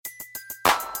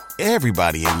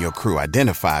Everybody in your crew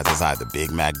identifies as either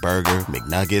Big Mac Burger,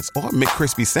 McNuggets, or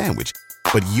McCrispy Sandwich.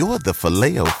 But you're the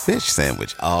Filet-O-Fish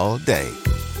Sandwich all day.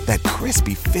 That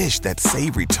crispy fish, that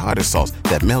savory tartar sauce,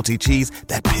 that melty cheese,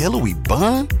 that pillowy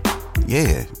bun.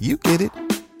 Yeah, you get it.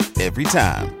 Every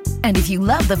time. And if you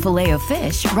love the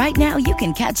Filet-O-Fish, right now you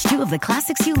can catch two of the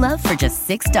classics you love for just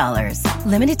 $6.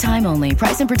 Limited time only.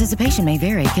 Price and participation may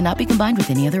vary. Cannot be combined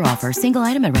with any other offer. Single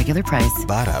item at regular price.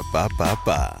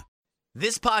 Ba-da-ba-ba-ba.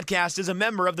 This podcast is a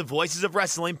member of the Voices of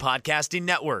Wrestling Podcasting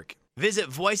Network. Visit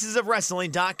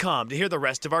voicesofwrestling.com to hear the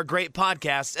rest of our great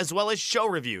podcasts, as well as show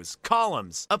reviews,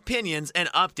 columns, opinions, and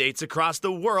updates across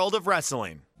the world of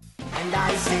wrestling. And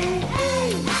I say,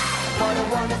 hey, what a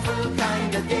wonderful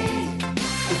kind of day.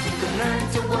 If you can learn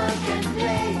to work and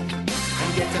play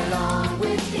and get along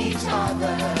with each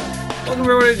other. Welcome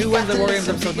everybody to Wednesday War Games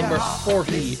episode number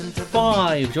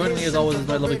 45. Joining me as always is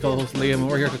my lovely co-host Liam, and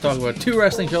we're here to talk about two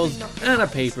wrestling shows and a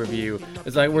pay-per-view.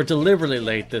 It's like we're deliberately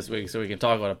late this week so we can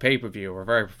talk about a pay-per-view. We're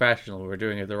very professional. We're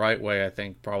doing it the right way, I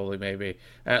think, probably, maybe.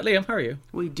 Liam, how are you?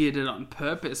 We did it on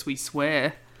purpose, we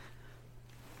swear.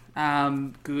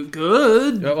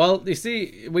 Good. Well, you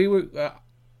see, we were.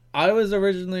 I was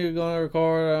originally going to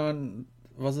record on,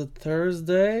 was it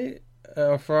Thursday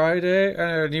or Friday?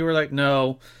 And you were like,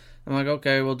 no. I'm like,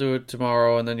 okay, we'll do it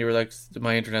tomorrow. And then you were like,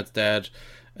 my internet's dead.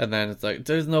 And then it's like,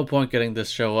 there's no point getting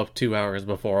this show up 2 hours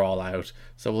before All Out.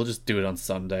 So we'll just do it on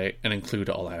Sunday and include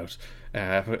All Out.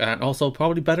 And also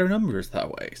probably better numbers that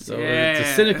way. So yeah.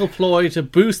 It's a cynical ploy to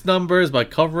boost numbers by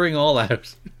covering All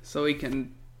Out. So we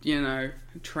can,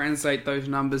 translate those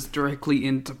numbers directly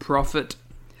into profit.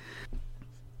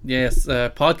 Yes,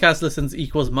 podcast listens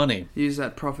equals money. Use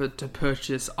that profit to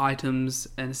purchase items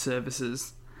and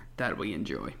services that we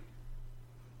enjoy.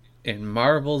 In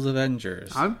Marvel's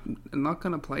Avengers. I'm not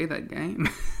going to play that game.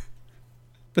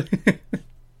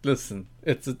 Listen,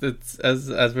 it's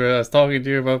as I was talking to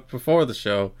you about before the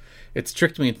show, it's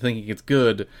tricked me into thinking it's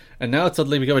good, and now it's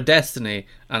suddenly become a Destiny,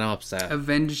 and I'm upset.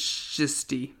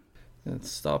 Avengisty.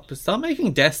 Stop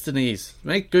making Destinies.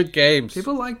 Make good games.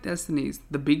 People like Destinies.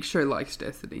 The Big Show likes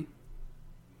Destiny.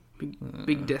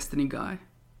 Big Destiny guy.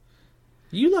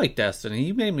 You like Destiny.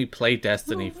 You made me play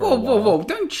Destiny for a while. Whoa.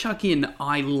 Don't chuck in,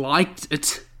 I liked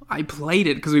it. I played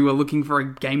it because we were looking for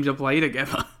a game to play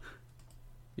together.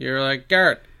 You're like,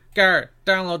 Garrett,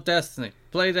 download Destiny.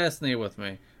 Play Destiny with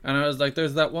me. And I was like,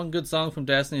 there's that one good song from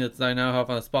Destiny that I now have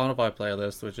on a Spotify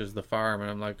playlist, which is The Farm.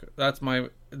 And I'm like, that's the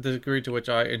degree to which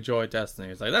I enjoy Destiny.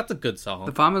 It's like, that's a good song.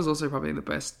 The Farm is also probably the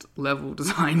best level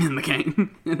design in the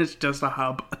game. And it's just a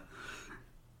hub.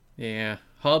 Yeah.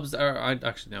 Hubs are... I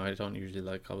don't usually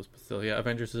like hubs, but still, yeah,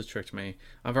 Avengers has tricked me.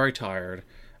 I'm very tired.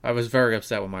 I was very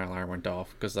upset when my alarm went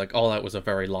off, because All Out was a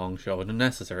very long show, an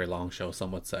unnecessary long show,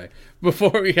 some would say,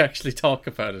 before we actually talk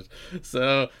about it.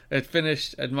 So, it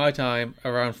finished at my time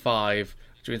around 5,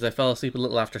 which means I fell asleep a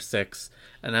little after 6,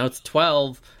 and now it's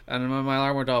 12, and when my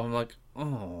alarm went off, I'm like,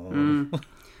 oh.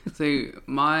 So,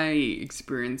 my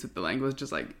experience with the language was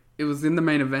just like, it was in the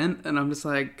main event, and I'm just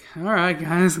like, alright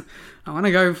guys, I want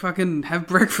to go fucking have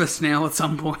breakfast now at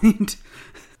some point.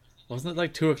 Wasn't it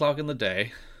like 2 o'clock in the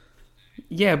day?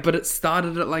 Yeah, but it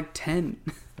started at like 10.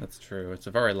 That's true, it's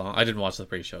a very long... I didn't watch the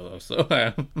pre-show though,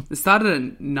 so... It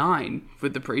started at 9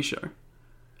 with the pre-show.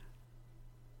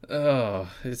 Oh,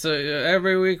 so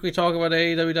every week we talk about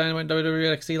AEW Dynamite,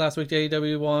 WWE NXT. Last week the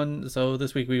AEW won, so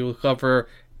this week we will cover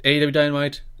AEW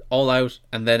Dynamite, All Out,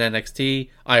 and then NXT.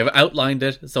 I have outlined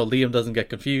it so Liam doesn't get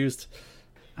confused.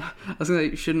 I was gonna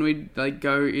say, shouldn't we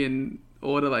go in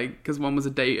order, because one was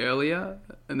a day earlier,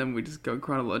 and then we just go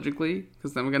chronologically?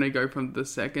 Because then we're gonna go from the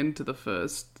second to the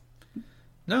first.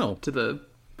 No. To the,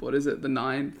 what is it, the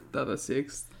 9th, the other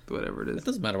 6th, whatever it is. It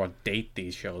doesn't matter what date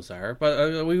these shows are,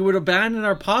 but we would abandon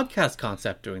our podcast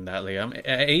concept doing that, Liam.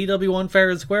 AEW won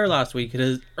fair and square last week. It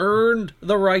has earned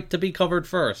the right to be covered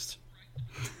first.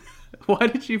 Why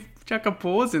did you chuck a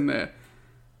pause in there?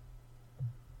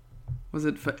 Was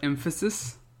it for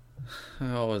emphasis?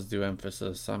 I always do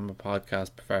emphasis. I'm a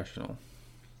podcast professional.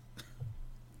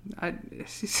 Are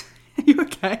you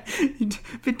okay? You're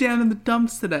a bit down in the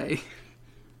dumps today.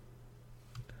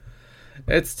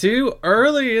 It's too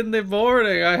early in the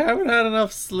morning. I haven't had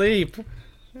enough sleep.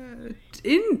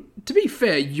 To be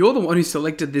fair, you're the one who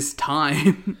selected this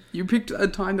time. You picked a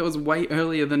time that was way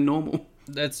earlier than normal.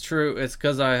 That's true. It's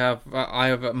because I have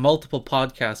multiple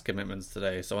podcast commitments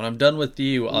today. So when I'm done with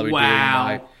you, I'll be doing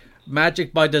my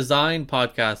Magic by Design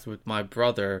podcast with my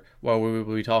brother, where we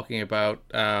will be talking about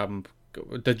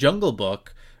the Jungle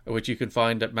Book, which you can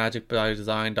find at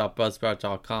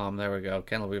magicbydesign.buzzsprout.com. There we go.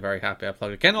 Ken will be very happy I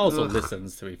plugged it. Ken also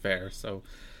listens, to be fair. So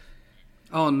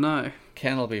Oh no.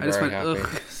 Ken will be I just very went, happy.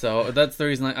 ugh. So that's the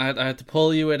reason I had to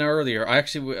pull you in earlier. I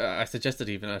suggested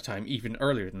even a time even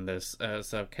earlier than this,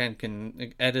 so Ken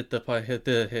can edit the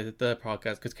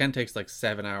podcast, because Ken takes like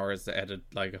 7 hours to edit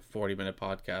like a 40-minute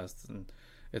podcast, and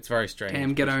it's very strange.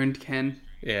 Damn, get owned, Ken.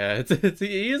 Yeah, it's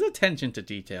he has attention to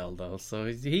detail though, so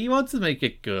he wants to make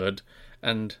it good.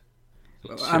 And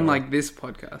Unlike this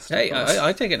podcast. hey,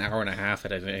 I take an hour and a half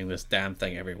editing this damn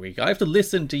thing every week. I have to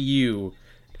listen to you.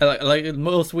 Like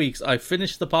most weeks, I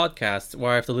finish the podcast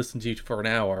where I have to listen to you for an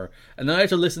hour, and then I have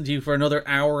to listen to you for another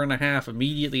hour and a half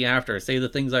immediately after. Say the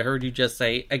things I heard you just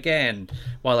say again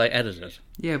while I edit it.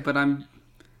 Yeah, but I'm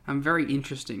very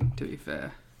interesting, to be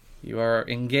fair. You are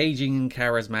engaging and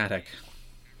charismatic.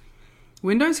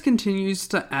 Windows continues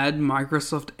to add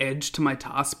Microsoft Edge to my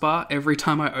taskbar every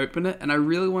time I open it, and I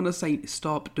really want to say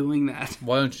stop doing that.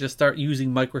 Why don't you just start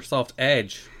using Microsoft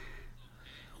Edge?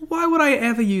 Why would I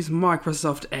ever use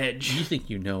Microsoft Edge? You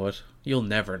think you know it. You'll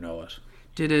never know it.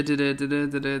 Yeah,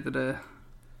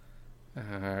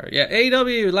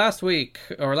 AEW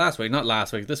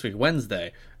this week,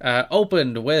 Wednesday,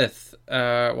 opened with,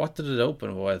 what did it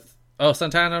open with? Oh,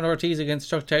 Santana and Ortiz against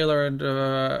Chuck Taylor and,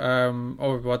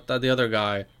 the other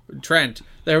guy? Trent.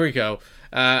 There we go.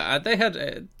 They had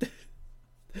a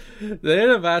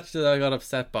match that I got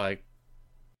upset by.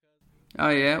 Oh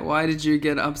yeah? Why did you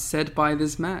get upset by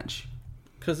this match?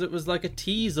 Because it was like a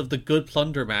tease of the Good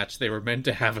Plunder match they were meant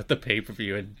to have at the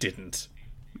pay-per-view and didn't.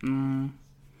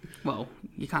 Well,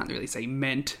 you can't really say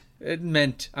meant. It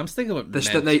meant. I'm thinking about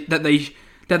meant.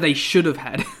 That they should have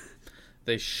had.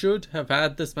 They should have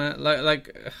had this match. And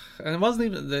it wasn't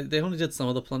even. They only did some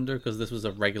of the Plunder because this was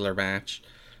a regular match,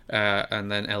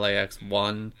 and then LAX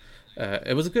won.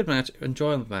 It was a good match,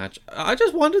 enjoyable match. I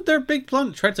just wanted their big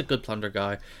Plunder. Trent's a good Plunder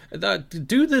guy.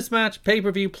 Do this match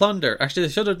pay-per-view Plunder. Actually,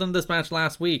 they should have done this match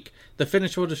last week. The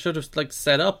finish should have like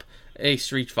set up a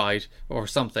street fight or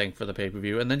something for the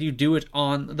pay-per-view, and then you do it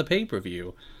on the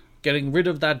pay-per-view, getting rid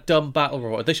of that dumb battle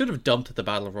royal. They should have dumped the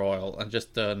battle royal and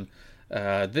just done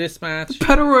this match.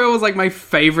 Battle Royal was like my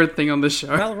favorite thing on the show.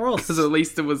 Battle Royal, because at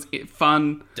least it was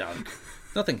fun. Done.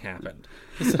 Nothing happened.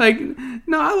 Like,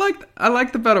 no, I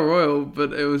liked the Battle Royal,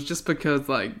 but it was just because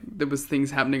like there was things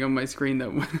happening on my screen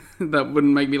that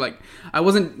wouldn't make me like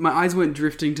my eyes weren't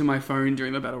drifting to my phone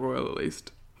during the Battle Royal, at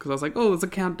least, because I was like, oh, there's a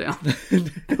countdown.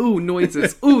 Ooh,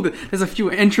 noises. Ooh, there's a few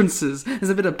entrances. There's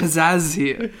a bit of pizzazz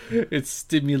here. It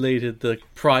stimulated the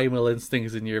primal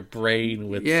instincts in your brain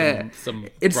with some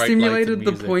it bright stimulated lights the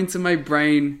and music. points in my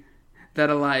brain that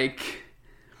are like,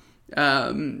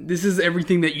 this is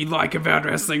everything that you like about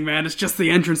wrestling, man. It's just the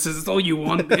entrances. It's all you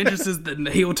want. The entrances, the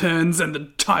heel turns, and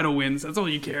the title wins. That's all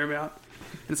you care about.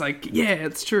 And it's like, yeah,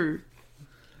 it's true.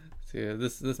 So yeah,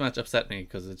 this match upset me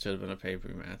because it should have been a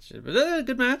pay-per-view match. But a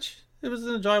good match. It was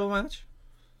an enjoyable match.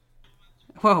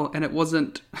 Well, and it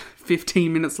wasn't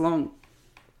 15 minutes long.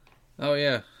 Oh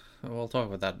yeah, we'll talk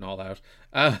about that in All Out.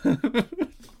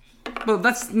 Well,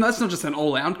 that's not just an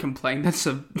all-out complaint. That's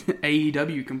a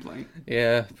AEW complaint.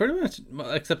 Yeah, pretty much,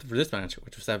 except for this match,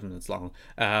 which was 7 minutes long.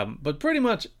 But pretty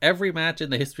much every match in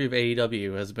the history of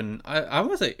AEW has been, I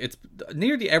want to say, it's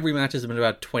nearly every match has been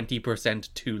about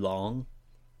 20% too long.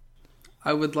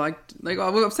 I would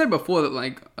I've said before that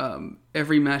like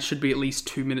every match should be at least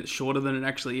 2 minutes shorter than it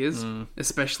actually is,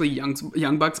 especially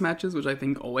Young Bucks matches, which I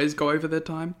think always go over their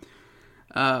time.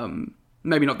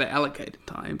 Maybe not their allocated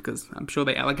time, because I'm sure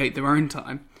they allocate their own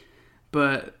time.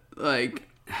 But, like,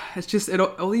 it's just,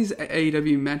 all these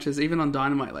AEW matches, even on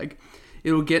Dynamite, like,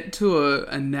 it'll get to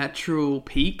a natural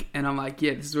peak, and I'm like,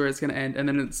 yeah, this is where it's going to end. And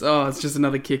then it's just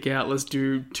another kick out. Let's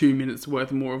do 2 minutes worth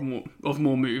of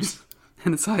more moves.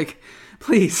 And it's like,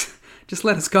 please, just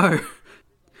let us go.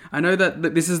 I know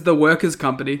that this is the workers'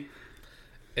 company.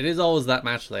 It is always that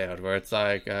match layout where it's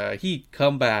like, heat,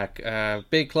 comeback,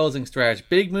 big closing stretch,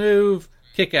 big move,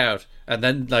 kick out, and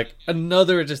then like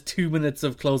another just 2 minutes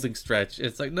of closing stretch.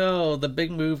 It's like, no, the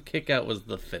big move, kick out was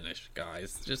the finish,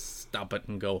 guys. Just stop it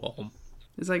and go home.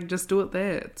 It's like, just do it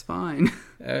there. It's fine.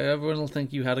 Everyone will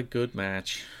think you had a good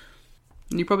match.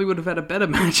 And you probably would have had a better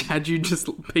match had you just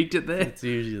peaked it there. It's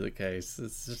usually the case.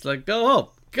 It's just like, go home,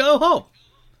 go home.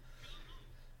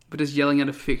 But just yelling at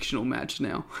a fictional match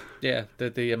now. Yeah,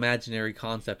 the imaginary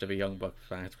concept of a Young Bucks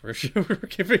match we're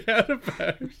giving out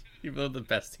about, even though the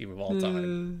best team of all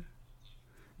time.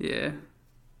 Yeah.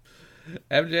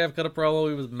 MJF got a promo.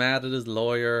 He was mad at his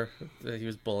lawyer. He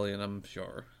was bullying him,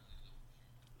 sure.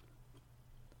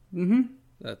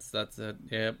 That's it.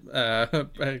 Yeah.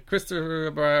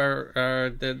 Christopher,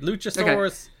 the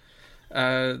Luchasaurus.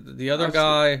 The other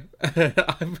guy,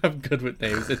 I'm good with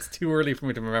names. It's too early for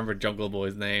me to remember Jungle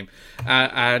Boy's name.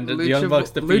 And the Young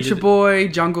Bucks defeated... Lucha Boy,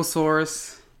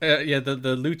 Junglesaurus.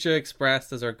 The Lucha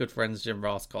Express, as our good friends Jim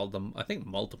Ross called them, I think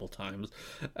multiple times.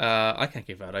 I can't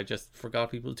give out. I just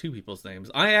forgot two people's names.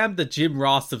 I am the Jim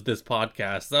Ross of this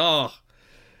podcast. Oh,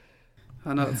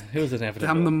 I know. It was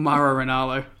inevitable. I'm the Mara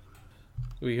Ronaldo.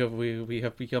 We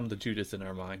have become the Judas in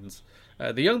our minds.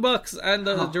 The Young Bucks and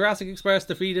the Jurassic Express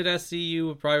defeated SCU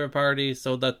with Private Party,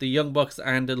 so that the Young Bucks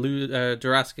and the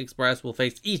Jurassic Express will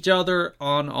face each other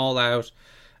on All Out.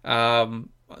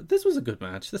 This was a good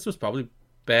match. This was probably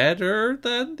better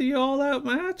than the All Out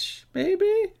match,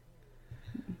 maybe?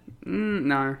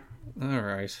 No.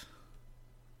 Alright.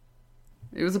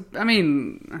 It was, I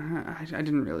mean, I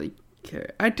didn't really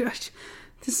care.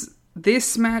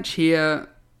 This match here,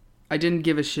 I didn't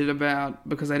give a shit about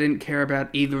because I didn't care about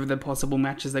either of the possible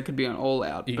matches that could be on All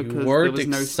Out. You because weren't there was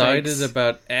no excited stakes.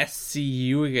 about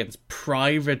SCU against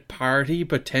Private Party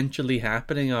potentially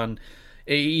happening on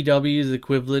AEW's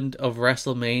equivalent of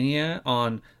WrestleMania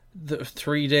on the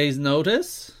 3 days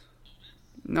notice?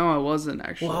 No, I wasn't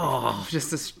actually. Wow.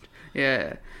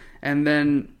 Yeah. And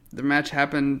then the match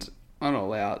happened on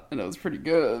All Out, and it was pretty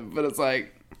good. But it's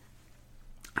like,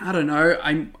 I don't know.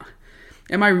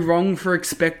 Am I wrong for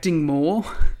expecting more?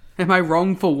 Am I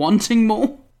wrong for wanting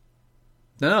more?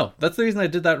 No, that's the reason I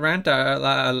did that rant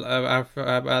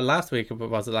last week.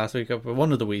 Was it last week?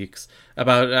 One of the weeks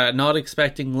about not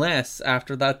expecting less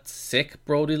after that sick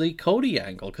Brody Lee Cody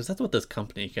angle, because that's what this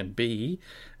company can be,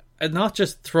 and not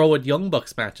just throw at Young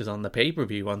Bucks matches on the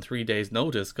pay-per-view on 3 days'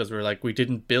 notice because we're like, we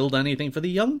didn't build anything for the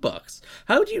Young Bucks.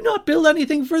 How do you not build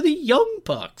anything for the Young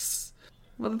Bucks?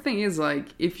 Well, the thing is, like,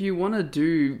 if you want to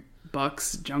do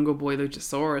Bucks, Jungle Boy,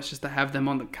 Luchasaurus, just to have them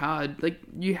on the card, like,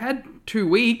 you had 2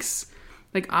 weeks.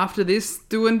 Like, after this,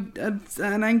 doing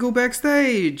an angle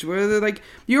backstage where they're like,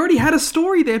 you already had a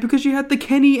story there because you had the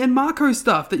Kenny and Marco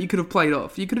stuff that you could have played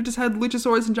off. You could have just had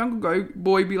Luchasaurus and Jungle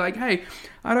Boy be like, hey,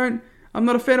 I'm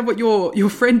not a fan of what your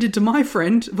friend did to my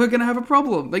friend. We're going to have a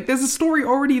problem. Like, there's a story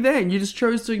already there and you just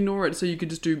chose to ignore it so you could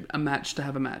just do a match to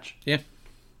have a match. Yeah.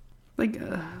 Like,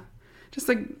 just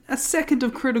like a second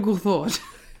of critical thought.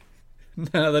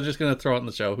 No, they're just going to throw it in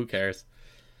the show. Who cares?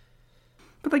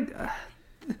 But like...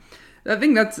 I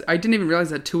think I didn't even realize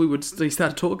that till we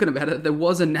started talking about it. There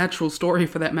was a natural story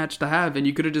for that match to have, and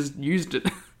you could have just used it.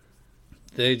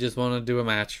 They just want to do a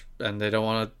match, and they don't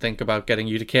want to think about getting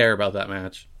you to care about that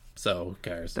match. So, who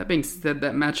cares? That being said,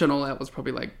 that match on All Out was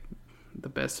probably like the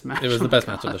best match. It was the best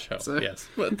match of the show, so, yes.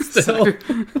 But still...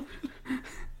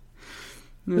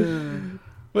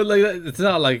 But like, it's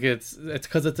not like it's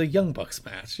because it's a Young Bucks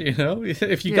match, you know?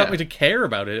 If you got me to care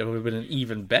about it, it would have been an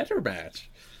even better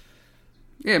match.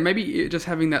 Yeah, maybe just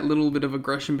having that little bit of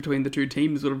aggression between the two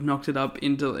teams would have knocked it up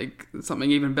into like something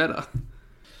even better.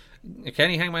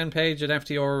 Kenny Hangman Page and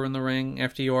FTR were in the ring.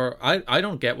 FTR, I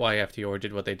don't get why FTR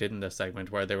did what they did in this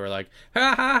segment where they were like,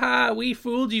 ha ha ha, we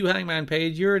fooled you, Hangman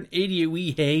Page, you're an idiot,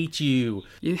 we hate you.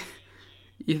 You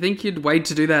think you'd wait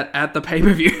to do that at the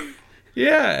pay-per-view?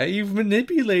 Yeah, you've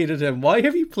manipulated him. Why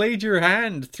have you played your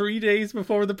hand 3 days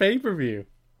before the pay-per-view?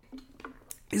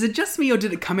 Is it just me or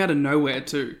did it come out of nowhere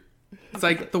too? It's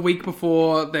like the week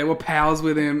before they were pals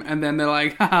with him and then they're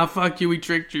like, haha, fuck you, we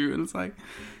tricked you. And it's like,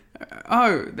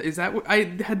 oh, is that... I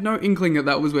had no inkling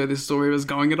that was where this story was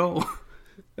going at all.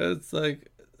 It's like...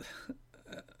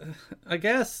 I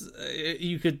guess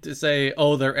you could say,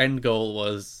 oh, their end goal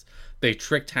was they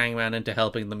tricked Hangman into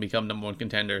helping them become #1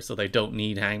 contender so they don't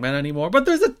need Hangman anymore. But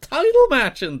there's a title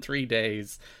match in 3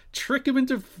 days. Trick him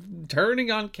into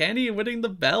turning on Kenny and winning the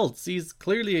belts. He's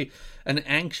clearly an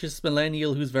anxious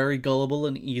millennial who's very gullible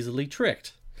and easily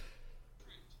tricked.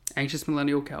 Anxious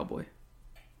millennial cowboy.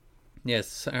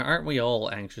 Yes, aren't we all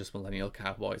anxious millennial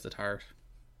cowboys at heart?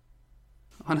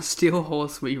 On a steel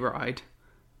horse we ride.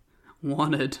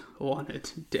 Wanted,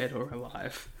 dead or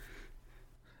alive.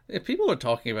 If people were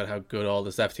talking about how good all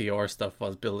this FTR stuff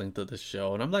was building to this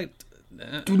show, and I'm like...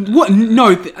 What?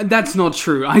 No, that's not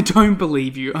true. I don't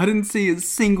believe you. I didn't see a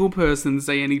single person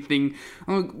say anything.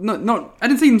 I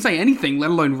didn't see them say anything, let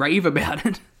alone rave about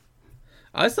it.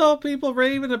 I saw people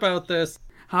raving about this.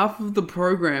 Half of the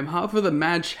program, half of the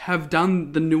match have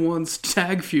done the nuanced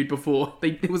tag feud before.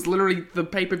 It was literally the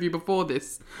pay-per-view before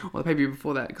this. Or the pay-per-view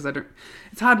before that, because I don't...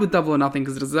 It's hard with Double or Nothing,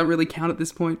 because does that really count at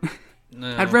this point?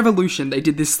 No. At Revolution, they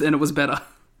did this and it was better.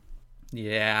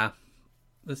 Yeah.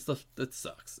 This stuff, it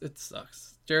sucks. It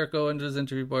sucks. Jericho into his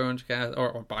interview by Orange Cassidy,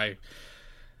 or by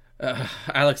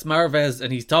Alex Marvez,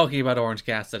 and he's talking about Orange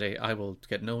Cassidy. I will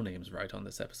get no names right on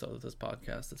this episode of this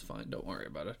podcast. It's fine. Don't worry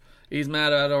about it. He's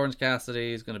mad at Orange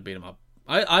Cassidy. He's going to beat him up.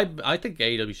 I think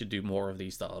AEW should do more of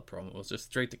these style of promos, just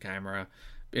straight to camera,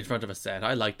 in front of a set.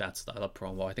 I like that style of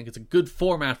promo. I think it's a good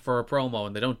format for a promo,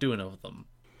 and they don't do enough of them.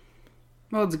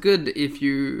 Well, it's good if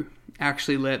you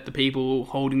actually let the people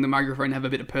holding the microphone have a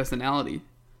bit of personality.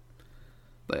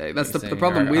 Like, that's the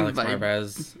problem with Alex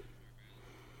Marvez.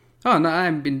 Oh no,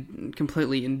 I've been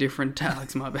completely indifferent to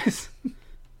Alex Marvez.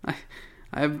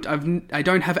 I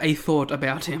don't have a thought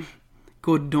about him,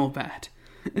 good nor bad.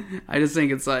 I just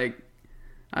think it's like,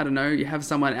 I don't know, you have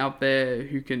someone out there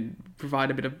who can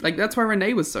provide a bit of... Like, that's why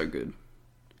Renee was so good.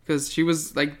 Because she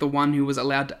was, like, the one who was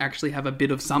allowed to actually have a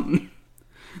bit of something.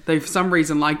 They, for some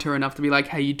reason, liked her enough to be like,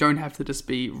 hey, you don't have to just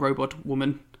be robot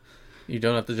woman. You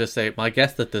don't have to just say, my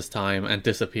guest at this time, and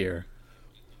disappear.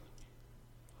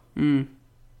 It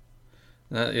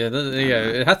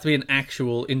has to be an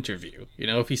actual interview. You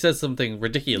know, if he says something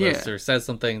ridiculous or says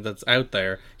something that's out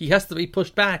there, he has to be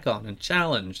pushed back on and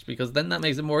challenged, because then that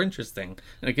makes it more interesting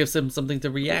and it gives him something to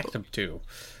react to.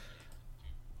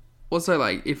 Also,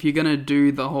 like, if you're gonna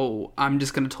do the whole I'm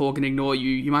just gonna talk and ignore you,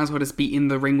 you might as well just be in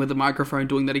the ring with a microphone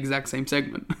doing that exact same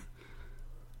segment.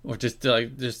 Or just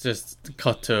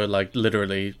cut to, like,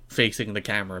 literally facing the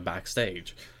camera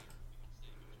backstage.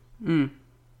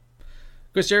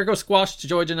 Chris Jericho squashed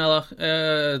Joey Janela.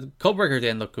 Codebreaker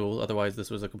didn't look cool. Otherwise, this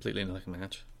was a completely nothing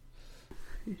match.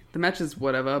 The match is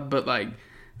whatever, but, like,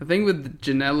 the thing with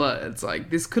Janela, it's like,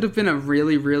 this could have been a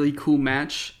really, really cool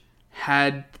match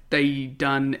had they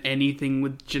done anything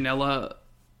with Janela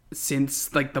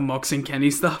since, like, the Mox and Kenny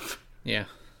stuff. Yeah.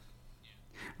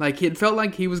 Like, it felt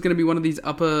like he was going to be one of these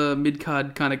upper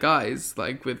mid-card kind of guys,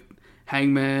 like, with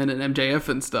Hangman and MJF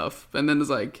and stuff. And then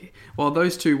it's like, while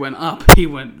those two went up, he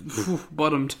went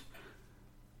bottomed.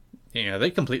 Yeah, they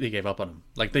completely gave up on him.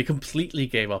 Like, they completely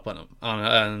gave up on him.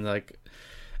 And, like,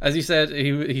 as you said,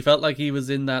 he felt like he was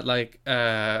in that, like,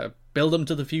 build him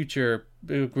to the future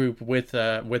group with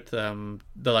the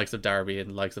likes of Darby and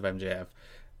the likes of MJF.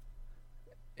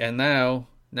 And now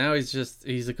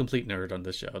he's a complete nerd on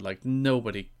this show. Like,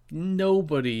 nobody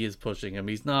is pushing him.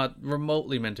 He's not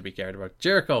remotely meant to be cared about.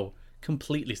 Jericho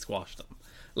completely squashed them.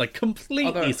 Like,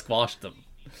 completely squashed them.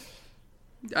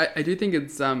 I do think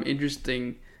it's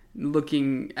interesting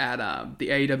looking at the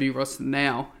AEW roster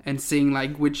now and seeing,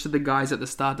 like, which of the guys at the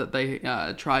start that they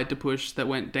tried to push that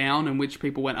went down and which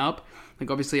people went up. Like,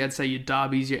 obviously, I'd say your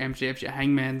Darbys, your MJFs, your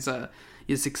Hangmans,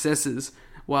 your successors,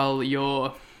 while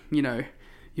your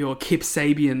Kip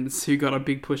Sabians, who got a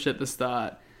big push at the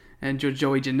start, and your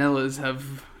Joey Janellas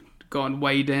have gone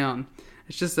way down.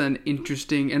 It's just an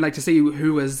interesting... And, like, to see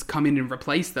who has come in and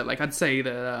replaced that. Like, I'd say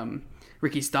that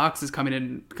Ricky Starks has come in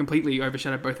and completely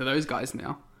overshadowed both of those guys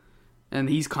now. And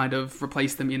he's kind of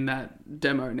replaced them in that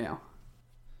demo now.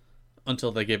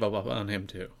 Until they gave up on him,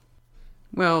 too.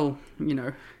 Well, you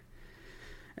know...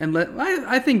 And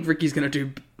I think Ricky's going to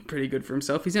do pretty good for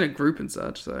himself. He's in a group and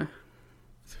such, so...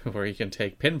 Where he can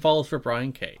take pinfalls for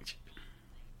Brian Cage.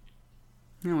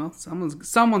 Yeah, well, someone's...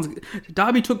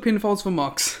 Darby took pinfalls for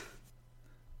Mox.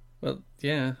 Well,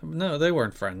 yeah. No, they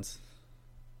weren't friends.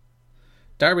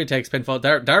 Darby takes pinfall.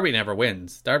 Darby never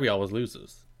wins. Darby always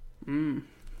loses.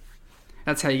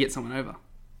 That's how you get someone over.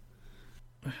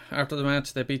 After the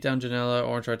match, they beat down Janela.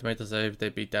 Orange tried to make the save. They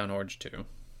beat down Orange too.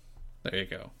 There you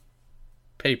go.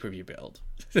 Pay-per-view build.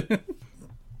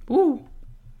 Ooh.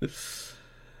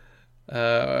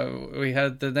 We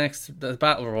had the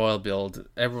Battle Royal build.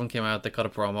 Everyone came out, they cut a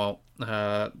promo.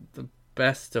 The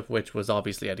best of which was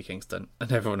obviously Eddie Kingston,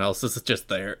 and everyone else is just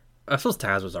there. I suppose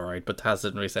Taz was alright, but Taz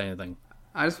didn't really say anything.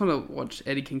 I just want to watch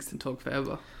Eddie Kingston talk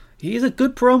forever. He's a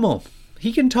good promo.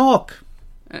 He can talk.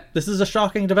 This is a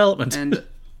shocking development. And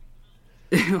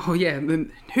oh yeah,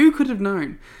 then who could have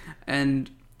known? And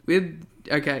with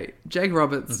Jake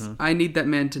Roberts, I need that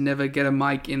man to never get a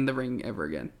mic in the ring ever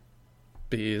again.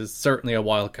 He is certainly a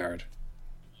wild card.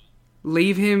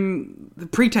 Leave him... The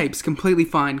pre-tape's completely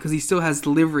fine because he still has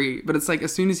delivery, but it's like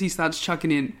as soon as he starts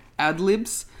chucking in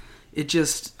ad-libs,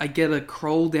 I get a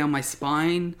crawl down my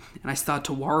spine and I start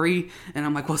to worry and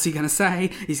I'm like, what's he going to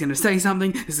say? He's going to say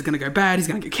something. This is going to go bad. He's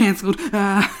going to get cancelled.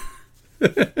 I'm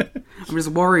just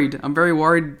worried. I'm very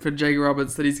worried for Jake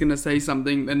Roberts that he's going to say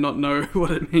something and not know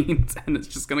what it means and it's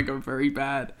just going to go very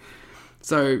bad.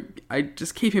 So I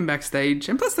just keep him backstage.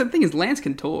 And plus the thing is, Lance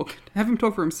can talk. Have him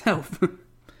talk for himself.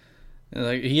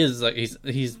 Like he's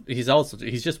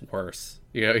just worse.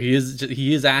 You know,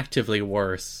 he is actively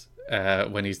worse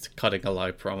when he's cutting a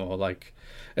live promo. Like,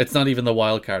 it's not even the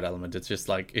wild card element. It's just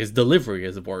like his delivery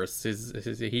is worse.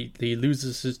 He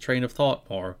loses his train of thought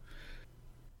more.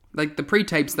 Like the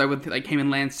pre-tapes though, with like him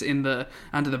and Lance under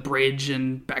the bridge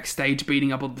and backstage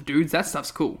beating up all the dudes. That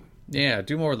stuff's cool. Yeah,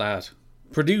 do more of that.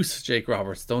 Produce Jake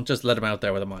Roberts. Don't just let him out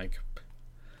there with a mic.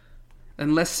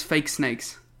 And less fake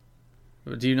snakes.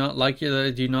 Do you not like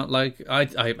it? Do you not like... No,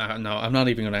 I'm not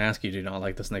even going to ask you, do you not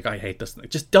like the snake? I hate the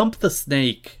snake. Just dump the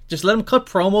snake. Just let him cut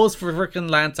promos for freaking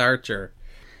Lance Archer.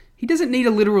 He doesn't need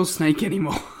a literal snake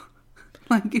anymore.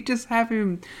 Like, just have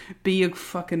him be a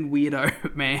fucking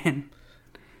weirdo, man.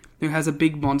 Who has a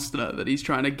big monster that he's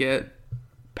trying to get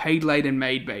paid, late, and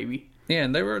made, baby. Yeah,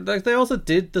 and they also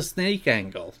did the snake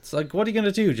angle. It's like, what are you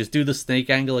going to do? Just do the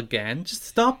snake angle again? Just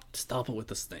stop it with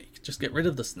the snake. Just get rid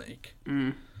of the snake.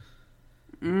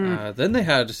 Then they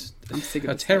had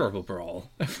a terrible brawl.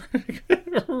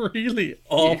 A really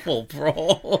awful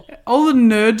brawl. All the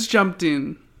nerds jumped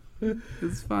in.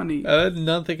 It's funny. And then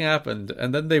nothing happened.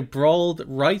 And then they brawled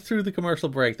right through the commercial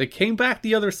break. They came back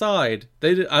the other side.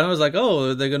 And I was like,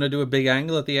 oh, they're going to do a big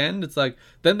angle at the end? It's like,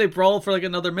 then they brawled for like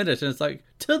another minute. And it's like,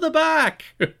 to the back.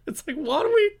 It's like,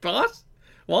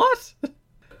 what?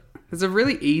 There's a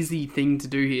really easy thing to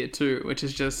do here too, which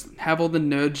is just have all the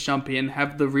nerds jump in,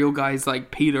 have the real guys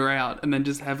like peter out, and then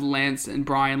just have Lance and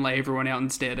Brian lay everyone out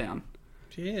and stare down.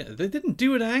 Yeah, they didn't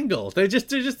do an angle. They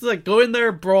just like go in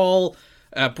there, brawl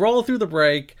through the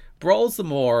break, brawl some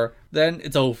more, then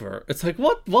it's over. It's like,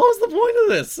 what was the point of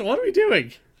this? What are we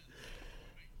doing?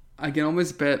 I can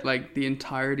almost bet like the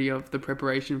entirety of the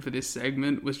preparation for this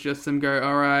segment was just them go,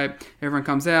 all right, everyone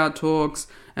comes out, talks,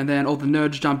 and then all the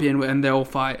nerds jump in and they all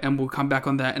fight, and we'll come back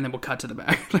on that, and then we'll cut to the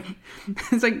back. Like,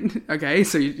 it's like, okay,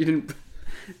 so you didn't...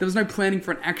 There was no planning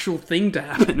for an actual thing to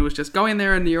happen. It was just go in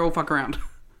there and you all fuck around.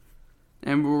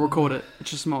 And we'll record it.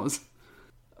 It's just s'mores.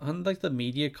 On like the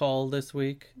media call this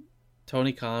week,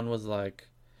 Tony Khan was like,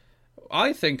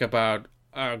 I think about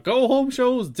go-home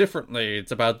shows differently.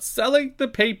 It's about selling the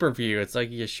pay-per-view. It's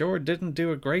like, you sure didn't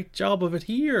do a great job of it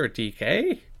here,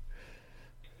 TK.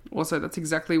 Also, that's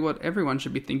exactly what everyone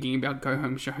should be thinking about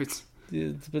go-home shows.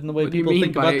 It's been the way people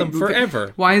think about them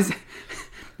forever. Why is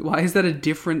that a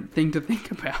different thing to think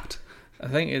about? I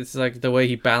think it's like the way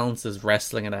he balances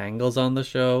wrestling and angles on the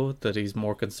show, that he's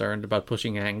more concerned about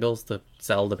pushing angles to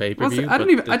sell the pay-per-view. I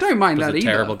don't mind that either. It's a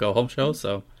terrible go-home show,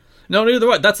 so... No, neither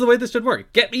way. That's the way this should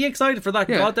work. Get me excited for that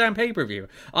goddamn pay-per-view.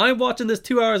 I'm watching this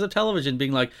 2 hours of television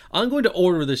being like, I'm going to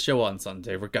order this show on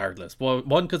Sunday regardless. Well,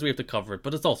 one, because we have to cover it,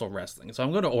 but it's also wrestling, so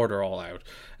I'm going to order all out.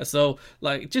 So,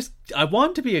 like, I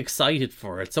want to be excited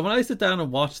for it. So when I sit down and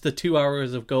watch the 2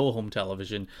 hours of go-home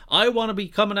television, I want to be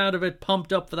coming out of it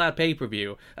pumped up for that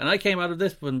pay-per-view. And I came out of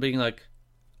this one being like,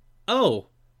 oh...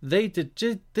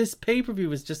 this pay-per-view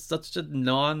is just such a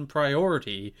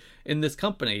non-priority in this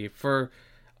company for...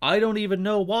 I don't even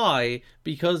know why,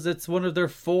 because it's one of their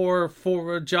four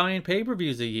giant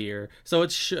pay-per-views a year. So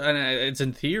it's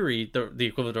in theory the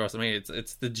equivalent of WrestleMania.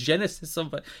 It's the genesis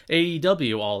of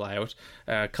AEW All Out,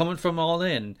 coming from All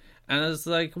In, and it's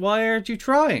like, why aren't you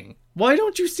trying? Why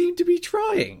don't you seem to be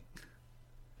trying?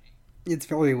 It's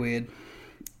very weird,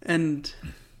 and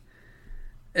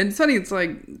it's funny. It's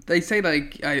like they say,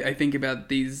 like I think about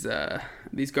these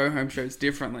go home shows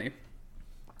differently.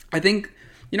 I think.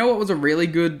 You know what was a really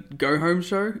good go-home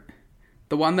show?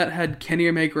 The one that had Kenny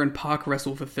Omega and Park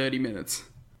wrestle for 30 minutes.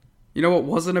 You know what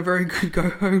wasn't a very good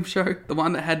go-home show? The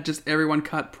one that had just everyone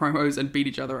cut promos and beat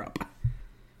each other up.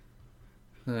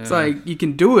 It's like, you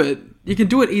can do it. You can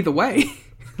do it either way.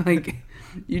 Like,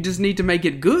 you just need to make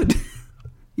it good.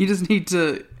 You just need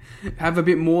to have a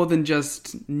bit more than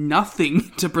just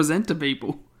nothing to present to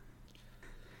people.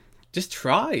 Just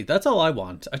try. That's all I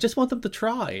want. I just want them to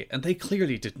try. And they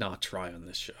clearly did not try on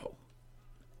this show.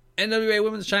 NWA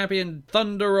Women's Champion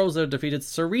Thunder Rosa defeated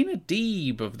Serena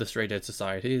Deeb of the Straight Edge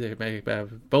Society. They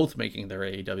both making their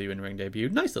AEW in-ring debut.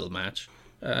 Nice little match.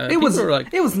 It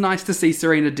was nice to see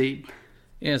Serena Deeb.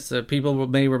 Yes, people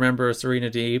may remember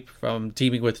Serena Deeb from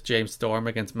teaming with James Storm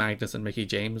against Magnus and Mickey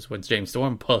James when James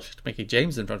Storm pushed Mickey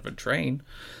James in front of a train.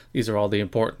 These are all the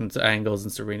important angles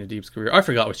in Serena Deeb's career. I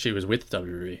forgot what she was with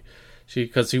WWE.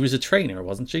 Because she was a trainer,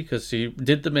 wasn't she? Because she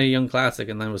did the Mae Young Classic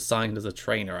and then was signed as a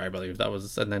trainer, I believe.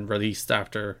 And then released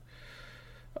after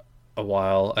a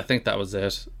while. I think that was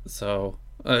it. So,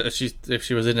 if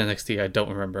she was in NXT, I don't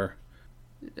remember.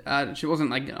 She wasn't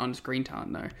like on screen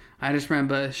talent, no. I just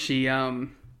remember she,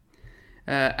 Adam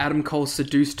Cole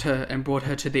seduced her and brought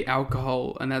her to the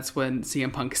alcohol, and that's when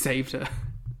CM Punk saved her.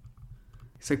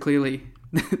 So clearly,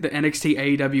 the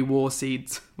NXT AEW war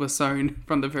seeds were sown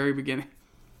from the very beginning.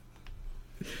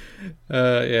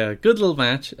 Yeah, good little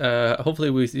match.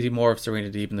 Hopefully we see more of Serena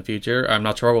Deeb in the future. I'm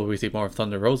not sure will we see more of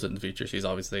Thunder Rosa in the future. She's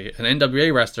obviously an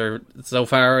NWA wrestler. So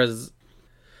far as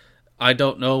I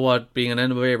don't know what being an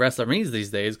NWA wrestler means these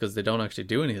days because they don't actually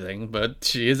do anything, but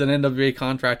she is an NWA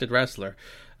contracted wrestler.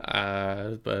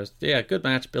 But yeah, good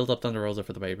match. Build up Thunder Rosa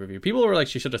for the pay-per-view. People were like,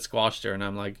 she should have squashed her, and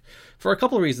I'm like, for a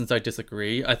couple of reasons I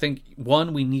disagree. I think,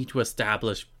 one, we need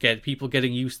to get people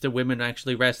getting used to women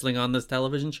actually wrestling on this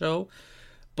television show.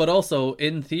 But also,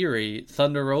 in theory,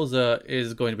 Thunder Rosa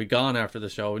is going to be gone after the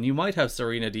show, and you might have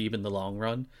Serena Deeb in the long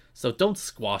run. So don't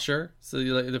squash her.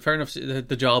 So fair enough,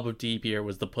 the job of Deeb here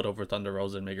was to put over Thunder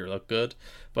Rosa and make her look good.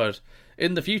 But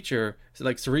in the future,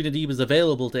 like, Serena Deeb is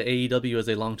available to AEW as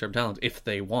a long-term talent if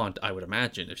they want, I would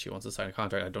imagine, if she wants to sign a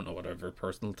contract. I don't know whatever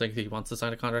personal thing he wants to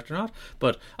sign a contract or not,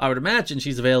 but I would imagine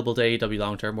she's available to AEW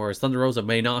long-term, whereas Thunder Rosa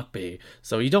may not be.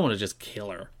 So you don't want to just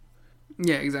kill her.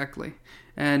 Yeah, exactly.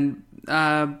 And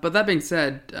but that being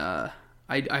said,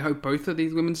 I hope both of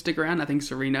these women stick around. I think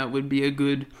Serena would be a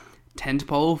good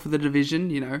tentpole for the division.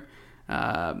 You know,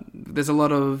 there's a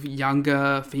lot of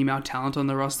younger female talent on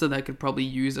the roster that could probably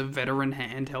use a veteran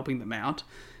hand helping them out.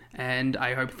 And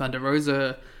I hope Thunder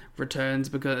Rosa returns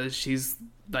because she's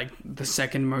like the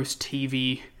second most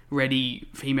TV ready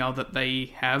female that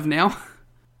they have now.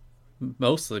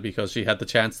 Mostly because she had the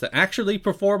chance to actually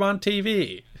perform on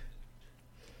TV.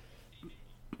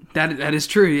 That is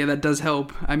true. Yeah, that does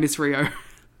help. I miss Rio.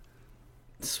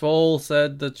 Swole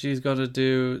said that she's going to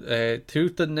do a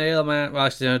tooth and nail match. Well,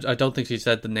 actually, I don't think she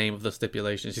said the name of the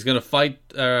stipulation. She's going to fight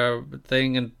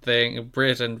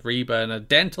Britt and Reba in a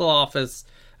dental office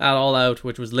at All Out,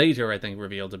 which was later, I think,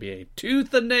 revealed to be a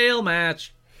tooth and nail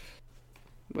match.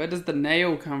 Where does the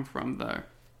nail come from, though?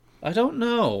 I don't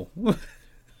know.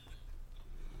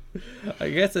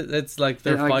 I guess it's like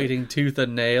they're fighting tooth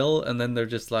and nail, and then they're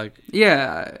just like...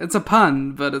 Yeah, it's a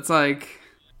pun, but it's like...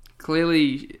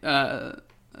 Clearly,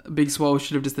 Big Swole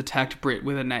should have just attacked Britt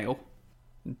with a nail.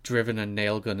 Driven a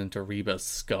nail gun into Reba's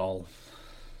skull.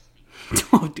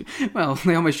 Well,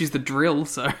 they almost used the drill,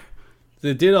 so...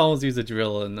 They did almost use a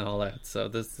drill and all that, so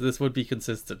this would be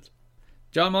consistent.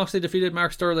 Jon Moxley defeated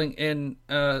Mark Sterling in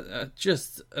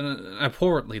just an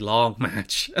abhorrently long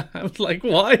match. I was like,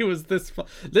 why was this...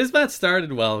 This match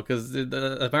started well, because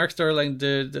Mark Sterling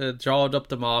jawed up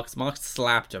to Mox. Mox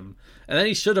slapped him. And then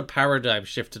he should have paradigm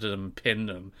shifted him and pinned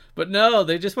him. But no,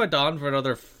 they just went on for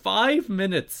another 5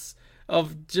 minutes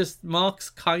of just Mox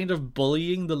kind of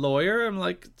bullying the lawyer. I'm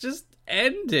like, just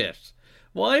end it.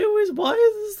 Why is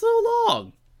this so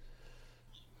long?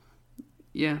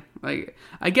 Yeah, like,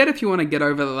 I get if you want to get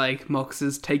over, like,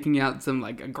 Mox's taking out some,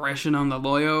 like, aggression on the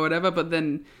lawyer or whatever, but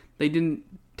then they didn't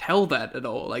tell that at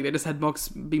all. Like, they just had Mox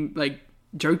be, like,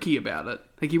 jokey about it.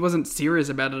 Like, he wasn't serious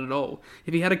about it at all.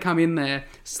 If he had to come in there,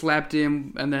 slapped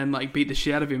him, and then, like, beat the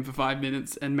shit out of him for 5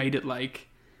 minutes and made it, like,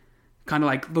 kind of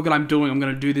like, look what I'm doing, I'm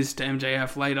going to do this to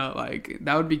MJF later, like,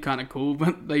 that would be kind of cool,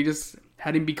 but they just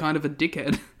had him be kind of a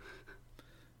dickhead.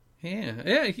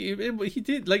 Yeah, he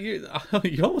did. Like, you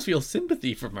almost feel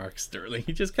sympathy for Mark Sterling.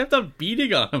 He just kept on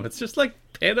beating on him. It's just like,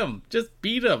 pin him, just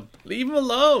beat him, leave him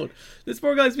alone. This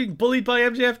poor guy's being bullied by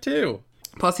MJF too.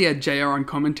 Plus, he had JR on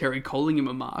commentary calling him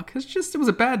a mark. It was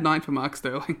a bad night for Mark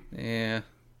Sterling. Yeah,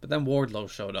 but then Wardlow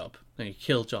showed up and he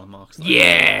killed Jon Moxley.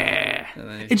 Yeah,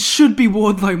 it should be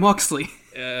Wardlow Moxley.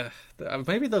 Yeah.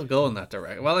 Maybe they'll go in that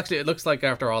direction. Well, actually, it looks like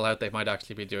after All Out, they might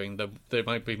actually be they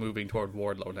might be moving toward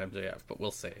Wardlow and MJF, but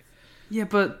we'll see. Yeah,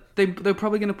 but they're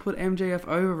probably going to put MJF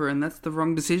over, and that's the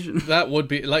wrong decision. That would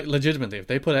be, like, legitimately, if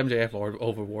they put MJF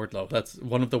over Wardlow, that's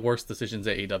one of the worst decisions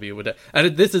AEW would.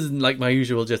 And this isn't like my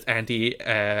usual just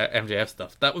anti-MJF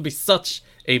stuff. That would be such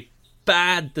a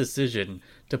bad decision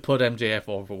to put MJF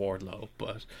over Wardlow,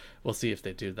 but we'll see if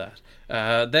they do that.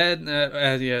 Then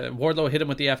Wardlow hit him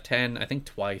with the F10, I think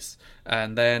twice,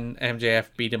 and then MJF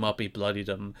beat him up, he bloodied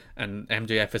him, and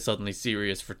MJF is suddenly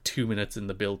serious for 2 minutes in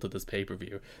the build to this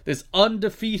pay-per-view. This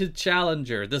undefeated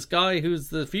challenger, this guy who's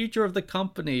the future of the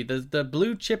company, the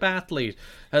blue chip athlete,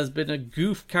 has been a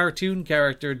goof cartoon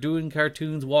character doing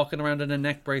cartoons, walking around in a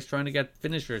neck brace trying to get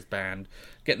finishers banned,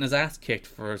 getting his ass kicked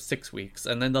for 6 weeks,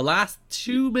 and then the last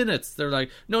 2 minutes they're like,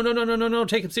 no,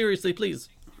 take him seriously, please.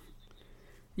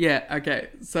 Yeah, okay,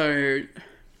 so,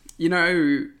 you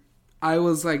know, I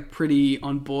was, like, pretty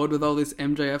on board with all this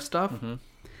MJF stuff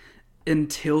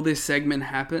until this segment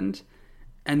happened,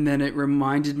 and then it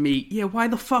reminded me, yeah, why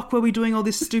the fuck were we doing all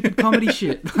this stupid comedy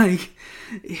shit? Like,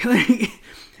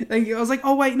 I was like,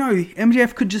 oh wait, no,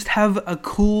 MJF could just have a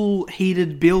cool,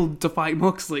 heated build to fight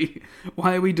Moxley.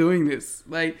 Why are we doing this?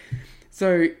 Like,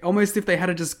 so, almost if they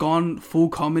had just gone full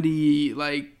comedy,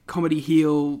 like, comedy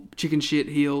heel, chicken shit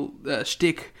heel,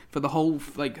 shtick for the whole,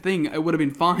 like, thing, it would have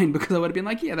been fine, because I would have been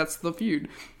like, yeah, that's the feud.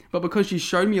 But because you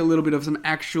showed me a little bit of some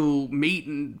actual meat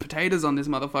and potatoes on this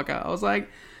motherfucker, I was like,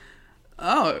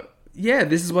 oh, yeah,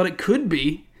 this is what it could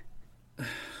be.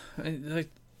 Like,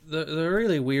 the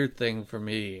really weird thing for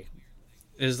me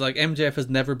is like MJF has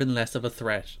never been less of a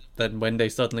threat than when they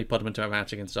suddenly put him into a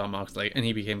match against Jon Moxley and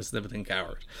he became a sniveling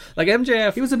coward. Like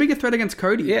MJF, He was a bigger threat against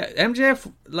Cody. yeah,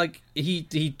 MJF, like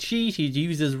he'd cheat, he'd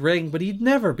use his ring, but he'd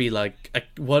never be like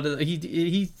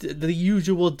he's the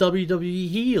usual WWE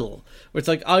heel. Where it's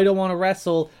like, I don't want to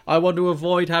wrestle, I want to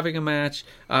avoid having a match.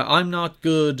 I'm not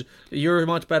good. You're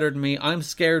much better than me. I'm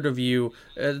scared of you.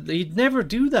 He'd never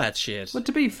do that shit. But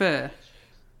to be fair,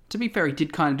 he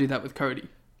did kind of do that with Cody.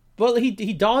 Well,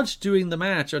 he dodged doing the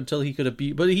match until he could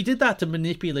abuse, but he did that to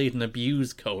manipulate and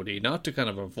abuse Cody, not to kind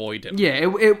of avoid him. Yeah,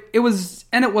 it was,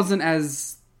 and it wasn't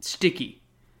as sticky.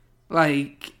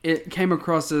 Like, it came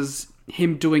across as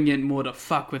him doing it more to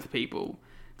fuck with people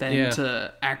than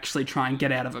to actually try and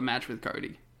get out of a match with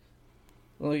Cody.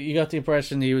 Well, you got the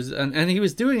impression he was, and he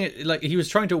was doing it, like, he was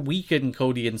trying to weaken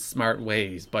Cody in smart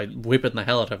ways by whipping the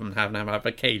hell out of him and having him have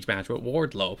a cage match with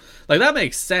Wardlow. Like, that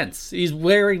makes sense. He's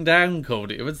wearing down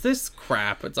Cody. If it's this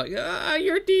crap, it's like,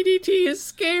 your DDT is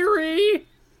scary.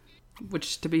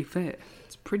 Which, to be fair,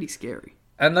 it's pretty scary.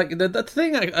 And, like, the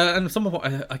thing, and some of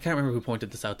I can't remember who pointed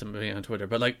this out to me on Twitter,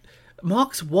 but, like,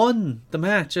 Mox won the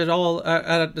match at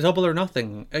Double or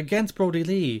Nothing against Brody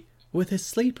Lee with his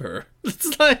sleeper.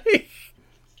 It's like...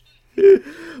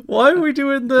 Why are we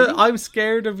doing the I'm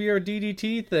scared of your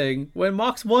DDT thing when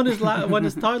Mox won his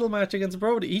title match against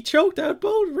Brody? He choked out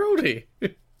Brody.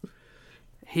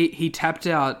 He tapped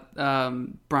out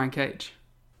Brian Cage.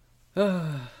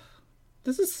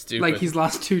 This is stupid. Like his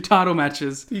last 2 title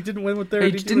matches. He didn't win with their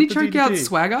DDT. Didn't he choke out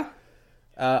Swagger?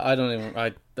 I don't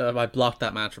even. I blocked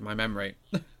that match from my memory.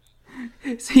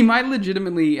 So he might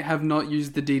legitimately have not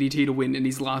used the DDT to win in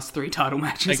his last 3 title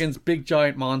matches. Against big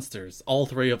giant monsters. All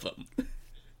 3 of them.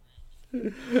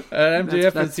 And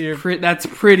MJF is here. That's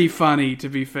pretty funny, to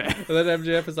be fair. And then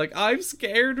MJF is like, I'm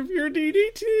scared of your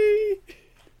DDT.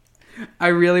 I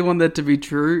really want that to be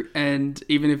true, and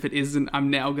even if it isn't, I'm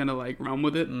now gonna like run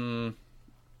with it.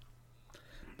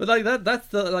 But like that's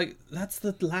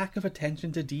the lack of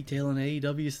attention to detail in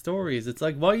AEW stories. It's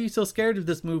like, why are you so scared of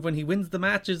this move when he wins the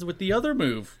matches with the other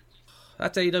move?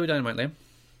 That's AEW Dynamite, Liam.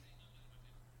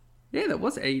 Yeah, that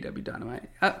was AEW Dynamite.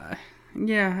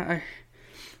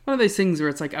 One of those things where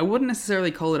it's like, I wouldn't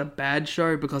necessarily call it a bad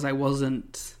show because I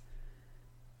wasn't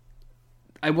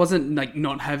like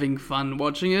not having fun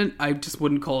watching it. I just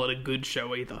wouldn't call it a good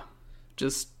show either.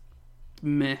 Just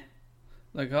meh.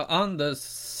 Like, on the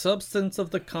substance of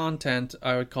the content,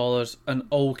 I would call it an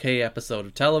okay episode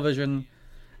of television.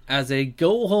 As a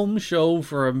go-home show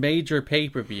for a major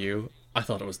pay-per-view, I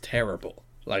thought it was terrible.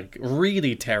 Like,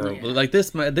 really terrible. Yeah. Like,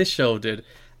 this show did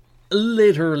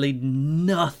literally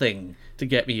nothing to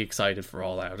get me excited for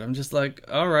All Out. I'm just like,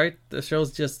 alright, the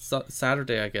show's just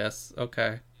Saturday, I guess.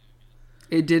 Okay.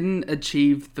 It didn't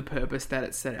achieve the purpose that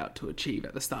it set out to achieve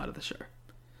at the start of the show.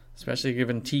 Especially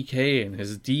given TK and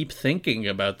his deep thinking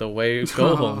about the way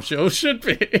go-home shows should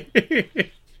be.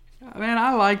 Man,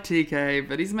 I like TK,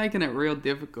 but he's making it real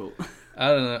difficult. I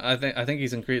don't know. I think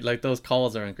he's increased. Like, those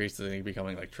calls are increasingly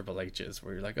becoming like Triple H's,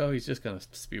 where you're like, oh, he's just gonna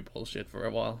spew bullshit for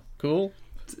a while. Cool.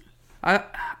 I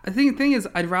think the thing is,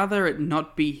 I'd rather it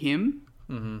not be him.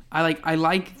 Mm-hmm. I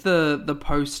like the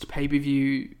post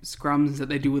pay-per-view scrums that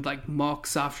they do with like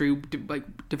Mox after he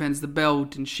defends the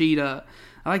belt and Sheeta.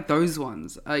 I like those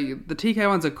ones. The TK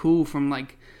ones are cool from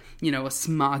like, you know, a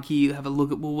smarky, have a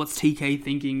look at, well, what's TK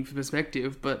thinking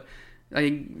perspective, but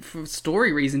for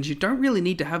story reasons, you don't really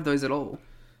need to have those at all.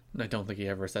 I don't think he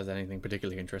ever says anything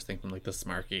particularly interesting from like the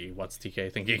smarky, what's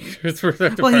TK thinking?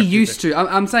 Well, he used to.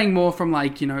 I'm saying more from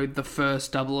like, you know, the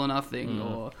first Double or Nothing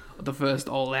or the first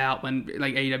All Out when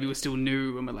like AEW was still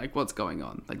new and we're like, what's going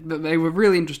on? Like, they were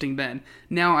really interesting then.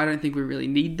 Now I don't think we really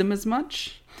need them as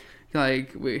much.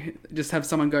 Like, we just have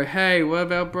someone go, hey, what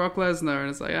about Brock Lesnar? And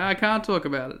it's like, I can't talk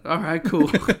about it. All right, cool.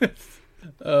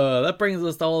 That brings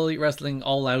us to All Elite Wrestling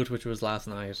All Out, which was last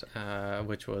night,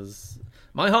 which was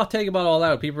my hot take about All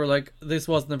Out. People were like, this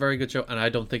wasn't a very good show, and I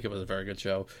don't think it was a very good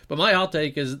show. But my hot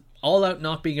take is All Out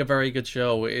not being a very good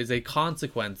show is a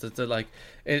consequence. It's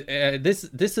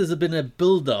this has been a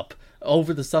build-up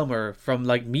over the summer from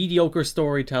like mediocre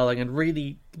storytelling and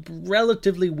really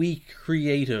relatively weak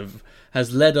creative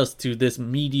has led us to this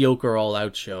mediocre All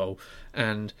Out show.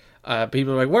 And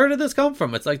people are like, where did this come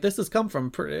from? It's like, this has come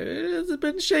from, it's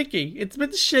been shaky. It's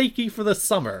been shaky for the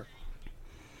summer.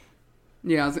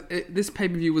 Yeah, this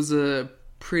pay-per-view was a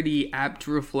pretty apt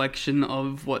reflection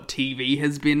of what TV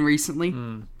has been recently.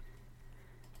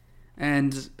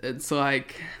 And it's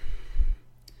like,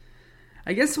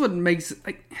 I guess what makes,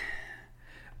 like,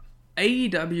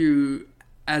 AEW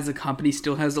as a company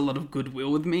still has a lot of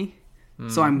goodwill with me.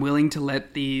 So I'm willing to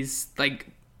let these, like,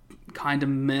 kind of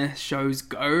meh shows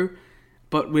go.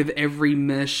 but with every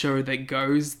meh show that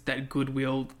goes, that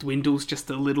goodwill dwindles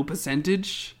just a little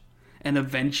percentage, and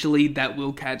eventually that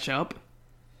will catch up.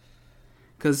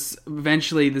 Because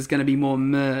eventually there's going to be more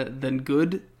meh than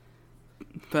good.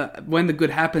 But when the good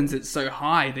happens, it's so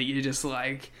high that you're just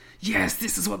like, yes,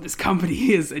 this is what this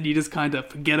company is, and you just kind of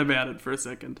forget about it for a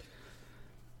second.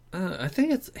 I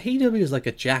think it's AEW is like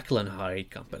a Jekyll and Hyde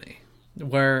company,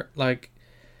 where like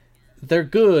they're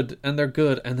good, and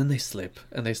then they slip,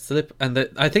 and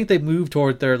I think they move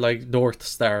toward their like North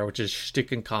Star, which is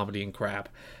shtick and comedy and crap.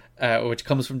 Which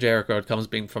comes from Jericho, it comes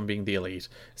from being the elite.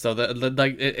 So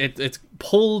it's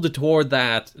pulled toward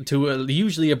that to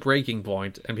usually a breaking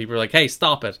point, and people are like, "Hey,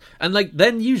 stop it!" And like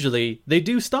then usually they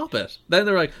do stop it. Then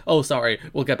they're like, "Oh, sorry,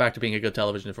 we'll get back to being a good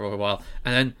television for a while,"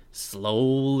 and then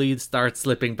slowly start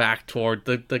slipping back toward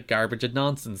the garbage and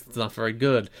nonsense. It's not very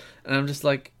good, and I'm just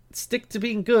like, stick to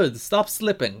being good. Stop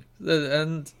slipping.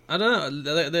 And I don't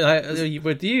know.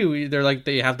 With you, they're like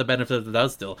they have the benefit of the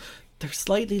doubt still. They're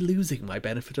slightly losing my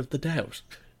benefit of the doubt.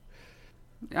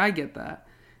 I get that,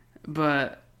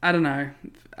 but I don't know.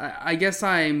 I guess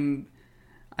I'm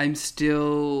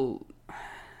still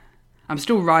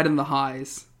riding the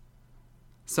highs,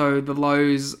 so the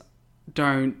lows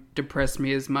don't depress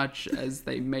me as much as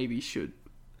they maybe should.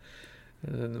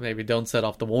 And maybe don't set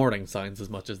off the warning signs as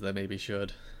much as they maybe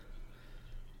should.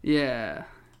 Yeah,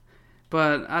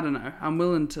 but I don't know. I'm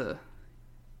willing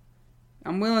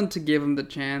to give them the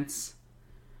chance.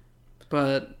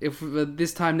 But if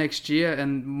this time next year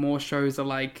and more shows are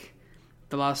like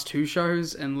the last two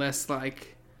shows and less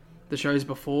like the shows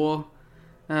before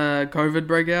COVID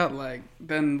break out, like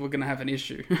then we're gonna have an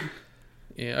issue.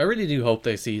 Yeah, I really do hope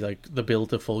they see like the build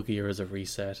to Full Gear as a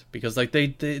reset, because like they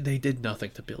did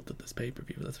nothing to build to this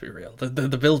pay-per-view. Let's be real.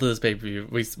 The build to this pay-per-view,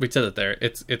 we said it there.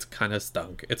 It's kind of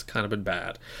stunk. It's kind of been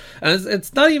bad, and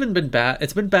it's not even been bad.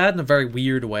 It's been bad in a very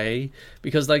weird way,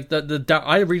 because like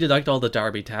I really liked all the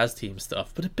Darby Taz team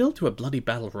stuff, but it built to a bloody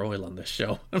battle royal on this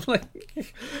show. I'm like,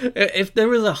 if there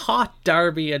was a hot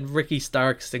Darby and Ricky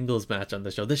Stark singles match on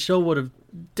the show, this show would have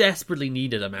desperately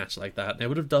needed a match like that, and it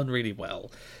would have done really well.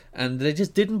 And they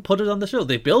just didn't put it on the show.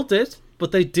 They built it,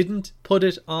 but they didn't put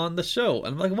it on the show.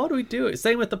 And I'm like, what do we do?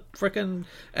 Same with the frickin'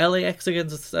 LAX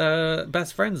against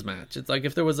Best Friends match. It's like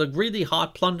if there was a really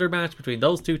hot plunder match between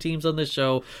those two teams on this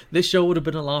show would have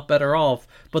been a lot better off.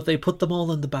 But they put them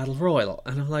all in the Battle Royal.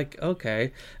 And I'm like,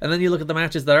 okay. And then you look at the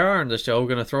matches that are on the show. We're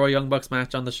going to throw a Young Bucks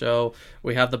match on the show.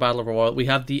 We have the Battle Royal. We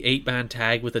have the 8-man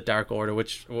tag with the Dark Order,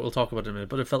 which we'll talk about in a minute.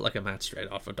 But it felt like a match straight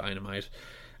off of Dynamite.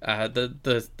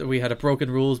 We had a Broken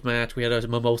Rules match, we had a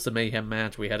Mimosa Mayhem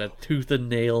match, we had a Tooth and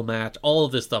Nail match. All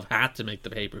of this stuff had to make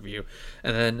the pay-per-view,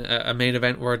 and then a main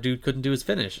event where a dude couldn't do his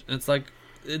finish. And it's like,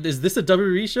 is this a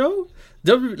WWE show?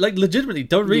 Legitimately,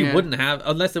 WWE wouldn't have,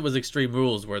 unless it was Extreme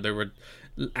Rules where they were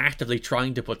actively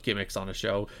trying to put gimmicks on a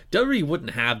show. WWE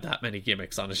wouldn't have that many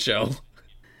gimmicks on a show.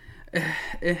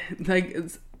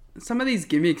 Some of these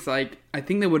gimmicks, like I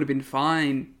think they would have been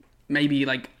fine. Maybe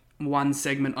like one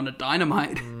segment on a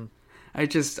Dynamite. I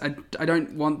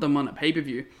don't want them on a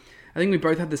pay-per-view. I think we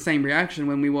both had the same reaction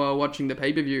when we were watching the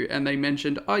pay-per-view and they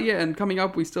mentioned, oh yeah, and coming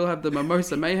up we still have the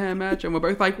Mimosa Mayhem match, and we're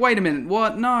both like, wait a minute,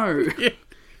 what? No.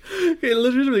 Yeah,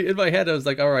 literally in my head I was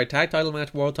like, alright, tag title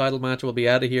match, world title match, we'll be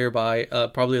out of here by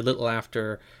probably a little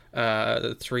after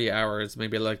 3 hours,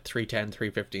 maybe like 3:10,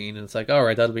 3:15, and it's like,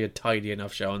 alright, that'll be a tidy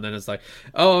enough show. And then it's like,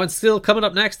 oh, and still coming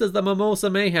up next is the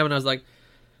Mimosa Mayhem, and I was like,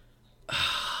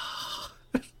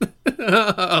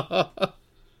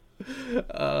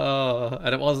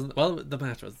 and it wasn't, well, the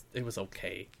match was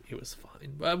okay, it was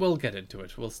fine. We'll get into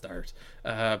it. We'll start.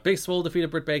 Big Swole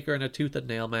defeated Britt Baker in a tooth and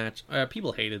nail match.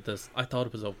 People hated this. I thought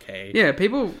it was okay. Yeah,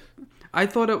 I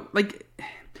thought it, like,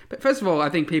 but first of all, I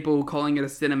think people calling it a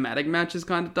cinematic match is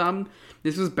kind of dumb.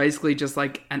 This was basically just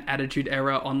like an Attitude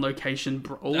Era on location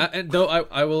brawl. Though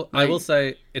I will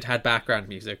say it had background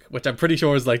music, which I'm pretty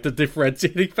sure is like the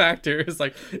differentiating factor. It's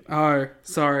like, oh,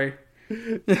 sorry.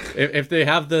 if they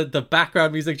have the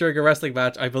background music during a wrestling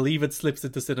match, I believe it slips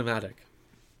into cinematic.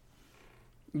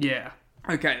 Yeah.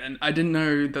 Okay, then I didn't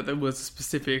know that there was a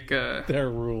specific there are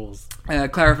rules,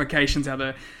 clarifications out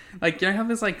there. Like, you know how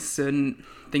there's like certain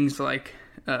things for like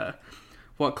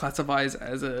what classifies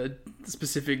as a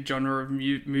specific genre of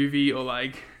movie, or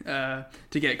like to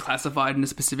get classified in a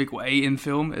specific way in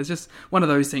film. It's just one of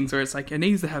those things where it's like it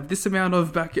needs to have this amount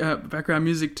of background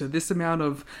music to this amount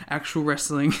of actual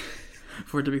wrestling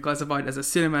for it to be classified as a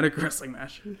cinematic wrestling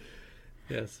match.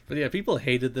 Yes, but yeah, people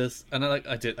hated this, and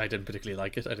I didn't particularly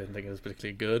like it. I didn't think it was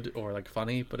particularly good or like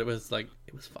funny, but it was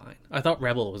fine. I thought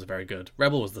Rebel was very good.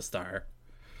 Rebel was the star.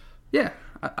 Yeah,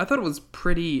 I thought it was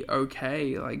pretty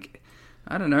okay. Like,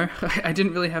 I don't know. I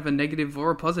didn't really have a negative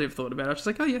or a positive thought about it. I was just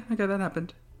like, oh yeah, okay, that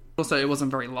happened. Also, it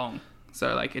wasn't very long,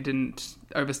 so like it didn't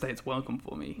overstay its welcome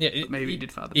for me. Yeah, maybe it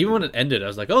did for other even people. when it ended, I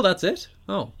was like, oh, that's it.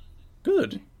 Oh,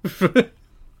 good.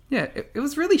 Yeah, it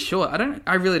was really short.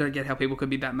 I really don't get how people could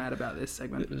be that mad about this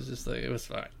segment. It was just like, it was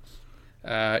fine.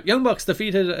 Young Bucks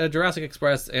defeated Jurassic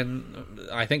Express in,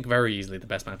 I think, very easily the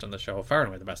best match on the show. Far and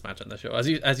away the best match on the show.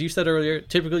 As you said earlier,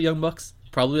 typical Young Bucks,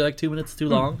 probably like 2 minutes too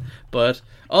long. But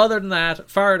other than that,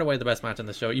 far and away the best match on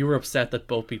the show. You were upset that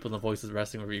both people in the Voices of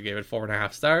Wrestling review gave it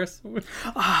 4.5 stars.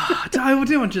 I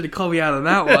didn't want you to call me out on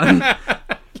that one.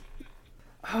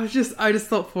 I just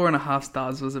thought 4.5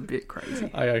 stars was a bit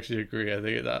crazy. I actually agree. I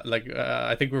think that,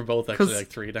 I think we're both actually like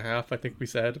 3.5. I think we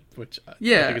said, which I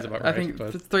think is about right. I think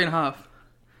but... it's 3.5.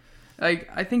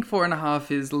 I think 4.5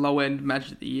 is low end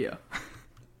match of the year,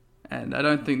 and I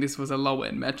don't think this was a low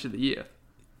end match of the year.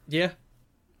 Yeah,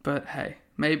 but hey,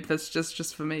 maybe that's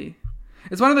just for me.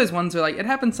 It's one of those ones where, like, it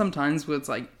happens sometimes where it's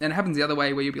like, and it happens the other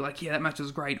way where you'll be like, yeah, that match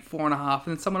was great, 4.5, and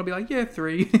then someone will be like, yeah,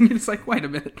 3, and it's like, wait a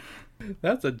minute.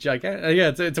 That's a gigantic.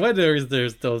 Yeah, it's when there's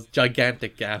those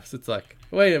gigantic gaps. It's like,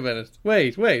 wait a minute,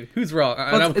 wait, who's wrong?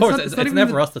 And of course, it's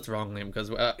never us that's wrong, Liam,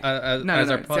 because as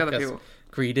our podcast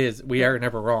creed is, we are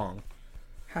never wrong.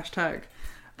 Hashtag.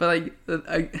 But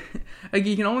like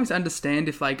you can almost understand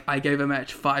if like I gave a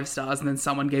match 5 stars and then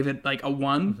someone gave it like a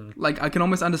 1. Mm-hmm. Like I can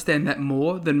almost understand that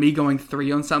more than me going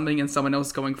 3 on something and someone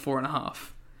else going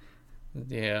 4.5.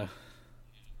 Yeah.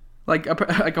 Like a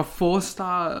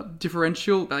 4-star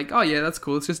differential, like, oh yeah, that's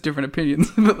cool. It's just different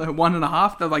opinions. But like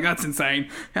 1.5, they're like, that's insane.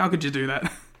 How could you do that?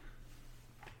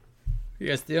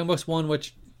 Yes, the Young Bucks won,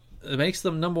 which makes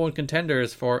them number 1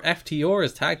 contenders for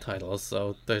FTR's tag titles.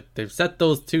 So they've set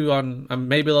those two on, and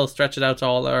maybe they'll stretch it out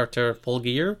to full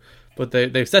gear. But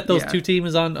they've set those two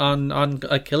teams on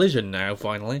a collision now.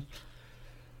 Finally,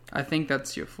 I think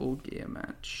that's your full gear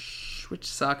match, which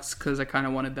sucks because I kind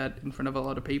of wanted that in front of a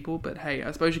lot of people. But hey, I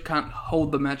suppose you can't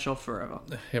hold the match off forever.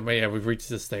 Yeah, we've reached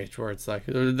this stage where it's like,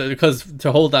 because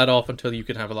to hold that off until you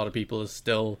can have a lot of people is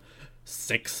still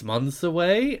 6 months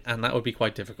away, and that would be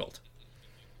quite difficult.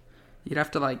 You'd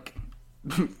have to, like,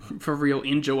 for real,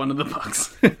 injure one of the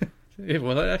Bucks. Yeah,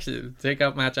 well, actually, take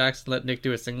out Matt Jackson, let Nick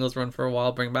do a singles run for a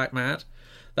while, bring back Matt.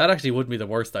 That actually wouldn't be the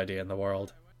worst idea in the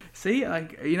world. See,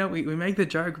 we make the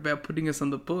joke about putting us on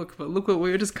the book, but look what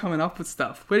we were just coming up with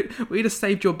stuff. We just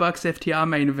saved your Bucks FTR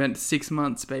main event 6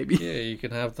 months, baby. Yeah, you can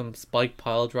have them spike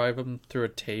pile drive him through a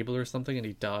table or something and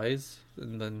he dies.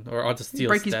 And then, or onto steel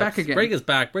break steps. His back again. Break his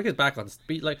back on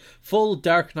speed, like full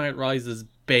Dark Knight Rises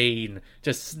Bane.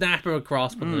 Just snap him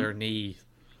across from their knee.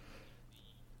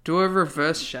 Do a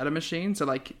reverse Shadow Machine, so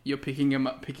like you're picking him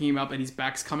up and his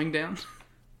back's coming down.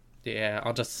 Yeah,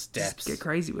 onto steps. Just get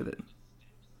crazy with it.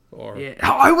 Or yeah,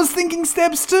 I was thinking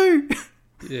steps too.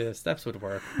 Yeah, steps would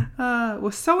work.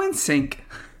 We're so in sync.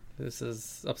 This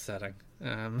is upsetting.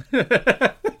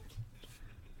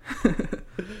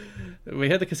 We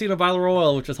had the Casino Battle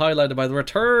Royal, which was highlighted by the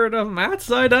return of Matt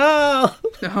Sydal.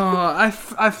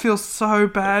 I feel so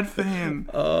bad for him.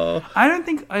 I don't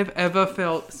think I've ever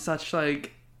felt such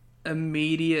like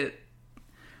immediate,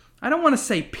 I don't want to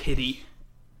say pity,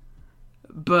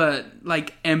 but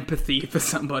like empathy for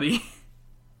somebody.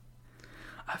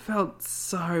 I felt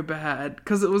so bad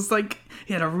because it was like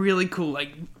he had a really cool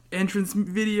like entrance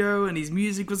video and his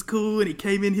music was cool and he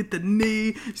came in, hit the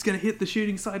knee, he's gonna hit the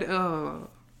shooting side.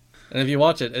 And if you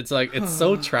watch it, it's like, it's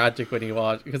so tragic when you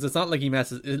watch, because it's not like he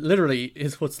messes, literally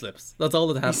his foot slips. That's all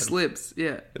that happens. He slips,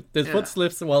 yeah. His foot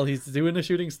slips while he's doing a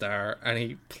shooting star and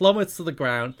he plummets to the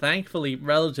ground, thankfully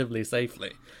relatively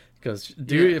safely, because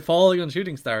falling on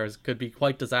shooting stars could be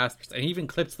quite disastrous. And he even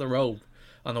clips the rope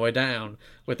on the way down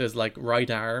with his like right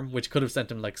arm, which could have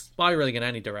sent him like spiraling in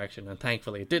any direction, and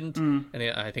thankfully it didn't. And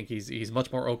I think he's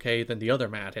much more okay than the other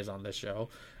Matt is on this show.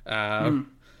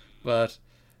 But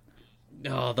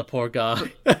the poor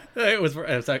guy. it was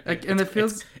like, and it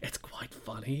feels it's quite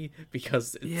funny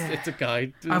because it's a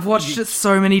guy. I've watched it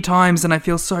so many times and I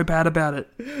feel so bad about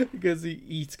it because he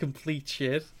eats complete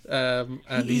shit. And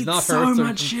he's not so hurt,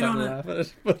 much shit on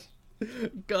it. But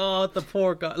God, the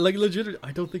poor guy. Like, legitimately,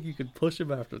 I don't think you can push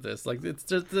him after this. Like, it's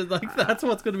just like that's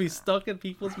what's going to be stuck in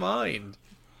people's mind.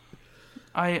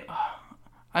 I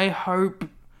hope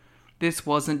this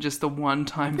wasn't just a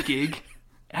one-time gig,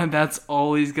 and that's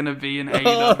all he's going to be in AEW.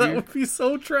 Oh, that would be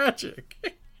so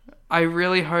tragic. I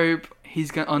really hope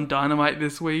he's on Dynamite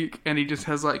this week, and he just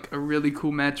has like a really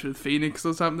cool match with Phoenix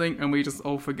or something, and we just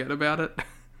all forget about it.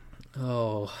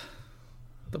 Oh.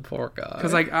 The poor guy.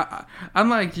 Because like,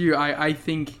 unlike you, I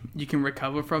think you can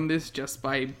recover from this just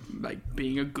by like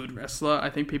being a good wrestler. I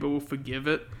think people will forgive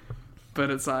it, but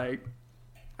it's like,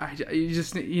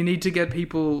 you need to get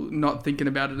people not thinking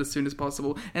about it as soon as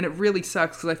possible. And it really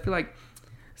sucks because I feel like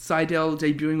Seidel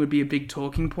debuting would be a big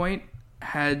talking point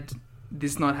had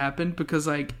this not happened, because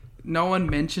like no one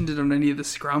mentioned it on any of the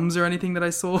scrums or anything that I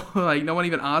saw. Like no one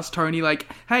even asked Tony like,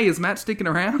 hey, is Matt sticking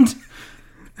around?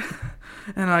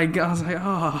 And I was like,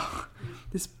 oh,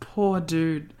 this poor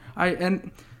dude.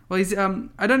 He's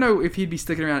I don't know if he'd be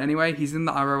sticking around anyway. He's in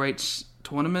the ROH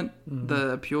tournament,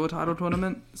 the Pure title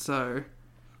tournament, so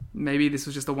maybe this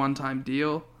was just a one-time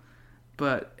deal.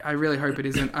 But I really hope it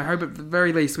isn't. I hope at the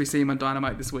very least we see him on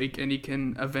Dynamite this week and he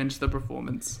can avenge the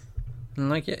performance.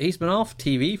 Like, yeah, he's been off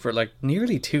TV for like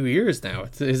nearly 2 years now.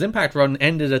 His Impact run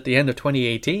ended at the end of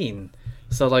 2018.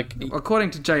 So, like,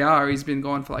 according to JR, he's been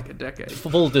gone for like a decade.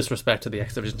 Full disrespect to the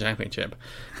X Division Championship,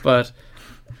 but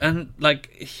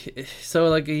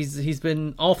he's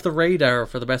been off the radar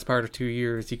for the best part of 2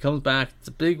 years. He comes back, it's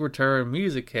a big return,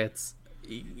 music hits,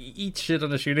 he eats shit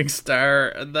on a shooting star,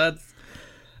 and that's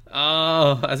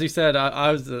as you said,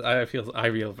 I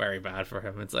feel very bad for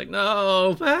him. It's like,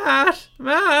 no, Matt.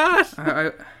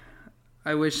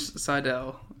 I wish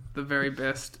Seidel the very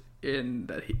best in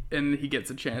that he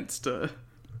gets a chance to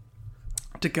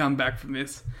come back from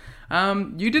this.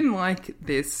 You didn't like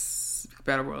this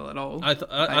Battle Royal at all. I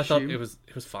thought it was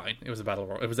fine. It was a Battle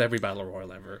Royal. It was every Battle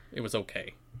Royal ever. It was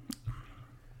okay.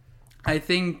 I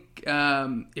think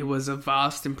it was a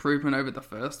vast improvement over the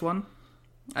first one.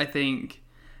 I think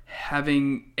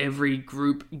having every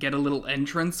group get a little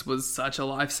entrance was such a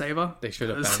lifesaver. They should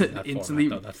have banned that format,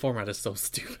 though. That format is so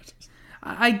stupid.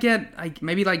 I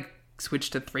maybe like switch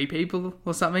to 3 people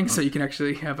or something, so you can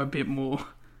actually have a bit more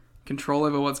control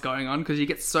over what's going on, because you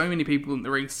get so many people in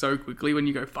the ring so quickly when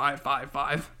you go 5, 5,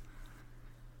 5.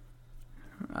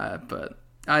 But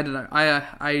I don't know.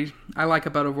 I like a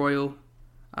Battle Royal.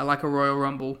 I like a Royal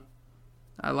Rumble.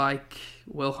 I like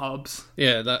Will Hobbs.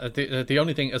 Yeah, the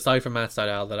only thing aside from Matt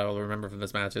Sydal that I will remember from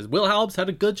this match is Will Hobbs had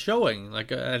a good showing.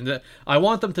 I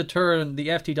want them to turn the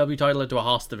FTW title into a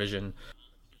Haas division.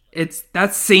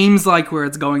 That seems like where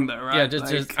it's going though, right? Yeah,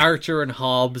 just Archer and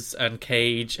Hobbs and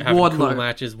Cage having cool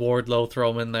matches. Wardlow,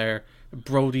 throw him in there.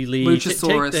 Brody Lee,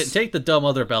 Luchasaurus. Take the dumb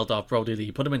other belt off Brody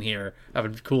Lee, put him in here,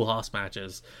 having cool Haas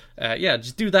matches.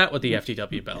 Just do that with the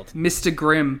FTW belt. Mr.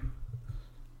 Grimm,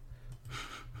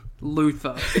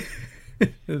 Luther,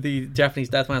 the Japanese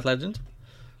deathmatch legend.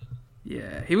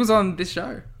 Yeah, he was on this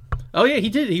show. Oh yeah, he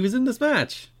did. He was in this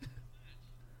match.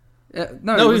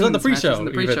 No, he was on the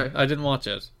pre-show. I didn't watch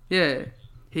it. Yeah,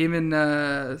 him and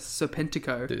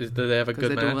Serpentico. Did they have a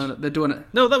good match? They're doing it.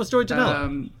 No, that was Joy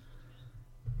Janela.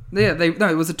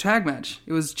 It was a tag match.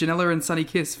 It was Janela and Sonny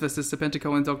Kiss versus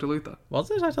Serpentico and Dr. Luther.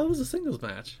 Was it? I thought it was a singles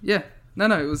match. Yeah.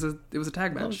 No, it was a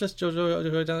tag match. It was just Joy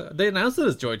Janela. They announced it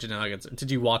as Joy Janela.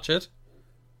 Did you watch it?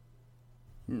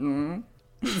 No.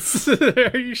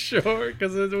 Are you sure?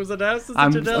 Because it was announced as a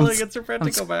Janela against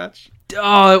Serpentico match.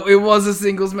 Oh, it was a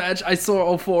singles match. I saw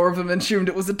all 4 of them and assumed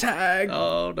it was a tag.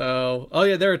 Oh, no. Oh,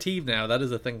 yeah, they're a team now. That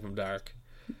is a thing from Dark.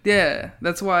 Yeah,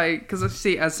 that's why... Because,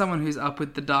 see, as someone who's up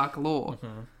with the Dark lore,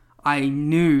 I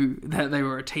knew that they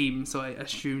were a team, so I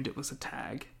assumed it was a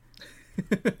tag.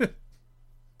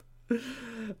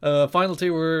 Final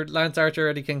 2 were Lance Archer,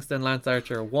 Eddie Kingston. Lance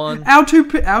Archer won. Our two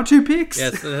picks.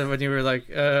 Yes, when you were like,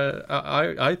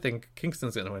 I think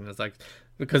Kingston's gonna win. It's like,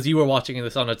 because you were watching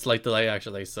this on a slight delay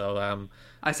actually. So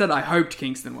I said I hoped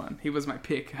Kingston won. He was my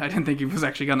pick. I didn't think he was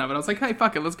actually gonna, but I was like, hey,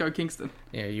 fuck it, let's go Kingston.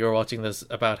 Yeah, you were watching this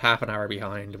about half an hour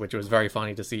behind, which was very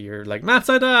funny to see your like Matt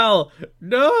Sydal,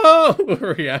 no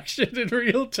reaction in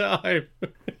real time.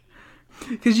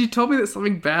 Because you told me that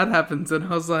something bad happens, and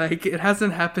I was like, it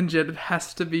hasn't happened yet. It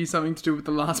has to be something to do with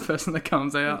the last person that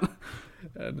comes out.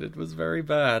 And it was very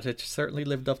bad. It certainly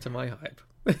lived up to my hype.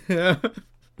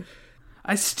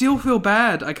 I still feel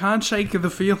bad. I can't shake the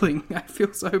feeling. I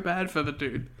feel so bad for the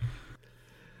dude.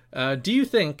 Do you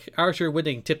think Archer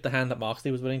winning tipped the hand that Moxley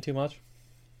was winning too much?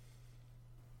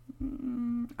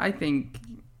 I think...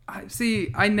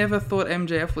 I never thought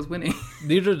MJF was winning.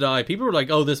 Neither did I. People were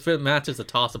like, oh, this match is a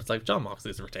toss-up. It's like, John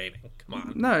Moxley's retaining. Come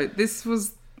on. No, this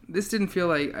didn't feel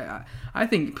like... I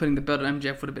think putting the belt on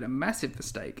MJF would have been a massive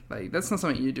mistake. Like, that's not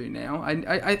something you do now.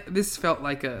 This felt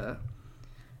like a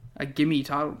gimme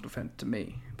title defense to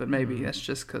me. But maybe that's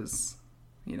just because,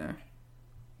 we're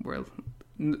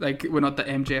not the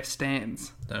MJF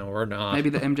stans. No, we're not. Maybe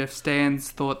the MJF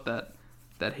stans thought that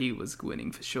he was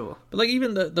winning for sure. But like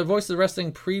even the Voice of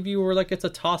Wrestling preview were like it's a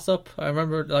toss up. I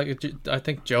remember I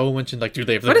think Joe mentioned like do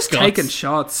they have the guts? Just taking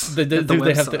shots. Do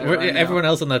they have everyone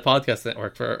else on that podcast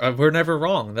network we're never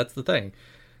wrong. That's the thing.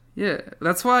 Yeah,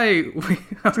 that's why I was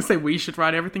gonna say we should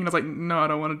write everything. And I was like, no, I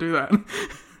don't want to do that.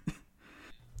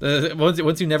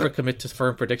 Once you never commit to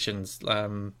firm predictions,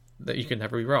 that you can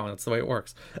never be wrong. That's the way it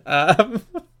works.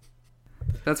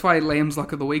 That's why Liam's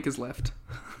Lock of the Week is left.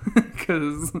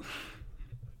 Because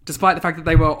despite the fact that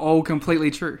they were all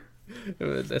completely true.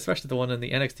 Especially the one in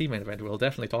the NXT main event we'll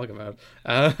definitely talk about.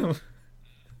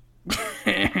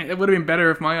 It would have been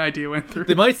better if my idea went through.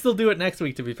 They might still do it next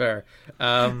week, to be fair.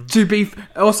 To be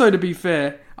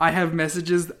fair, I have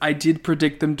messages. I did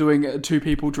predict them doing 2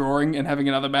 people drawing and having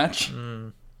another match.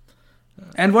 And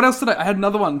what else did I had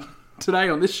another one today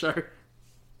on this show.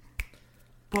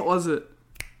 What was it?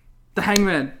 The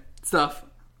Hangman stuff.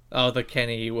 Oh, that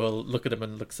Kenny will look at him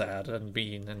and look sad and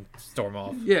mean and storm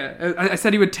off. Yeah, I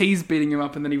said he would tease beating him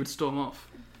up and then he would storm off.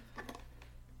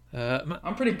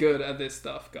 I'm pretty good at this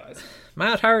stuff, guys.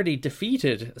 Matt Hardy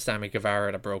defeated Sammy Guevara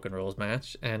in a Broken Rules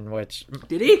match, in which...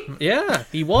 Did he? Yeah,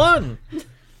 he won!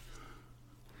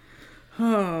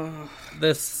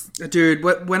 This... Dude,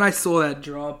 when I saw that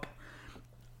drop,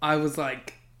 I was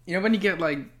like... You know when you get,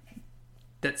 like,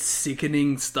 that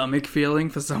sickening stomach feeling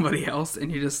for somebody else,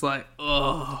 and you're just like,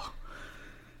 oh...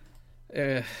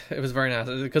 It was very nice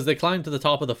because they climbed to the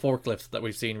top of the forklift that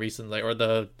we've seen recently, or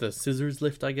the scissors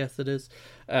lift, I guess it is.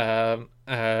 And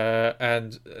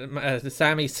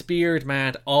Sammy speared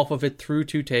Matt off of it through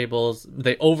 2 tables.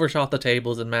 They overshot the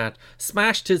tables, and Matt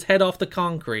smashed his head off the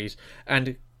concrete.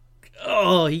 And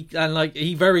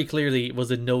he very clearly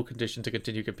was in no condition to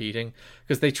continue competing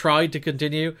because they tried to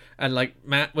continue, and like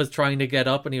Matt was trying to get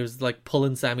up, and he was like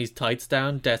pulling Sammy's tights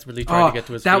down, desperately trying to get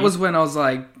to his feet. That was when I was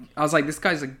like, this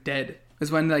guy's like dead. It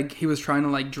was when like he was trying to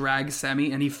like drag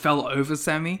Sammy, and he fell over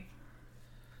Sammy.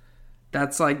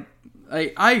 That's like,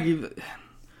 and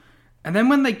then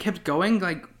when they kept going,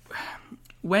 like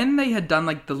when they had done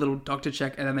like the little doctor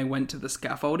check, and then they went to the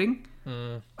scaffolding,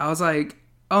 I was like,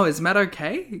 oh, is Matt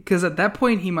okay? Because at that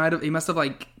point he must have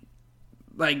like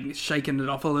shaken it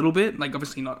off a little bit, like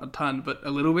obviously not a ton, but a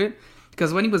little bit.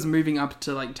 Because when he was moving up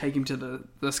to like take him to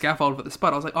the scaffold for the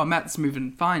spot, I was like, oh, Matt's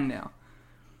moving fine now.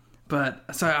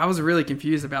 But so I was really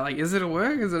confused about like, is it a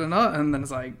work? Is it a not? And then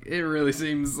it's like, it really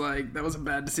seems like that was a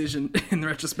bad decision in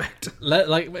retrospect.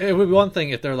 Like it would be one thing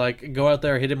if they're like, go out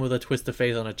there, hit him with a twist of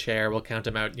fate on a chair, we'll count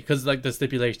him out, because like the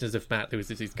stipulation is if Matt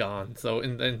loses, he's gone. So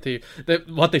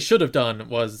what they should have done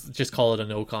was just call it a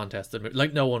no contest.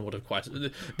 Like no one would have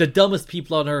questioned. The dumbest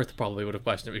people on earth probably would have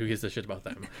questioned who gives a shit about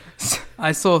them.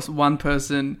 I saw one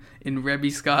person in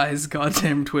Rebby Sky's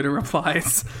goddamn Twitter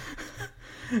replies.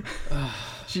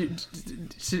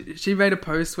 She made a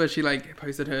post where she like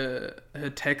posted her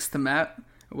text to Matt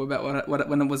about what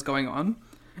when it was going on,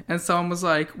 and someone was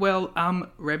like, "Well,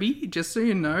 Rebby, just so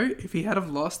you know, if he had have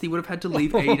lost, he would have had to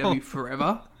leave AEW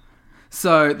forever.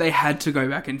 So they had to go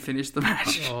back and finish the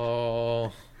match."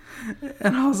 Oh,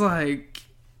 and I was like,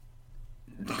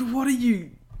 "What are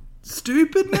you,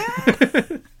 stupid,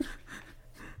 man?"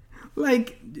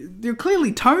 Like, you're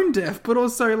clearly tone deaf, but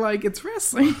also, like, it's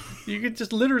wrestling. You could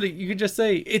just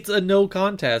say, it's a no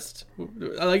contest.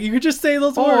 Like, you could just say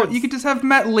those or words. You could just have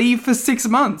Matt leave for 6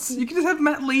 months. You could just have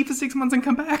Matt leave for 6 months and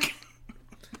come back.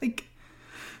 Like,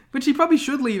 which he probably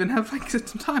should leave and have, like,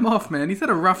 some time off, man. He's had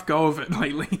a rough go of it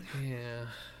lately. Yeah.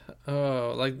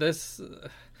 Oh, like this...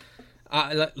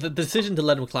 the decision to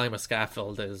let him climb a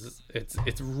scaffold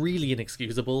it's really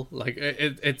inexcusable. Like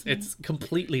it's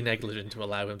completely negligent to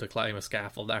allow him to climb a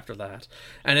scaffold after that.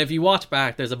 And if you watch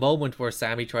back, there's a moment where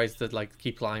Sammy tries to like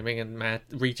keep climbing, and Matt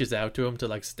reaches out to him to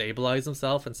like stabilize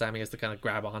himself, and Sammy has to kind of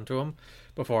grab onto him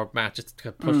before Matt just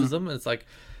pushes him. And it's like,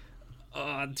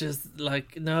 just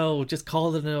like, no, just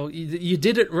call it no. You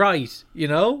did it right, you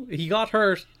know? He got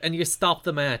hurt and you stopped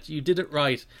the match. You did it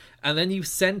right. And then you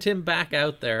sent him back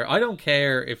out there. I don't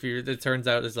care if it turns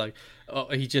out it's like, oh,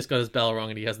 he just got his bell wrong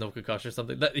and he has no concussion or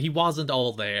something. That he wasn't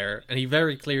all there, and he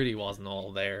very clearly wasn't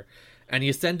all there. And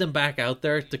you send him back out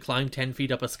there to climb 10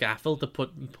 feet up a scaffold to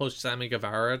push Sammy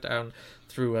Guevara down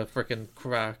through a freaking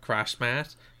crash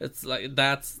mat. It's like,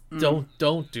 that's...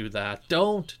 Don't do that.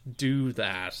 Don't do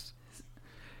that.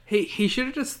 He should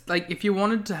have just, like, if you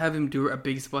wanted to have him do a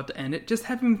big spot to end it, just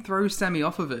have him throw Sammy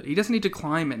off of it. He doesn't need to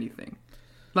climb anything.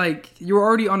 Like, you're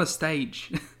already on a stage.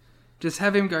 Just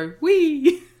have him go,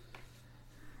 whee!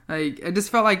 Like, it just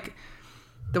felt like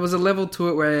there was a level to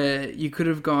it where you could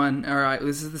have gone, alright,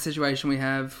 this is the situation we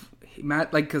have.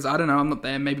 Matt, like, because I don't know, I'm not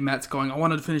there. Maybe Matt's going, I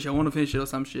want to finish it or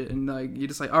some shit. And, like, you're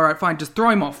just like, alright, fine, just throw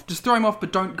him off. Just throw him off,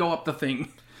 but don't go up the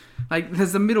thing. Like,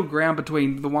 there's a middle ground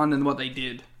between the one and what they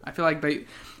did. I feel like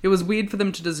it was weird for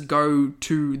them to just go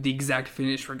to the exact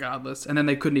finish regardless, and then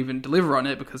they couldn't even deliver on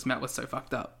it because Matt was so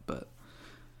fucked up. But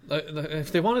like,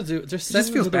 if they wanted to, just send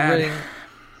him to the ring.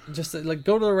 Just like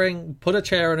go to the ring, put a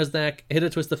chair on his neck, hit a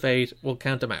twist of fate. We'll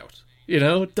count him out. You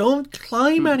know, don't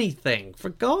climb anything, for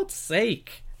God's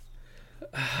sake.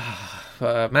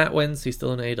 Matt wins. He's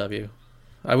still in AEW.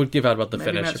 I would give out about the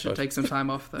Maybe finish. Matt should take some time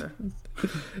off, though.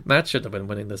 Matt should have been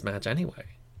winning this match anyway.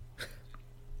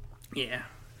 Yeah.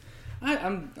 I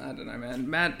don't know, man.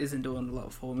 Matt isn't doing a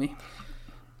lot for me.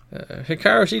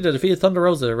 Hikaru Shida defeated Thunder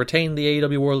Rosa, retained the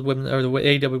AEW World Women or the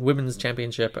AEW Women's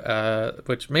Championship,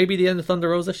 which may be the end of Thunder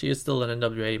Rosa. She is still an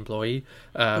NWA employee,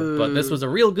 but this was a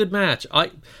real good match.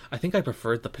 I think I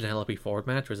preferred the Penelope Ford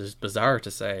match, which is bizarre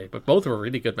to say, but both were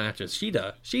really good matches.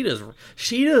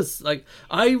 Shida's like,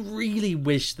 I really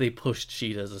wish they pushed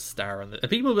Shida as a star on the. And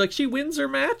people be like, she wins her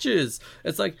matches.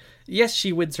 It's like, yes,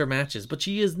 she wins her matches, but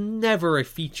she is never a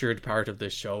featured part of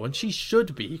this show, and she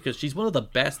should be, because she's one of the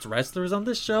best wrestlers on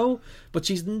this show, but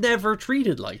she's never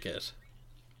treated like it.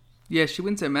 Yeah, she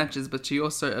wins her matches, but she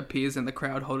also appears in the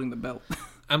crowd holding the belt.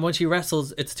 And when she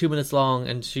wrestles, it's 2 minutes long,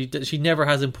 and she never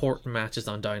has important matches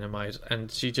on Dynamite,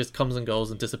 and she just comes and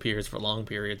goes and disappears for long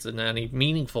periods in any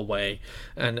meaningful way.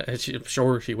 And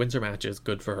sure, she wins her matches,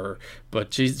 good for her,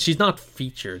 but she's not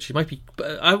featured. She might be.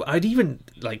 I'd even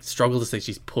like struggle to say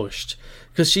she's pushed,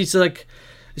 because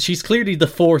she's clearly the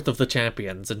fourth of the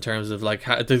champions in terms of like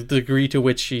the degree to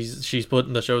which she's put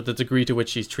in the show, the degree to which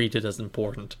she's treated as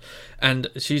important, and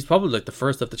she's probably like the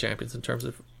first of the champions in terms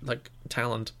of like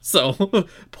talent. So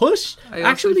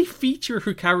actually feature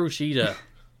Hikaru Shida.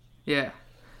 Yeah,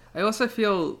 I also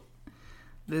feel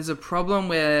there's a problem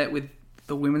with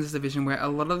the women's division where a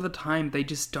lot of the time they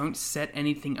just don't set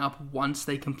anything up once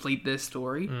they complete their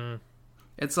story.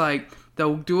 It's like,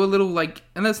 they'll do a little, like,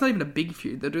 and that's not even a big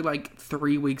feud. They'll do, like,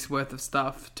 3 weeks worth of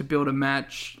stuff to build a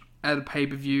match at a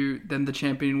pay-per-view, then the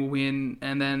champion will win,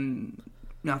 and then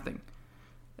nothing.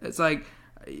 It's like,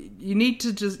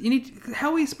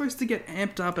 how are you supposed to get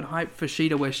amped up and hyped for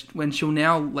Shida when she'll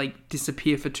now, like,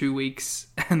 disappear for 2 weeks,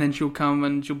 and then she'll come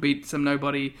and she'll beat some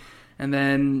nobody, and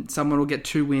then someone will get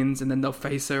 2 wins, and then they'll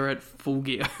face her at Full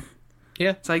Gear.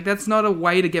 Yeah. It's like, that's not a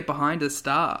way to get behind a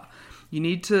star. You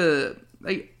need to...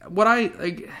 you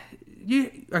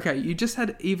just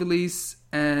had Ivelisse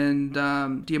and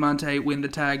Diamante win the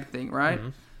tag thing, right?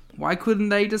 Mm-hmm. Why couldn't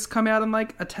they just come out and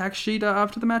like attack Shida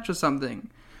after the match or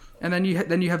something? And then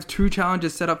you have 2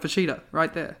 challenges set up for Shida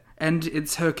right there, and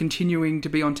it's her continuing to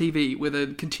be on TV with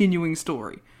a continuing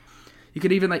story. You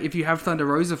could even, like, if you have Thunder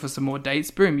Rosa for some more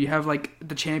dates, boom, you have like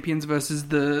the champions versus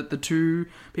the 2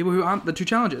 people who aren't the 2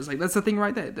 challengers. Like, that's the thing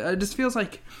right there. It just feels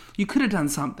like you could have done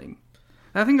something.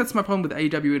 I think that's my problem with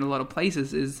AEW in a lot of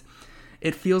places, is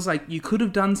it feels like you could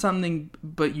have done something,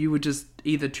 but you were just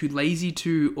either too lazy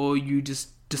to, or you just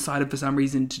decided for some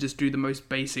reason to just do the most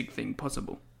basic thing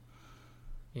possible.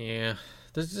 Yeah.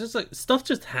 There's just like, stuff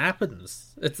just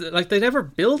happens. It's like they never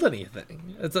build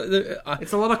anything. It's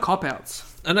a lot of cop-outs.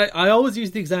 And I always use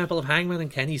the example of Hangman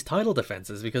and Kenny's title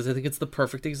defenses, because I think it's the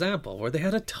perfect example, where they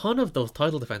had a ton of those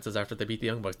title defenses after they beat the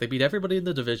Young Bucks. They beat everybody in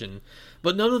the division,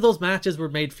 but none of those matches were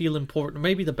made feel important.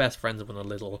 Maybe the Best Friends won a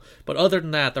little, but other than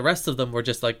that, the rest of them were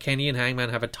just like, Kenny and Hangman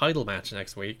have a title match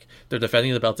next week. They're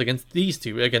defending the belts against these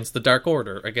 2, against the Dark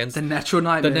Order, against the Natural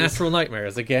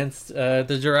Nightmares, against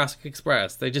the Jurassic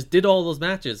Express. They just did all those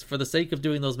matches for the sake of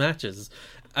doing those matches.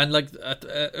 And like,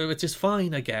 which is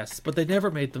fine, I guess, but they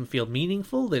never made them feel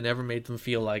meaningful. They never made them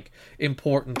feel like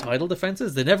important title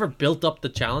defenses. They never built up the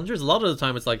challengers. A lot of the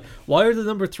time it's like, why are the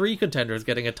number 3 contenders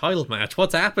getting a title match?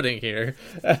 What's happening here?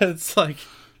 And it's like,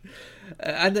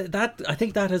 and that, I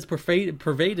think that has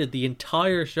pervaded the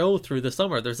entire show through the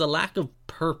summer. There's a lack of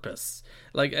purpose.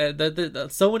 Like,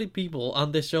 so many people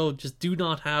on this show just do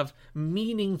not have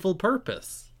meaningful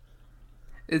purpose.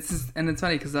 It's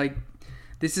funny because, like,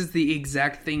 this is the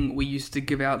exact thing we used to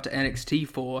give out to NXT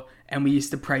for, and we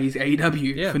used to praise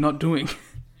AEW for not doing.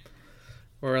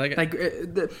 Or like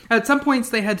at some points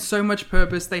they had so much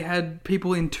purpose, they had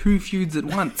people in 2 feuds at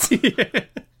once. Yeah.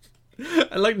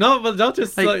 Like, not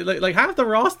just like half the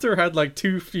roster had like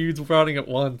 2 feuds running at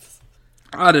once.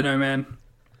 I don't know, man.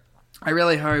 I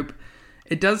really hope.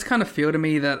 It does kind of feel to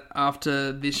me that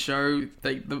after this show,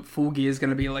 like, the Full Gear is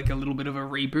going to be like a little bit of a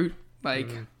reboot.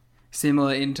 Like,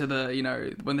 similar into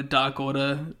the, when the Dark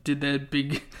Order did their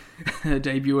big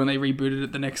debut and they rebooted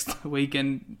it the next week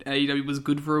and AEW was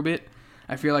good for a bit.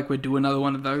 I feel like we're doing another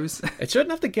one of those. It shouldn't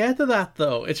have to get to that,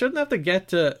 though. It shouldn't have to get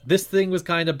to, this thing was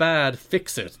kind of bad,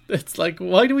 fix it. It's like,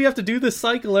 why do we have to do this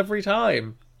cycle every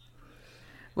time?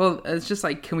 Well, it's just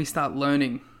like, can we start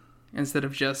learning instead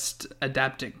of just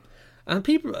adapting? And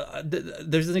people,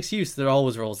 there's an excuse that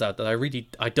always rolls out that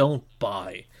I don't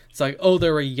buy. It's like, oh,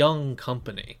 they're a young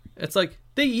company. It's like,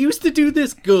 they used to do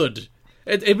this good.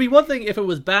 It'd be one thing if it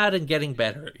was bad and getting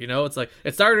better, you know? It's like,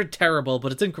 it started terrible,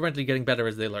 but it's incrementally getting better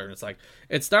as they learn. It's like,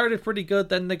 it started pretty good,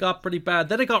 then they got pretty bad,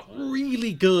 then it got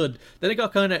really good, then it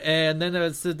got kind of and then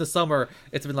it's the summer,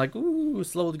 it's been like, ooh,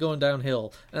 slowly going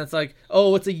downhill. And it's like,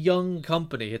 oh, it's a young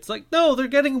company. It's like, no, they're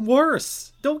getting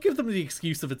worse. Don't give them the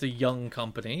excuse of it's a young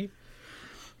company.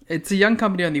 It's a young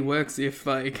company only works if,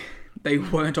 like, they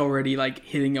weren't already, like,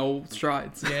 hitting old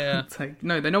strides. Yeah. It's like,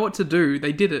 no, they know what to do.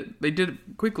 They did it. They did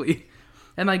it quickly.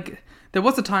 And, like, there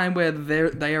was a time where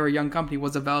they are a young company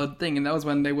was a valid thing, and that was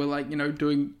when they were, like, you know,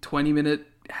 doing 20-minute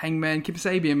Hangman Kip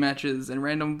Sabian matches and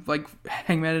random, like,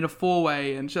 Hangman in a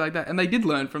 4-way and shit like that. And they did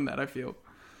learn from that, I feel.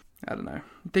 I don't know.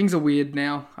 Things are weird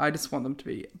now. I just want them to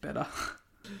be better.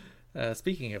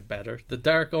 Speaking of better, the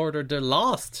Dark Order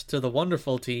lost to the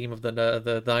wonderful team of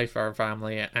the Nightmare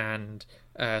family and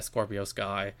Scorpio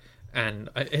Sky. And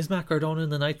is Matt Cardona in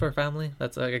the Nightmare family?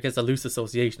 That's, I guess, a loose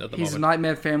association at the moment. He's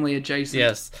Nightmare family adjacent.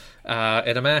 Yes.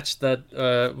 In a match that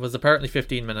was apparently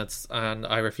 15 minutes, and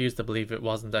I refuse to believe it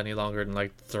wasn't any longer than,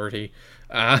 like, 30.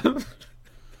 It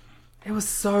was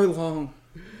so long.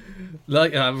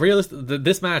 Like,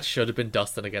 this match should have been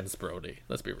Dustin against Brody.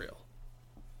 Let's be real.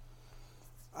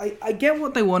 I get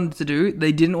what they wanted to do.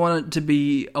 They didn't want it to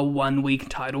be a 1-week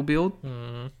title build.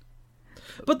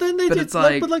 But then they But did, it's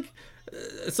like...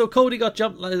 so Cody got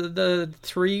jumped the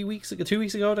 2 weeks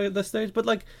ago at this stage. But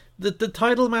like the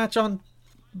title match on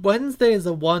Wednesday is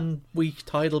a 1-week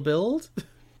title build.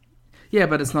 Yeah,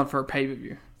 but it's not for a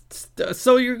pay-per-view.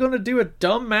 So you're gonna do a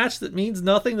dumb match that means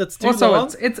nothing. That's too also,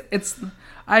 long. It's.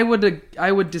 I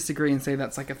would disagree and say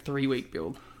that's like a 3-week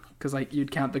build, because like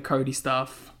you'd count the Cody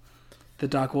stuff, the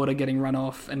Dark Order getting run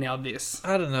off, and now this.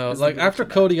 I don't know. Like, after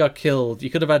Cody got killed, you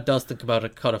could have had Dustin come out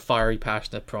and cut a fiery,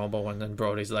 passionate promo, and then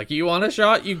Brody's like, "You want a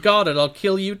shot? You got it. I'll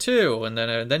kill you too." And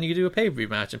then you do a pay-per-view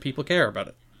match, and people care about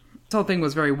it. This whole thing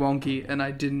was very wonky, and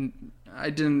I didn't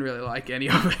really like any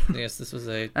of it. Yes, this was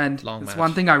a and long match.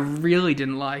 One thing I really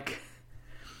didn't like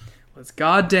was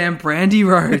goddamn Brandy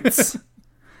Rhodes.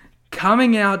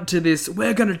 Coming out to this,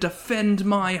 we're going to defend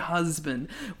my husband.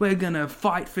 We're going to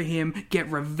fight for him, get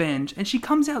revenge. And she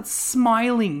comes out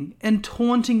smiling and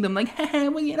taunting them like, haha,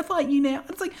 we're going to fight you now.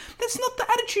 It's like, that's not the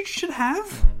attitude you should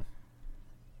have.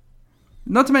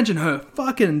 Not to mention her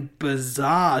fucking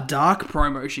bizarre dark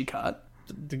promo she cut.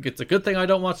 It's a good thing I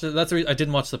don't watch it. That's the reason I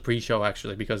didn't watch the pre-show,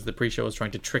 actually, because the pre-show was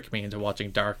trying to trick me into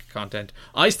watching dark content.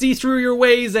 I see through your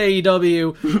ways,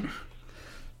 AEW.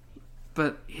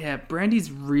 But yeah,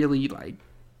 Brandy's really, like,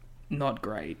 not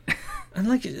great. And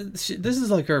like, this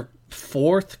is like her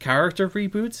 4th character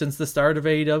reboot since the start of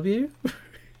AEW.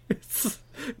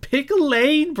 Pick a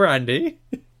lane, Brandy.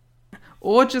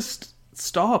 Or just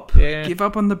stop. Yeah. Give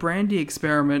up on the Brandy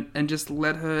experiment and just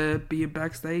let her be a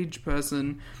backstage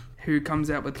person who comes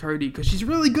out with Cody, because she's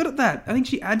really good at that. I think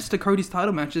she adds to Cody's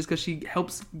title matches because she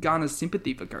helps garner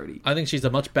sympathy for Cody. I think she's a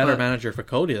much better manager for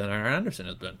Cody than Arn Anderson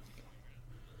has been.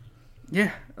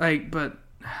 Yeah, like, but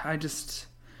I just,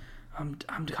 I'm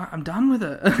done with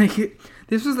it. Like,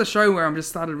 this was the show where I'm just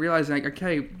started realizing, like,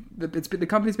 okay, the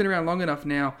company's been around long enough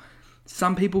now.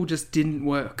 Some people just didn't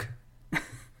work.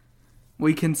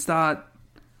 We can start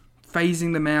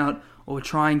phasing them out or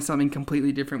trying something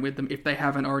completely different with them if they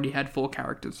haven't already had 4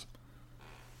 characters.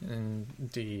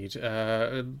 Indeed.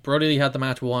 Brody had the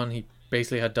match won. He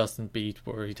basically had Dustin beat,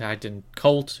 where he tagged in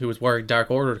Colt, who was wearing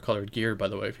Dark Order colored gear, by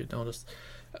the way, if you'd noticed.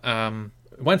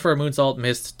 Went for a moonsault,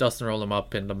 missed. Dustin rolled him up,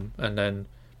 pinned him, and then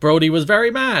Brody was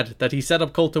very mad that he set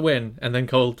up Colt to win, and then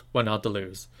Colt went on to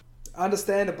lose.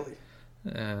 Understandably.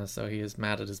 So he is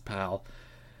mad at his pal.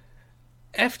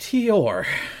 FTR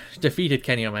defeated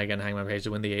Kenny Omega and Hangman Page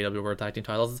to win the AEW World Tag Team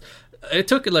titles. It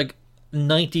took like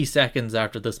 90 seconds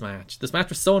after this match. This match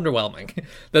was so underwhelming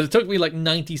that it took me like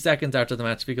 90 seconds after the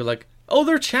match to be like, oh,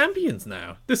 they're champions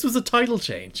now. This was a title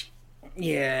change.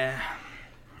 Yeah.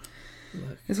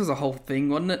 This was a whole thing,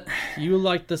 wasn't it? You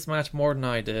liked this match more than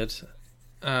I did.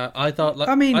 I thought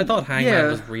Hangman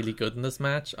was really good in this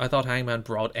match. I thought Hangman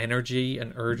brought energy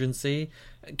and urgency.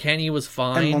 Kenny was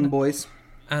fine. And Long Boys.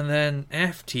 And then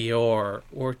FTR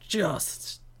were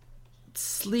just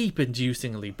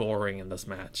sleep-inducingly boring in this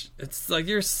match. It's like,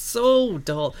 you're so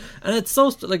dull, and it's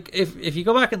so like if you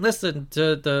go back and listen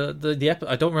to the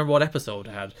I don't remember what episode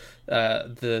had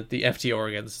the FTR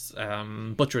against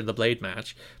Butcher and the Blade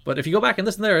match, but if you go back and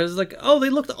listen there, it's like, oh, they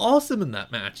looked awesome in that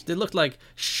match. They looked like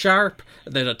sharp.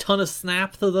 They had a ton of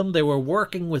snap to them. They were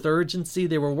working with urgency.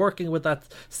 They were working with that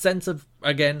sense of,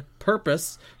 again,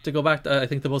 purpose. To go back to, I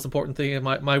think the most important thing,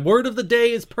 my word of the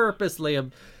day is purpose,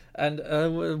 Liam. And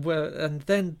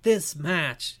then this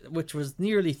match, which was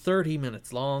nearly 30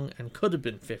 minutes long and could have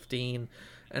been 15,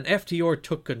 And FTR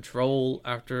took control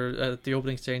after the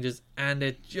opening exchanges, and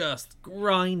it just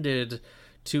grinded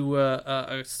to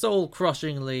a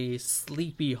soul-crushingly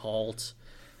sleepy halt.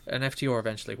 And FTR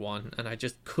eventually won, and I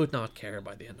just could not care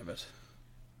by the end of it.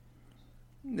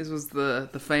 This was the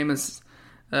famous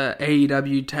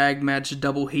AEW tag match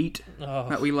double heat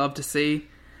that we love to see.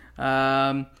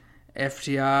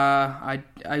 FTR,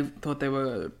 I thought they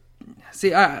were...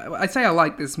 See, I say I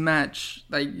like this match.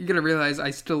 Like, you gotta realize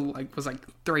I still was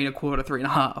 3 1/4, 3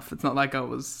 1/2. It's not like I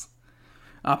was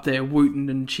up there wooting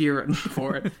and cheering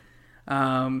for it.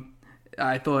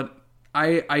 I thought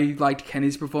I liked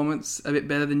Kenny's performance a bit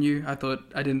better than you. I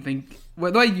didn't think...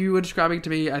 Well, the way you were describing it to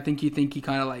me, I think he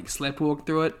kind of sleptwalked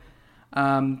through it.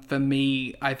 For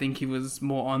me, I think he was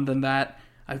more on than that.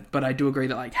 But I do agree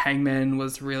that Hangman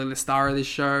was really the star of this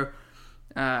show.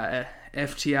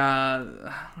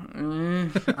 FTR,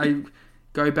 I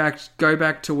go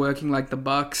back to working like the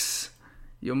Bucks.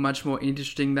 You're much more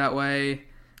interesting that way.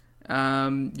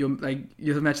 Your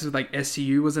matches with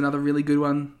SCU was another really good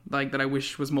one, that I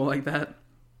wish was more like that.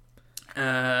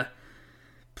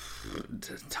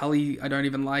 Tully, I don't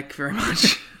even like very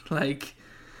much. I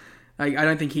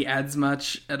don't think he adds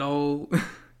much at all.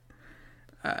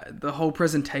 The whole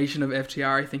presentation of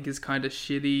FTR, I think, is kind of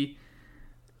shitty.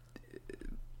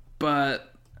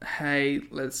 But hey,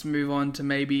 let's move on to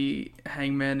maybe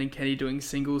Hangman and Kenny doing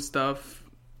single stuff,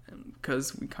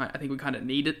 because I think we kind of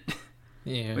need it.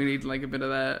 Yeah, we need a bit of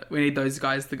that. We need those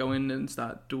guys to go in and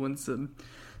start doing some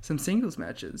singles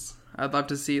matches. I'd love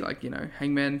to see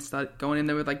Hangman start going in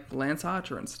there with Lance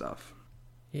Archer and stuff.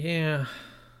 Yeah.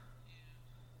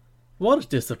 What a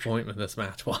disappointment this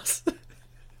match was.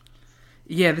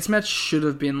 Yeah, this match should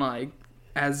have been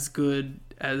as good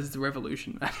as the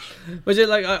Revolution match. But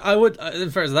I would,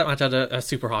 first, that match had a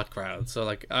super hot crowd,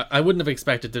 so I wouldn't have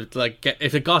expected to get,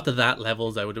 if it got to that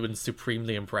levels, I would have been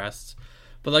supremely impressed.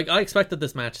 But I expected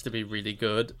this match to be really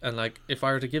good, and if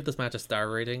I were to give this match a star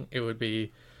rating, it would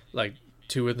be 2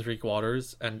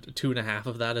 3/4, and 2.5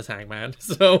 of that is Hangman.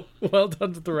 So well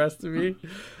done to the rest of me.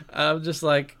 I'm just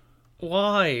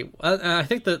why? I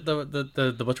think the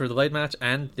Butcher of the Blade match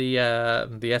and the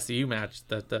SCU match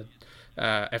that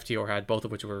FTR had, both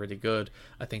of which were really good.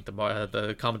 I think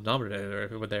the common denominator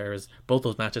over there is both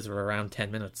those matches were around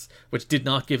 10 minutes, which did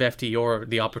not give FTR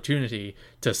the opportunity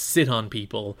to sit on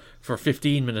people for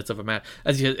 15 minutes of a match.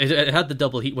 It had the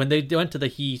double heat. When they went to the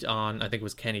heat on, I think it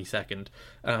was Kenny second,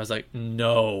 and I was like,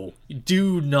 no,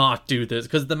 do not do this,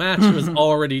 because the match was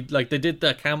already, they did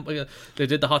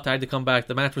the hot tag to come back,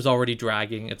 the match was already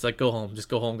dragging. It's go home, just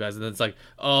go home, guys. And then it's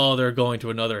oh, they're going to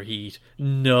another heat.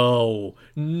 No,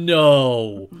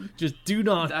 just do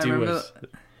not do it.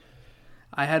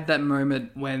 I had that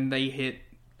moment when they hit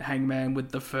Hangman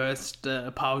with the first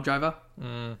pile driver,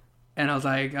 and I was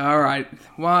like, all right,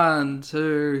 1,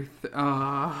 2,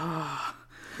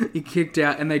 he kicked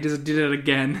out, and they just did it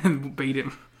again and beat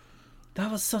him.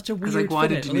 That was such a weird I was why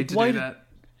did you need to do that?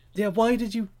 Yeah, why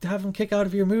did you have him kick out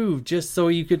of your move just so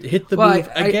you could hit the move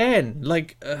again? Do I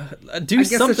guess something it's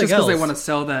just else. Because they want to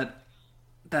sell that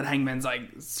Hangman's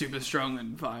super strong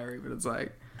and fiery, but it's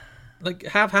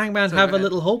have Hangman have a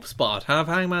little hope spot. Have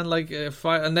Hangman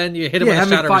fight, and then you hit him with a have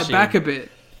shatter him fight machine. back a bit.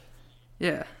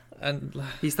 Yeah, and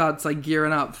he starts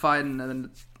gearing up, fighting, and then.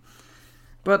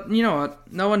 But you know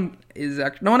what? No one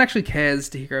actually cares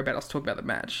to hear about us talk about the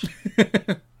match.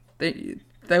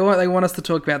 they want us to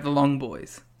talk about the Long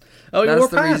Boys. Oh, that's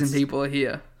the pants. reason people are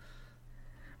here.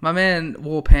 My man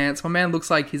wore pants. My man looks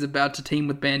like he's about to team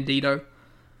with Bandito.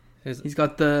 He's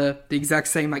got the exact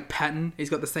same pattern.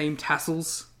 He's got the same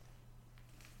tassels.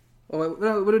 Or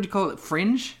what did you call it?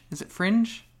 Fringe? Is it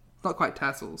fringe? Not quite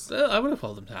tassels. I would have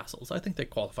called them tassels. I think they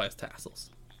qualify as tassels.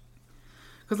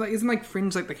 Because isn't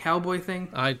fringe the cowboy thing?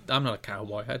 I'm not a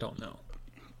cowboy. I don't know.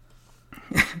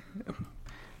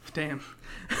 Damn.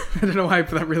 I don't know why,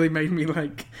 but that really made me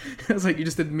I was you're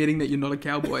just admitting that you're not a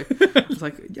cowboy. I was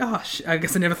gosh, I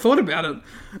guess I never thought about it.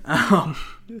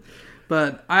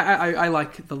 But I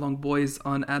like the Long Boys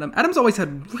on Adam. Adam's always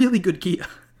had really good gear.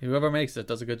 Whoever makes it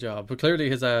does a good job. But clearly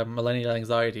his millennial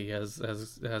anxiety has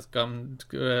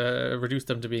reduced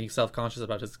him to being self-conscious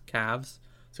about his calves.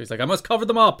 So he's I must cover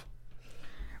them up.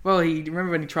 Well,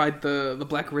 remember when he tried the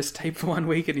black wrist tape for 1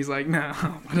 week, and he's no,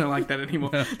 I don't like that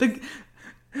anymore.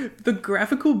 The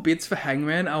graphical bits for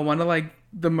Hangman are one of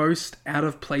the most out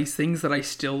of place things that I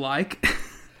still like.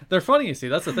 They're funny, you see.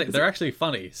 That's the thing. They're actually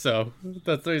funny. So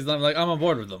that's the reason I'm on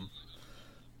board with them.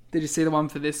 Did you see the one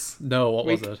for this? No, what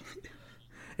week? was it?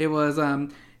 It was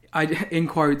in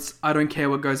quotes, I don't care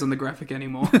what goes on the graphic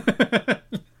anymore.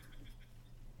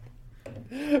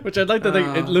 Which I'd like to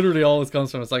think it literally always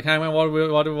comes from. It's like, Hangman, what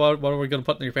are we going to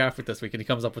put in your graphic this week? And he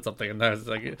comes up with something, and now it's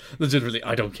like, legitimately,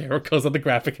 I don't care what goes on the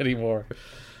graphic anymore.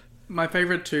 My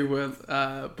favourite two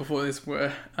were, before this,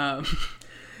 were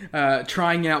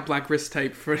trying out black wrist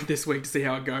tape for this week to see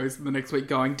how it goes, and the next week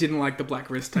going, didn't like the black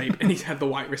wrist tape, and he's had the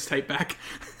white wrist tape back.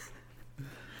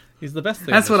 He's the best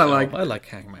thing. That's what show. I like. I like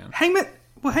Hangman.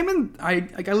 Hangman, I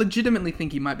legitimately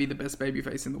think he might be the best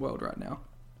babyface in the world right now.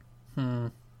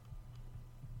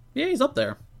 Yeah, he's up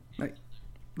there.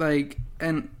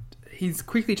 And he's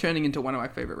quickly turning into one of my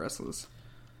favourite wrestlers.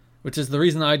 Which is the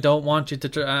reason I don't want you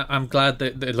to... I'm glad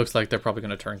that it looks like they're probably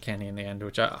going to turn Kenny in the end,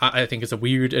 which I think is a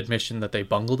weird admission that they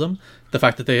bungled him. The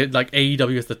fact that they... Like,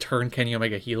 AEW has to turn Kenny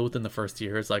Omega heel within the first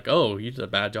year is like, oh, you did a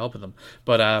bad job with him.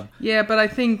 But... yeah, but I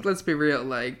think, let's be real,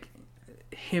 like,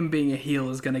 him being a heel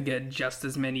is going to get just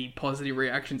as many positive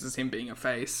reactions as him being a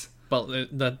face. Well,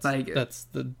 that's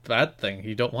the bad thing.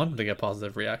 You don't want him to get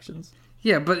positive reactions.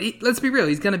 Yeah, but let's be real,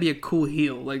 he's going to be a cool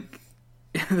heel, like...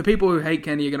 The people who hate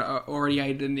Kenny are going to already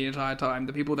hate him the entire time.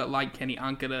 The people that like Kenny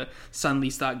aren't going to suddenly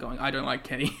start going, I don't like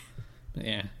Kenny.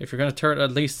 Yeah, if you're going to turn,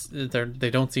 at least they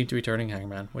don't seem to be turning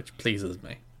Hangman, which pleases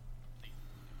me.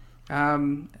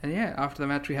 And yeah, after the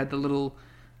match we had the little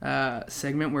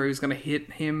segment where he was going to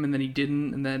hit him and then he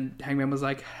didn't, and then Hangman was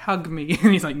like, hug me,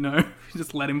 and he's like, no,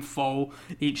 just let him fall,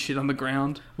 eat shit on the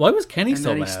ground. Why was Kenny so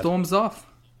mad? And then he storms off.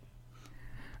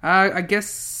 I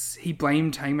guess he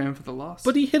blamed Hangman for the loss.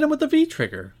 But he hit him with the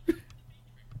V-trigger.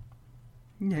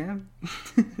 Yeah.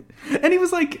 And he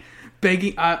was like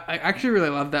begging. I actually really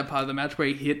loved that part of the match where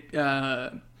he hit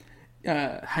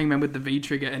Hangman with the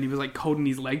V-trigger and he was like holding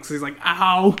his legs. So he's like,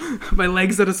 ow, my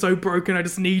legs that are so broken, I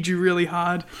just need you really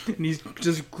hard. And he's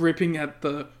just gripping at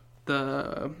the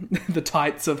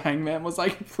tights of Hangman, was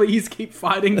like, please keep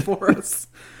fighting for us.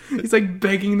 He's like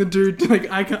begging the dude, like,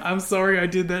 I'm sorry I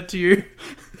did that to you.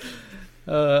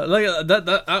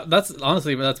 That's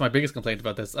honestly, that's my biggest complaint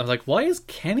about this. I was like, why is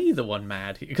Kenny the one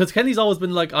mad? Because Kenny's always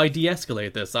been like, I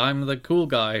de-escalate this. I'm the cool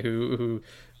guy who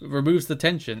removes the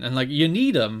tension, and like, you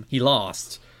need him. He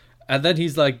lost, and then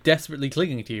he's like desperately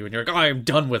clinging to you, and you're like, I'm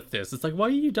done with this. It's like, why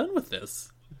are you done with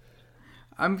this?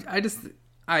 I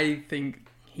think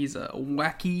he's a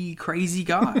wacky, crazy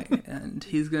guy, and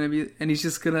he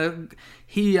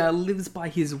lives by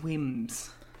his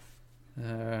whims.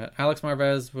 Alex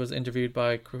Marvez was interviewed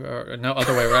by... no,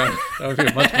 other way around. That would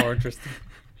be much more interesting.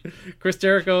 Chris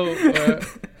Jericho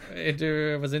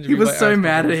was interviewed. He was by so Alex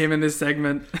mad Marvez. at him in this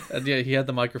segment. And yeah, he had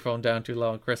the microphone down too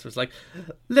low, and Chris was like,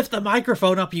 lift the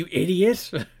microphone up, you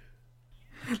idiot.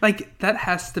 Like, that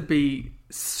has to be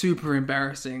super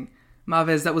embarrassing.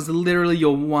 Marvez, that was literally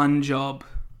your one job.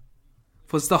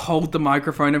 Was to hold the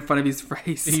microphone in front of his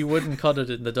face. He wouldn't cut it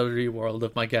in the WWE world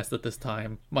of my guest at this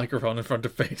time. Microphone in front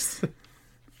of face.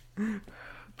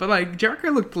 But like,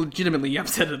 Jericho looked legitimately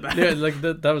upset at that. Yeah, like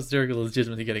that was Jericho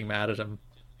legitimately getting mad at him.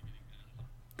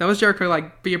 That was Jericho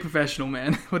like, be a professional,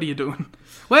 man. What are you doing?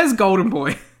 Where's Golden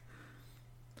Boy?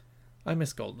 I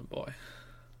miss Golden Boy.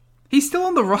 He's still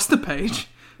on the roster page.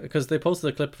 Because they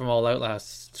posted a clip from All Out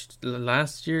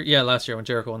last year. Yeah, last year when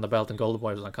Jericho won the belt and Golden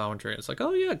Boy was on commentary. It's like,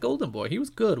 oh yeah, Golden Boy, he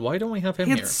was good. Why don't we have him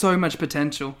here? He had so much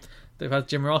potential. They've had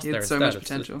Jim Ross there instead. So much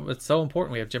potential. It's so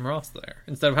important we have Jim Ross there.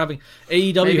 Instead of having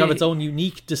AEW have its own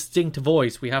unique, distinct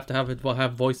voice, we have to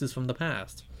have voices from the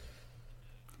past.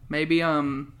 Maybe,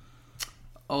 we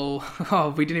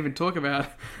didn't even talk about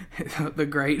the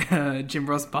great Jim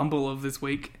Ross bumble of this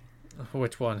week.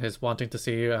 Which one? His wanting to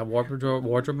see wardrobe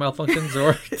malfunctions,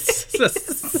 or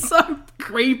so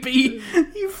creepy?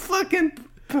 You fucking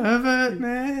pervert,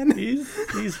 man.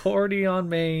 He's horny on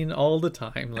main all the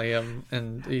time, Liam,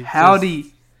 and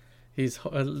howdy. He's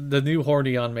the new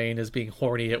horny on main is being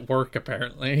horny at work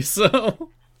apparently. So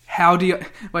howdy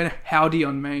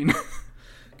on main.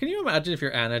 Can you imagine if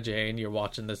you're Anna Jane, you're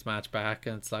watching this match back,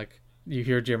 and it's like you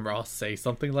hear Jim Ross say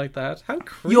something like that? How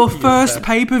creepy! Your first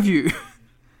pay-per-view.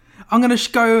 I'm going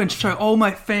to go and show all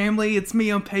my family it's me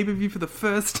on pay-per-view for the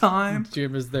first time.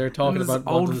 Jim is there talking about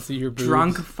wanting to see your boobs.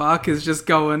 Drunk fuck is just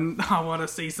going, I want to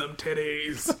see some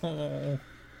titties.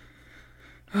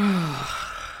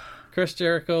 Chris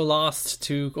Jericho lost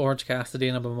to Orange Cassidy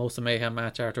in a Mimosa Mayhem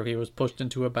match after he was pushed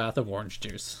into a bath of orange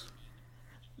juice.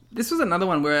 This was another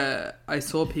one where I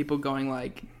saw people going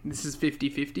like, this is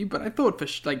 50-50, but I thought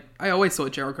I always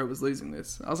thought Jericho was losing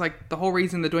this. I was like, the whole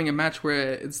reason they're doing a match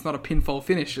where it's not a pinfall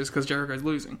finish is because Jericho's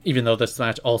losing. Even though this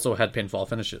match also had pinfall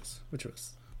finishes, which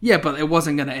was... Yeah, but it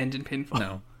wasn't going to end in pinfall.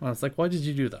 No. Well, it's like, why did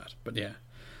you do that? But yeah.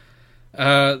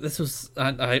 This was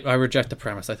I reject the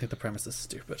premise. I think the premise is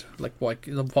stupid. Like why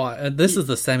this is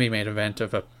the semi-main event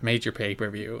of a major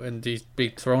pay-per-view, and he's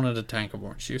being thrown in a tank of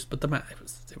orange juice. But the match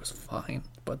it was fine.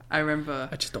 But I remember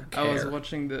I just don't care. I was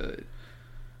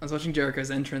watching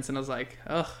Jericho's entrance, and I was like,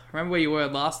 "Ugh, remember where you were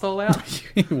last All Out?"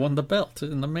 He won the belt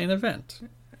in the main event.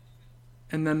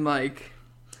 And then like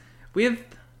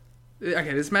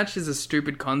this match is a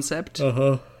stupid concept.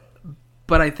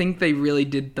 But I think they really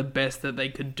did the best that they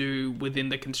could do within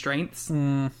the constraints.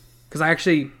 Because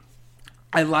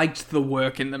I liked the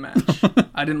work in the match.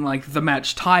 I didn't like the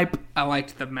match type. I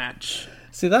liked the match.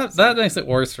 See, that makes it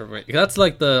worse for me. That's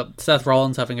like the Seth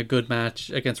Rollins having a good match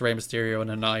against Rey Mysterio in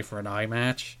an eye for an eye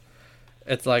match.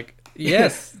 It's like,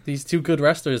 yes, these two good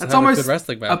wrestlers have a good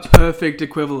wrestling match. A perfect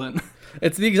equivalent.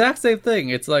 It's the exact same thing.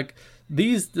 It's like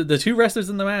the two wrestlers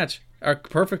in the match are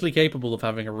perfectly capable of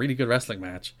having a really good wrestling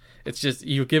match. It's just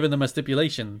you've given them a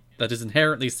stipulation that is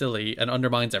inherently silly and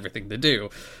undermines everything they do.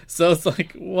 So it's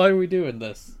like, why are we doing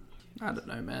this? I don't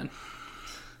know, man.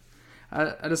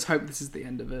 I just hope this is the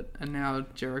end of it, and now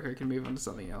Jericho can move on to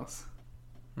something else.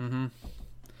 And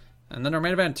then our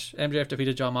main event, MJF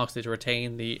defeated Jon Moxley to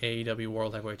retain the AEW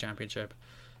World Heavyweight Championship.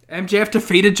 MJF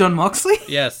defeated Jon Moxley?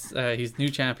 Yes, he's new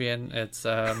champion. It's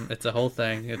a whole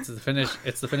thing. It's the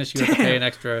finish you have to pay an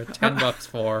extra $10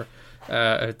 for.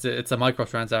 It's a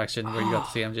microtransaction where you got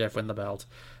to see MJF win the belt.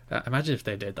 Imagine if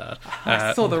they did that.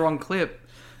 I saw the wrong clip.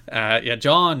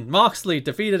 Jon Moxley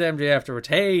defeated MJF to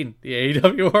retain the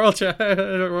AEW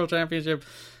World Championship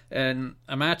in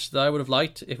a match that I would have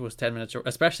liked if it was 10 minutes short,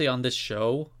 especially on this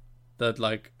show that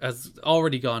like has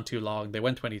already gone too long. They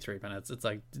went 23 minutes. It's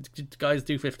like, guys,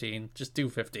 do 15. Just do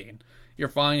 15. You're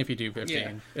fine if you do 15.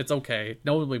 Yeah. It's okay.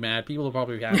 No one will be mad. People will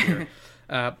probably be happier.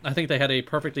 I think they had a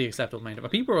perfectly acceptable main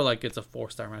event. People were like, it's a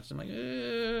 4-star match. I'm like,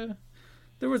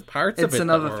 there was parts of it. It's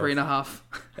another 3.5.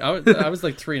 I was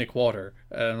like 3.25.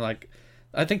 And like,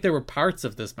 I think there were parts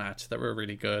of this match that were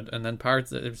really good, and then parts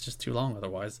that it was just too long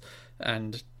otherwise.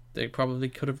 And they probably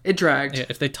could have... It dragged. Yeah,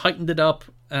 if they tightened it up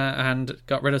and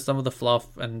got rid of some of the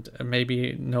fluff and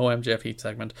maybe no MJF heat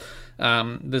segment,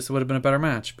 this would have been a better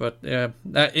match. But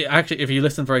actually, if you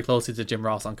listen very closely to Jim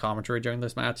Ross on commentary during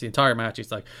this match, the entire match,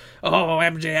 he's like, "Oh,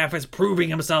 MJF is proving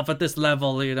himself at this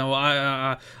level. You know,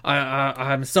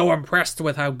 I'm so impressed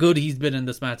with how good he's been in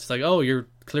this match." It's like, oh, you're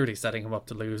clearly setting him up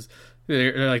to lose.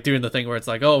 They're like doing the thing where it's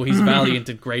like, oh, he's valiant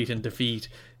and great in defeat.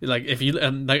 Like if you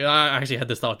and like I actually had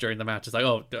this thought during the match. It's like,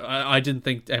 oh, I didn't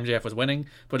think MJF was winning,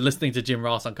 but listening to Jim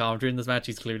Ross on commentary in this match,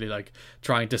 he's clearly like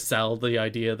trying to sell the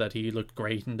idea that he looked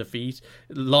great in defeat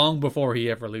long before he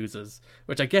ever loses,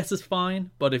 which I guess is fine.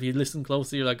 But if you listen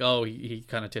closely, you're like, oh, he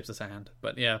kind of tips his hand.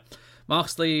 But yeah,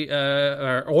 Moxley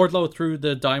or Wardlow threw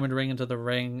the diamond ring into the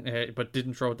ring, but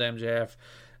didn't throw it to MJF.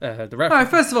 The ref. Alright,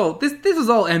 first of all, this was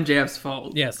all MJF's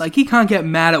fault. Yes. Like, he can't get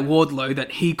mad at Wardlow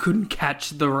that he couldn't catch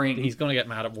the ring. He's going to get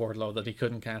mad at Wardlow that he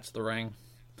couldn't catch the ring.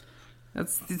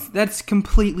 That's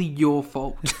completely your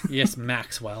fault. Yes,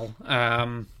 Maxwell.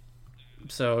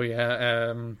 So,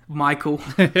 yeah. Michael.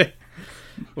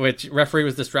 Which referee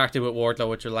was distracted with Wardlow,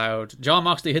 which allowed Jon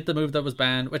Moxley hit the move that was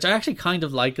banned, which I actually kind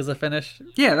of like as a finish.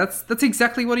 Yeah, that's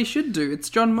exactly what he should do. It's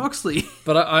Jon Moxley.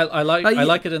 But I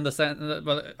like it in the sense.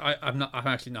 But I'm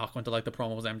actually not going to like the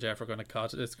promos MJF are going to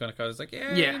cut. It's going to cut. It's like,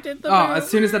 yeah. He did the move. As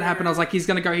soon as that happened, I was like, he's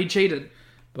going to go. He cheated.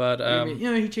 But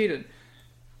he cheated.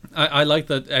 I like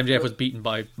that MJF was beaten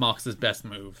by Mox's best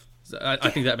move. So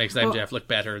I think that makes MJF look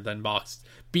better than Mox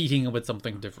beating him with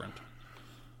something different.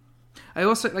 I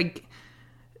also like.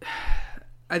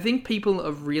 I think people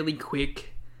are really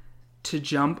quick to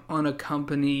jump on a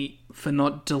company for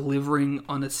not delivering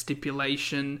on a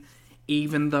stipulation,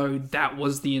 even though that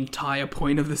was the entire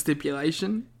point of the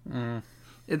stipulation.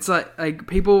 It's like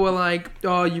people were like,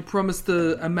 "Oh, you promised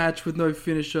a match with no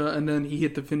finisher, and then he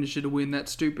hit the finisher to win.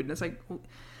 That's stupid." And it's like, well,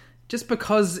 just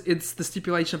because it's the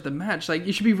stipulation of the match, like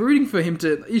you should be rooting for him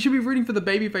to. You should be rooting for the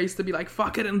babyface to be like,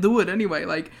 "Fuck it and do it anyway."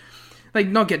 Like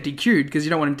not get DQ'd because you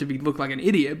don't want him to look like an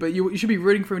idiot, but you should be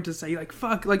rooting for him to say like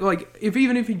fuck, like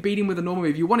even if he beat him with a normal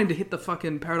move, you want him to hit the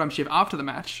fucking paradigm shift after the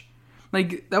match.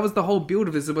 Like that was the whole build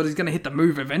of this, but he's gonna hit the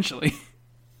move eventually.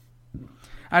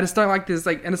 I just don't like this,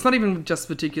 like, and it's not even just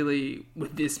particularly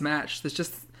with this match.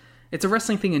 It's a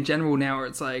wrestling thing in general now, where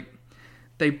it's like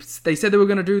they said they were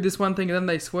gonna do this one thing and then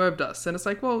they swerved us, and it's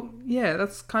like, well, yeah,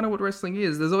 that's kind of what wrestling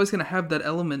is. There's always gonna have that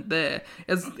element there.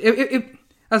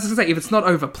 I was going to say, if it's not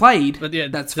overplayed, but yeah,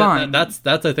 that's fine. That's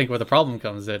I think where the problem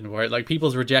comes in, where like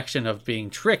people's rejection of being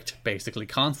tricked basically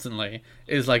constantly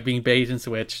is like being bait and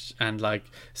switched and like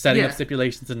setting up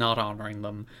stipulations and not honouring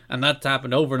them. And that's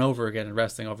happened over and over again in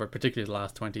wrestling over particularly the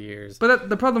last 20 years. But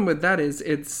the problem with that is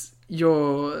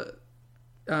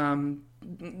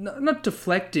not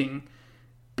deflecting,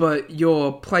 but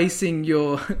you're placing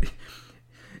your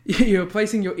you're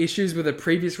placing your issues with a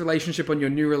previous relationship on your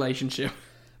new relationship.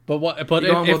 But what? But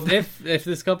if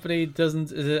this company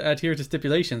doesn't adhere to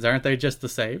stipulations, aren't they just the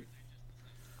same?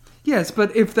 Yes,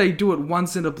 but if they do it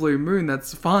once in a blue moon,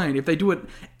 that's fine. If they do it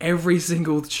every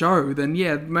single show, then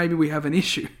yeah, maybe we have an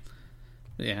issue.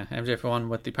 Yeah, MJF won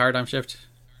with the paradigm shift.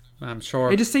 I'm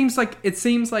sure. It just seems like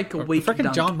a weak freaking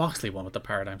dunk. John Moxley won with the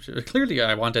paradigm shift. Clearly,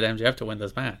 I wanted MJF to win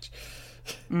this match.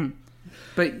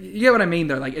 But you get what I mean,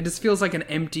 though. Like, it just feels like an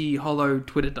empty, hollow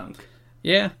Twitter dunk.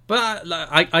 Yeah, but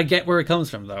I get where it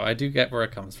comes from, though. I do get where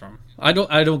it comes from. I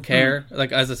don't care.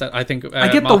 Like, as I said, I think I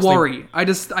get Moxley, the worry.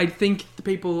 I think the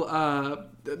people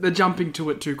they're jumping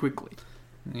to it too quickly.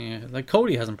 Yeah, like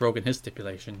Cody hasn't broken his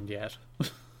stipulation yet.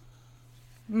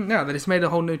 No, they just made a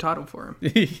whole new title for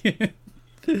him.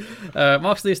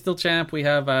 Moxley is still champ. We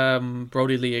have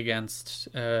Brody Lee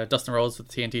against Dustin Rhodes with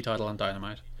the TNT title on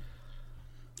Dynamite.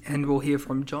 And we'll hear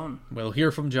from John. We'll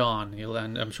hear from John.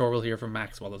 And I'm sure we'll hear from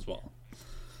Maxwell as well.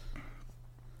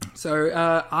 So,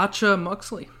 Archer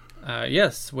Moxley.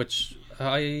 Yes, which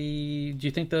do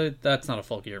you think that's not a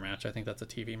Full Gear match? I think that's a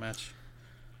TV match.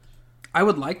 I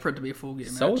would like for it to be a Full Gear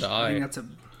match. So would I. I think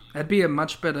that'd be a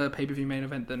much better pay-per-view main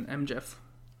event than MJF.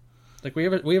 Like we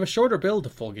have a shorter build to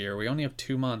Full Gear. We only have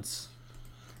 2 months.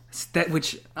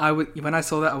 When I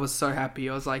saw that, I was so happy.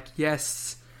 I was like,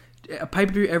 yes, a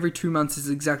pay-per-view every 2 months is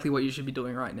exactly what you should be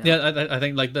doing right now. Yeah, I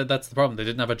think like that's the problem. They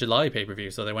didn't have a July pay-per-view,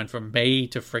 so they went from May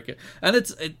to frickin'... And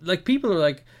like people are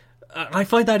like... I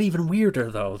find that even weirder,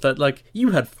 though, that, like,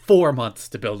 you had 4 months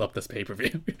to build up this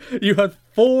pay-per-view. You had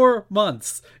 4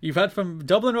 months. You've had from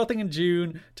Double or Nothing in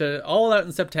June to All Out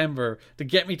in September to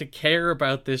get me to care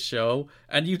about this show,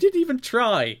 and you didn't even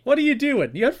try. What are you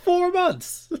doing? You had 4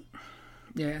 months.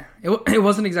 Yeah, it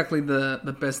wasn't exactly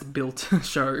the best built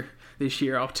show this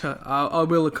year. I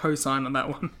will co-sign on that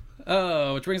one.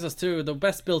 Oh, which brings us to the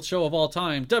best built show of all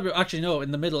time. Actually, no,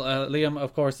 in the middle, Liam,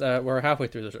 of course, we're halfway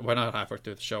through the show. We're not halfway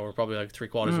through the show. We're probably like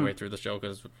 3/4 of the way through the show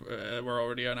because we're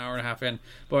already an hour and a half in.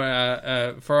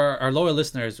 But for our loyal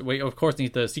listeners, we, of course,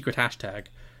 need the secret hashtag,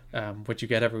 which you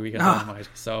get every week on Dynamite.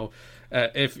 So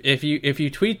if you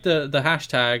tweet the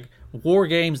hashtag War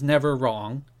Games Never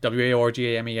Wrong,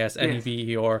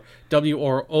 WARGAMESNEVE, or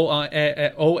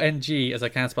WORONG, as I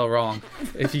can't spell wrong.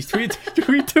 If you tweet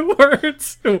the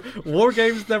words War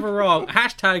Games Never Wrong,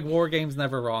 hashtag War Games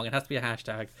Never Wrong, it has to be a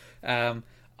hashtag.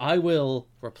 I will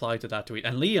reply to that tweet,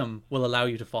 and Liam will allow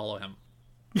you to follow him.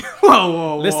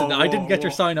 Whoa, listen, I didn't get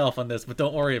your sign off on this, but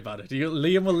don't worry about it.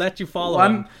 Liam will let you follow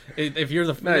him if you're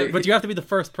but you have to be the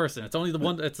first person. It's only the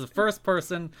one. It's the first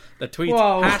person that tweets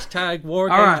hashtag War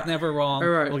Games Never Wrong.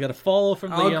 Right. We'll get a follow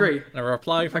from Liam agree. and a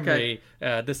reply from me.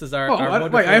 This is our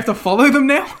wonderful... Wait, I have to follow them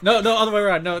now? No, other way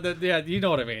around. No, yeah, you know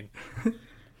what I mean.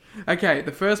 Okay,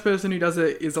 the first person who does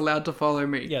it is allowed to follow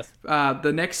me. Yes.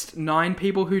 The next 9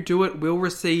 people who do it will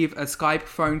receive a Skype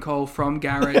phone call from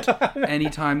Garrett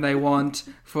anytime they want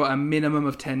for a minimum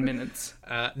of 10 minutes.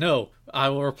 No, I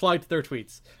will reply to their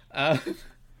tweets.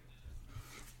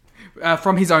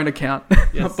 From his own account,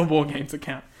 yes. Not the War Games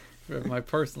account.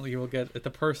 You will get the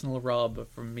personal rob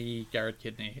from me, Garrett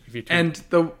Kidney. If you tweet. And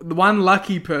the one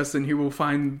lucky person who will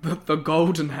find the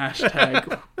golden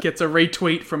hashtag gets a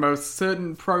retweet from a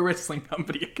certain pro wrestling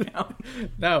company account.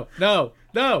 No.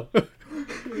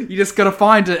 You just gotta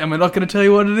find it, and we're not gonna tell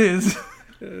you what it is.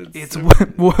 It's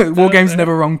War Games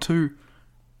Never Wrong 2.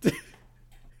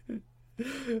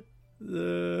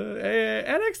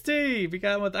 NXT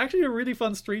began with actually a really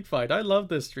fun street fight. I love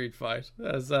this street fight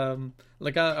as our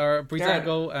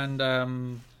Breezango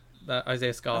and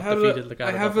Isaiah Scott defeated Legado.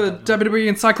 I have a WWE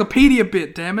encyclopedia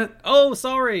bit, damn it. Oh,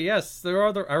 sorry. Yes, there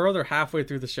are our other halfway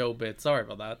through the show bit. Sorry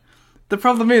about that. The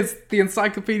problem is the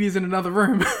encyclopedia's in another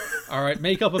room. All right,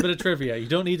 make up a bit of trivia. You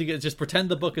don't need to just pretend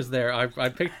the book is there. I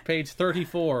picked page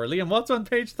 34. Liam, what's on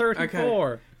page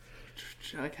 34?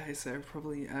 Okay, so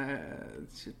probably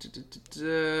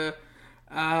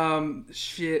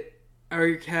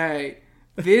Okay,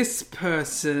 this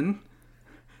person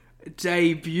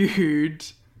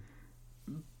debuted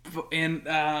in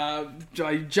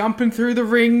jumping through the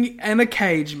ring in a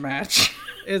cage match.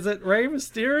 Is it Rey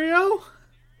Mysterio?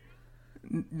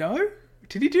 No,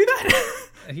 did he do that?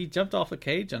 He jumped off a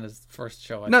cage on his first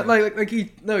show. I think. He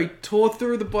tore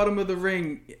through the bottom of the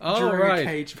ring during a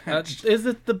cage match. Is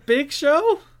it the Big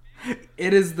Show?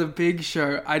 It is the Big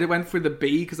Show. I went for the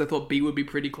B because I thought B would be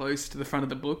pretty close to the front of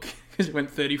the book because it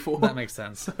went 34. That makes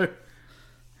sense. So,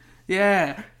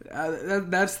 yeah,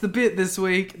 that's the bit this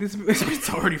week. This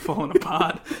bit's already fallen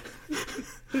apart.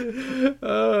 Wait,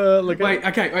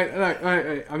 I'm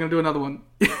gonna do another one.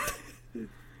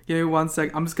 Give me 1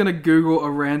 sec. I'm just gonna Google a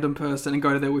random person and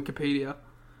go to their Wikipedia.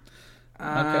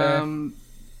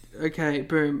 Okay,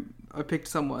 boom. I picked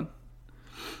someone.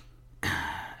 I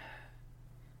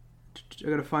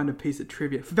gotta find a piece of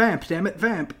trivia. Vamp, damn it,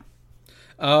 Vamp.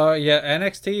 Yeah,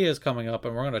 NXT is coming up,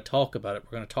 and we're going to talk about it.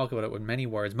 We're going to talk about it with many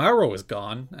words. Mauro is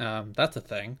gone. That's a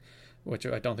thing, which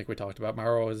I don't think we talked about.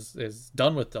 Mauro is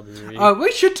done with WWE.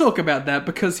 We should talk about that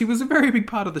because he was a very big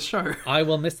part of the show. I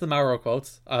will miss the Mauro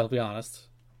quotes. I'll be honest.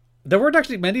 There weren't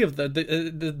actually many of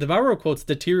the Mauro quotes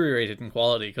deteriorated in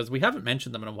quality because we haven't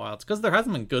mentioned them in a while. It's because there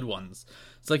hasn't been good ones.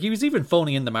 It's like he was even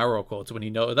phoning in the Mauro quotes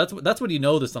when that's when you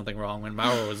know there's something wrong, when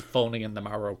Mauro is phoning in the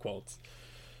Mauro quotes.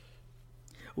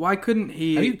 Why couldn't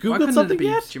he? Have you Googled something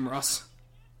yet? Jim Ross.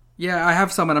 Yeah, I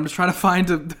have some, and I'm just trying to find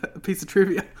a piece of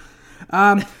trivia.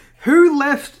 Who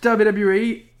left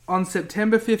WWE on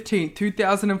September 15th,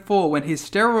 2004, when his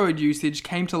steroid usage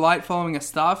came to light following a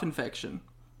staph infection?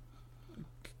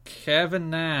 Kevin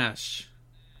Nash.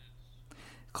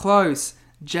 Close.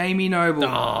 Jamie Noble.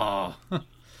 Oh.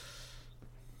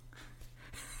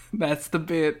 That's the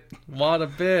bit. What a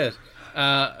bit.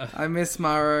 I miss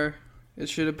Mauro. It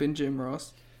should have been Jim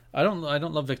Ross. I don't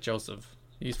love Vic Joseph.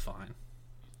 He's fine.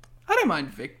 I don't mind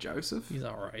Vic Joseph. He's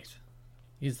alright.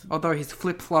 Although his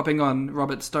flip-flopping on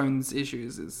Robert Stone's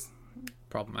issues is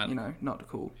problematic. Not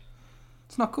cool.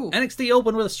 It's not cool. NXT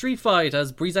opened with a street fight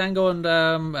as Breezango and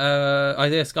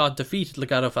Isaiah Scott defeated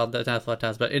Legado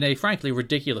Fantasma in a frankly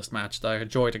ridiculous match that I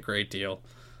enjoyed a great deal.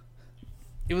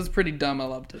 It was pretty dumb. I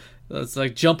loved it. It's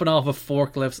like jumping off of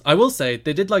forklifts. I will say,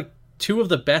 they did like two of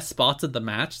the best spots in the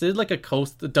match. They did like a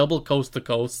double coast to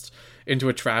coast into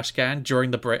a trash can during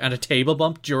the break and a table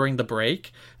bump during the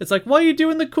break. It's like, why are you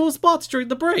doing the cool spots during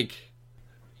the break?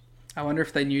 I wonder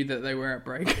if they knew that they were at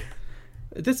break.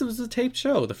 This was a taped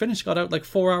show. The finish got out like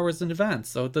 4 hours in advance.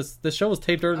 So the show was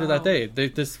taped earlier that day. They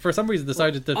for some reason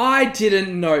decided to... I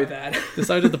didn't know that.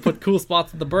 decided to put cool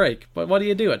spots in the break. But what are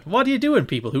you doing? What are you doing,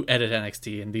 people who edit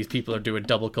NXT? And these people are doing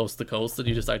double coast to coast and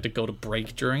you decide to go to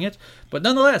break during it. But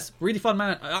nonetheless, really fun,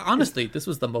 man. Honestly, this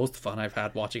was the most fun I've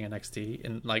had watching NXT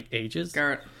in like ages.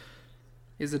 Garrett,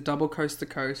 is a double coast to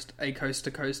coast a coast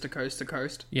to coast to coast to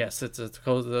coast? Yes, it's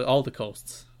all the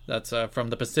coasts. That's from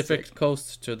the Pacific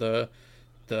coast to the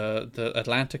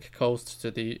Atlantic coast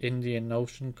to the Indian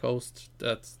Ocean coast.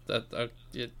 To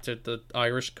the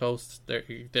Irish coast.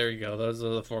 There you go. Those are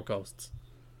the 4 coasts.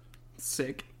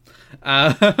 Sick.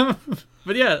 But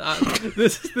yeah,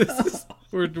 this is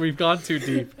we've gone too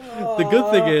deep. The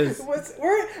good thing is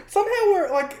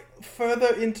we're like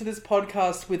further into this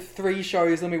podcast with 3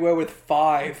 shows than we were with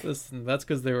 5. Listen, that's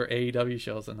because they were AEW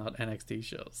shows and not NXT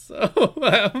shows.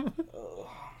 So.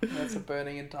 That's a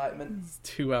burning indictment. It's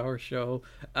a 2-hour show.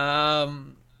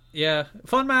 Yeah,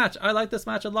 fun match. I like this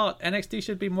match a lot. NXT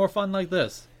should be more fun like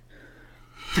this.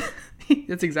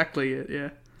 That's exactly it, yeah.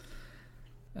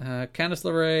 Candice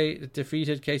LeRae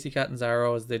defeated Casey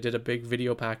Catanzaro as they did a big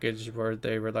video package where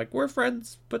they were like, we're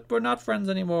friends, but we're not friends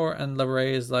anymore. And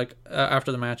LeRae is like,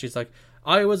 after the match, she's like,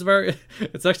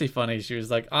 it's actually funny. She was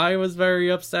like, I was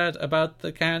very upset about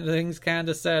the things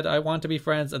Candice said. I want to be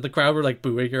friends. And the crowd were like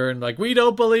booing her and like, we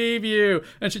don't believe you.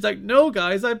 And she's like, no,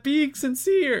 guys, I'm being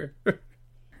sincere.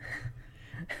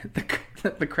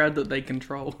 The crowd that they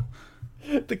control.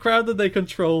 The crowd that they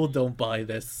control don't buy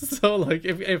this. So like,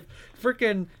 if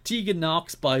freaking Tegan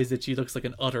Knox buys it, she looks like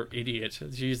an utter idiot.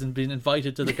 She's been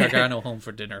invited to the Gargano home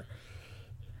for dinner.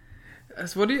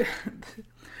 So what do you...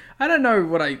 I don't know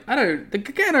what I don't... The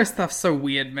Gargano stuff's so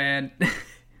weird, man.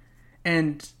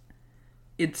 And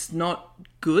it's not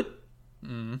good.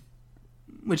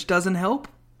 Which doesn't help.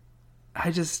 I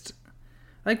just...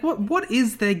 Like, what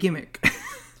is their gimmick?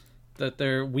 That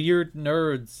they're weird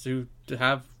nerds who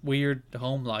have weird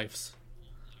home lives.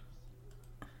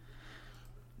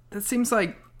 That seems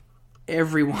like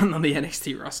everyone on the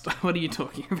NXT roster. What are you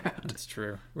talking about? That's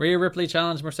true. Rhea Ripley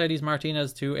challenged Mercedes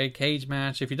Martinez to a cage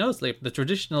match. If you notice, the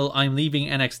traditional I'm leaving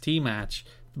NXT match,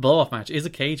 the blow-off match, is a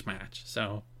cage match.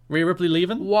 So, Rhea Ripley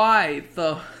leaving? Why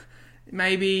the...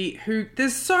 Maybe who...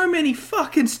 There's so many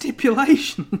fucking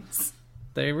stipulations.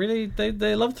 They really...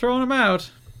 They love throwing them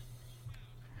out.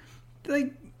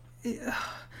 Like...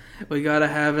 We gotta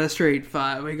have a street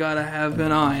fight. We gotta have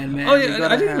an Iron Man. Oh yeah,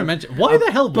 I didn't even mention. Why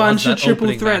the hell was that triple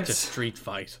opening threats. match a street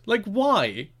fight? Like,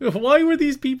 why? Why were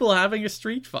these people having a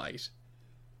street fight?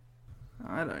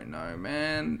 I don't know,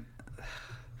 man.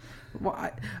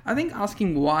 Why? I think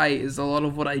asking why is a lot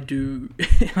of what I do,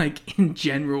 like in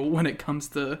general, when it comes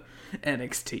to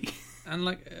NXT. And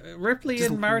like Ripley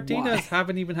and Martinez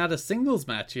haven't even had a singles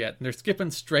match yet, and they're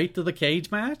skipping straight to the cage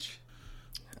match.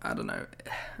 I don't know.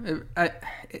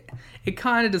 It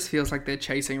kind of just feels like they're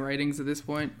chasing ratings at this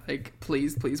point. Like,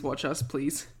 please watch us,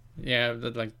 please. Yeah,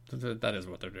 that is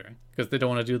what they're doing. Because they don't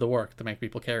want to do the work to make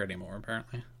people care anymore,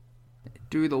 apparently.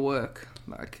 Do the work,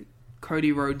 like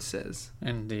Cody Rhodes says.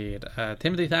 Indeed.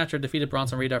 Timothy Thatcher defeated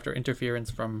Bronson Reed after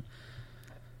interference from...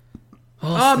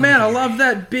 Oh man, I love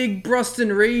that big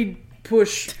Bronson Reed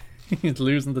push. He's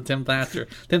losing to Tim Thatcher.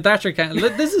 Tim Thatcher can't...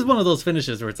 This is one of those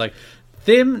finishes where it's like,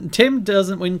 Tim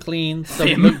doesn't win clean, so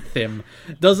Tim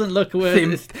doesn't look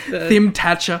good. Tim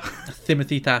Thatcher.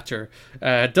 Timothy Thatcher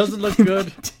doesn't look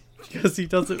good because he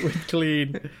doesn't win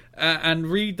clean, and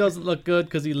Reed doesn't look good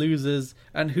because he loses.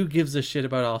 And who gives a shit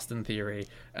about Austin Theory?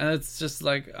 And it's just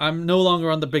like, I'm no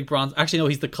longer on the big Bronson. Actually, no,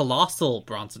 he's the colossal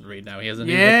Bronson Reed now. He has a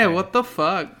new nickname. What the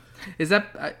fuck? Is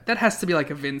that has to be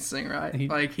like a Vince thing, right?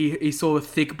 He saw a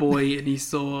thick boy and he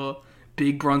saw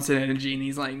big Bronson energy, and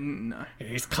he's like, no,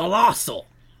 he's colossal.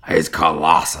 He's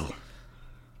colossal.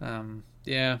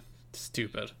 Yeah,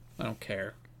 stupid. I don't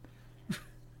care. I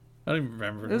don't even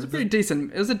remember. It was pretty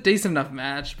decent. It was a decent enough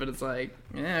match, but it's like,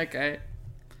 yeah, okay.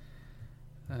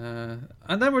 And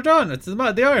then we're done. It's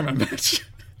the Iron Man match.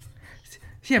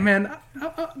 Yeah, man.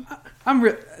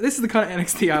 This is the kind of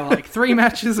NXT I like. 3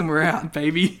 matches and we're out,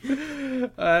 baby.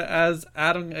 As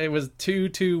Adam, it was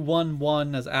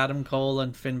 2-2-1-1 as Adam Cole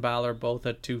and Finn Balor both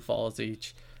had 2 falls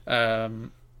each. I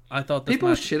thought this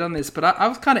people shit on this, but I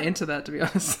was kind of into that, to be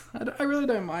honest. I really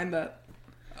don't mind that.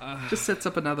 Just sets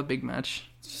up another big match.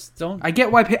 Just don't. I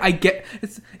get why.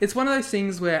 It's one of those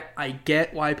things where I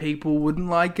get why people wouldn't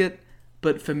like it,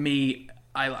 but for me,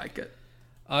 I like it.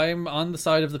 I'm on the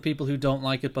side of the people who don't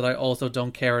like it, but I also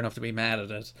don't care enough to be mad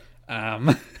at it.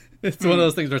 It's one of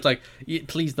those things where it's like,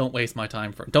 please don't waste my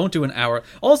time don't do an hour.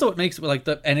 Also, it makes like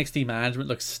the NXT management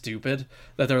look stupid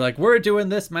that they're like, we're doing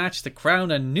this match to crown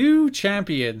a new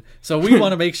champion, so we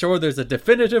want to make sure there's a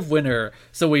definitive winner.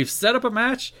 So we've set up a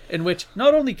match in which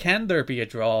not only can there be a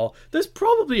draw, there's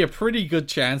probably a pretty good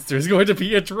chance there's going to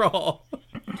be a draw.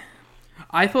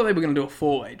 I thought they were going to do a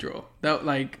 4-way draw. That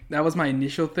was my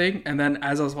initial thing, and then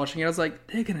as I was watching it, I was like,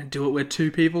 they're going to do it where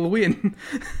 2 people win.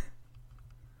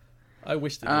 I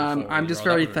wish they did a 4-way I'm just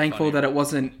draw. very thankful that it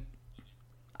wasn't...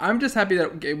 I'm just happy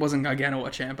that it wasn't Gargano or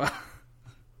Ciampa.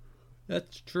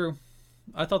 That's true.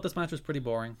 I thought this match was pretty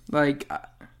boring.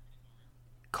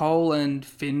 Cole and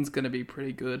Finn's going to be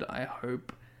pretty good, I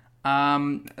hope.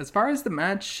 As far as the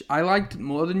match, I liked it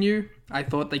more than you. I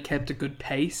thought they kept a good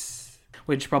pace,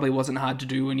 which probably wasn't hard to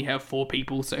do when you have 4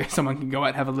 people, so someone can go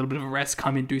out, have a little bit of a rest,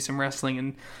 come in, do some wrestling,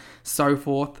 and so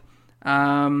forth.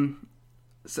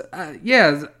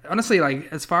 Yeah, honestly,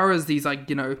 as far as these,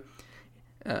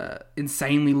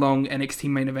 insanely long NXT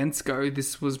main events go,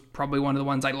 this was probably one of the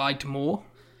ones I liked more.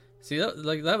 See,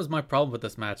 that was my problem with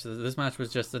this match. This match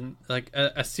was just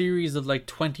a series of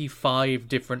 25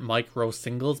 different micro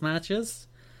singles matches.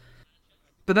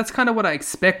 But that's kind of what I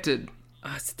expected.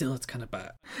 Still, it's kind of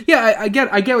bad. Yeah, I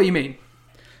get what you mean.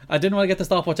 I didn't want to get the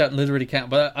stopwatch out and literally count,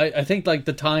 but I think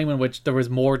the time in which there was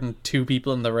more than 2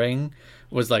 people in the ring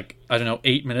was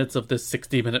 8 minutes of this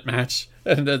 60-minute match,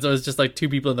 and it was just 2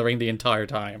 people in the ring the entire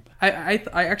time. I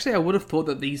actually would have thought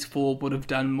that these 4 would have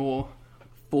done more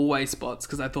 4-way spots,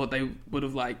 because I thought they would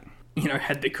have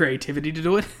had the creativity to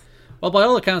do it. Well, by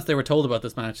all accounts, they were told about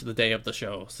this match the day of the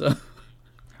show, so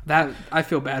that I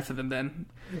feel bad for them then.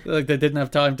 They didn't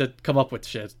have time to come up with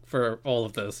shit for all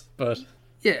of this, but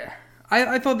yeah,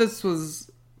 I thought this was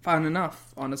fun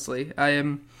enough. Honestly, I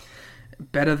am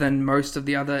better than most of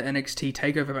the other NXT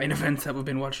TakeOver main events that we've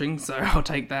been watching, so I'll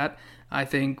take that. I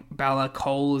think Balor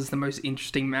Cole is the most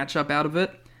interesting matchup out of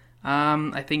it.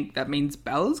 I think that means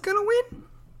Balor's gonna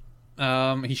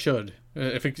win. He should.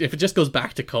 If it just goes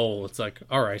back to Cole, it's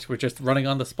all right, we're just running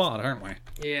on the spot, aren't we?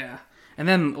 Yeah. And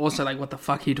then also, what the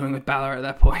fuck are you doing with Balor at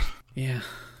that point? Yeah.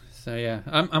 So yeah,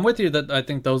 I'm with you that I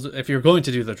think those, if you're going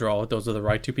to do the draw, those are the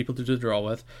right 2 people to do the draw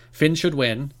with. Finn should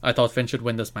win. I thought Finn should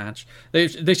win this match. They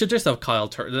should just have Kyle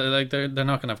turn. They're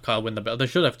not gonna have Kyle win the belt. They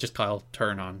should have just Kyle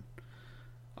turn on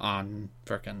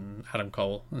frickin' Adam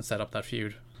Cole and set up that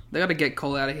feud. They got to get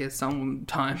Cole out of here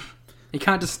sometime. He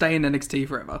can't just stay in NXT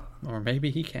forever. Or maybe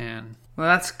he can. Well,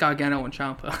 that's Gargano and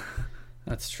Ciampa.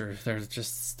 That's true. They're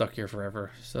just stuck here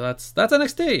forever. So that's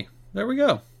NXT. There we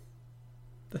go.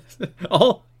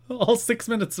 All 6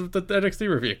 minutes of the NXT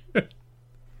review.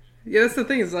 Yeah, that's the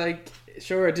thing. Is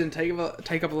sure, it didn't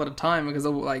take up a lot of time because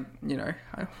of what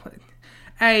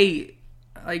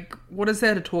is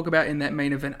there to talk about in that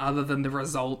main event other than the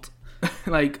result?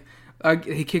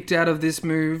 He kicked out of this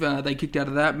move. They kicked out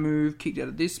of that move. Kicked out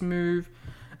of this move.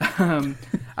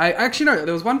 I actually know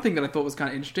there was one thing that I thought was kind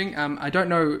of interesting. I don't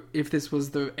know if this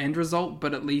was the end result,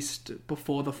 but at least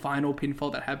before the final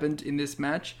pinfall that happened in this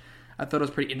match, I thought it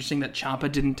was pretty interesting that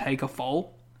Ciampa didn't take a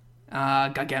fall.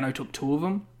 Gargano took 2 of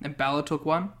them, and Balor took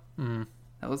 1.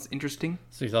 That was interesting.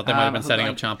 So you thought they might have been setting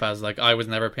up Ciampa as like, I was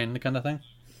never pinned kind of thing?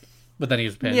 But then he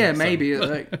was pinned. Yeah, maybe.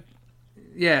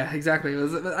 Yeah, exactly.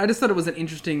 I just thought it was an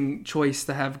interesting choice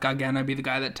to have Gargano be the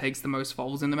guy that takes the most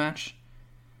falls in the match.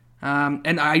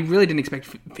 And I really didn't expect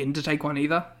Finn to take one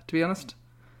either, to be honest.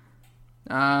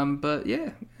 But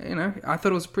yeah, I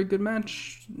thought it was a pretty good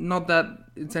match. Not that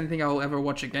it's anything I'll ever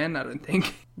watch again, I don't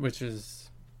think. Which is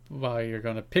why you're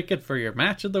going to pick it for your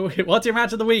match of the week. What's your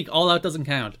match of the week? All Out doesn't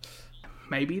count.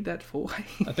 Maybe that 4.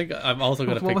 I think I'm also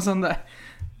going to pick... What was on that?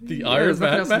 The Iron Man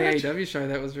match? There's nothing else on the AEW show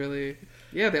that was really...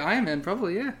 Yeah, the Iron Man,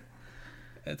 probably, yeah.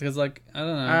 Because, I don't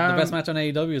know. The best match on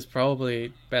AEW is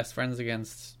probably Best Friends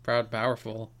against Proud and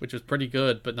Powerful, which was pretty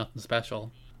good, but nothing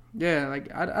special. Yeah,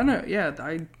 I don't know. Yeah, the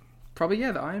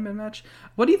Iron Man match.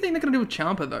 What do you think they're going to do with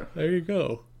Ciampa, though? There you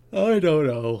go. I don't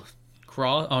know.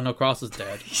 Cross? Oh, no, Cross is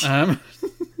dead.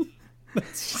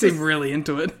 Seem really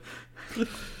into it.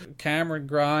 Cameron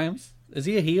Grimes. Is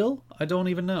he a heel? I don't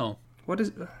even know. What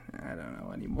is... I don't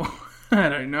know anymore. I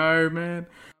don't know, man.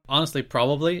 Honestly,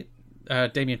 probably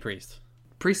Damian Priest.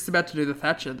 Priest's about to do the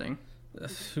Thatcher thing.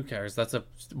 Who cares? That's a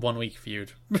 1-week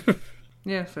feud.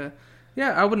 Yeah, fair.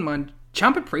 Yeah, I wouldn't mind.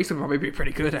 Ciampa Priest would probably be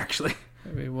pretty good, actually.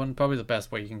 Probably the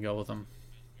best way you can go with him.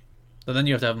 But then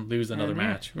you have to have him lose another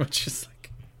match, which is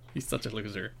like, he's such a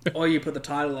loser. Or you put the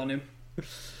title on him.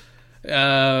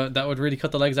 That would really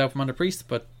cut the legs out from under Priest,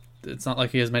 but it's not like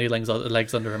he has many legs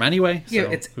under him anyway. So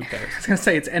yeah, who cares? I was going to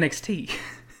say, it's NXT.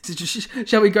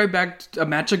 Shall we go back a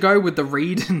match ago with the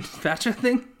Reed and Thatcher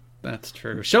thing? That's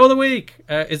true. Show of the week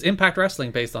is Impact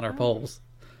Wrestling based on our polls.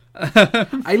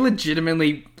 I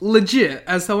legit,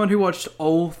 as someone who watched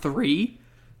all 3,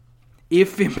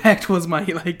 if Impact was my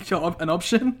an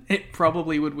option, it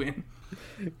probably would win.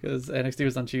 Because NXT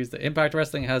was on Tuesday. Impact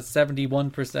Wrestling has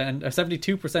 71%,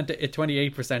 72% to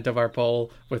 28% of our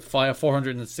poll with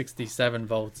 467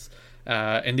 votes.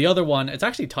 In the other one, it's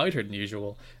actually tighter than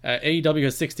usual. AEW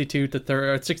has 63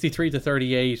 to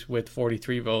 38 with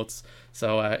 43 votes.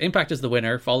 So Impact is the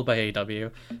winner, followed by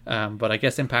AEW. But I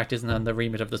guess Impact isn't on the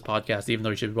remit of this podcast, even though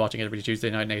you should be watching it every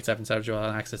Tuesday night on 8/7 Central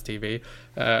on Access TV,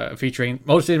 featuring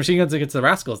Motor City Machine Guns against the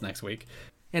Rascals next week.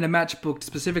 In a match booked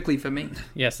specifically for me.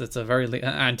 Yes, it's a very...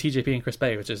 and TJP and Chris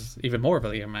Bay, which is even more of a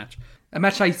Liam match. A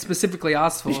match I specifically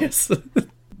asked for. Yes.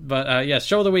 But yes,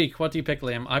 show of the week. What do you pick,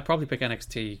 Liam? I probably pick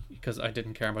NXT because I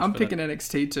didn't care much. I'm picking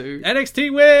NXT too.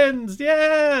 NXT wins!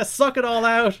 Yeah! Suck it all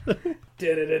out!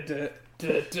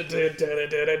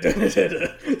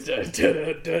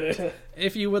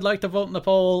 If you would like to vote in the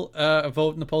poll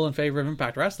in favor of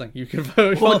Impact Wrestling, you can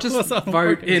vote. Or just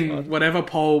vote in whatever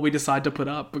poll we decide to put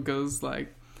up, because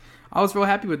I was real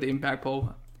happy with the Impact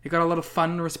poll. It got a lot of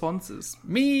fun responses.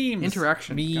 Memes!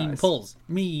 Interaction. Meme guys. polls.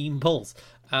 Meme polls.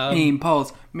 Meme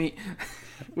polls.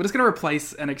 We're just going to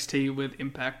replace NXT with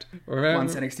Impact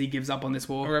once NXT gives up on this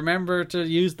war. Remember to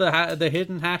use the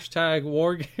hidden hashtag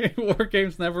War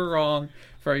Games Never Wrong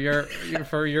for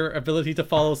your ability to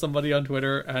follow somebody on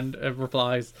Twitter and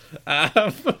replies.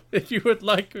 If you would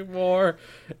like more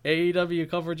AEW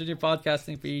coverage in your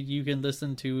podcasting feed, you can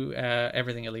listen to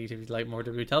Everything Elite. If you'd like more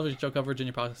WWE television show coverage in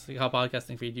your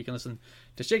podcasting feed, you can listen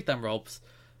to Shake Them Ropes.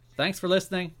 Thanks for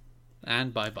listening,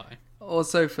 and bye-bye.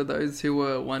 Also, for those who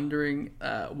were wondering,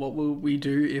 what will we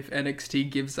do if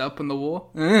NXT gives up in the war?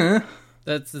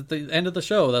 That's at the end of the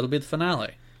show. That'll be the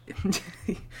finale.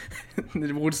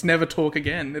 We'll just never talk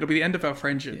again. It'll be the end of our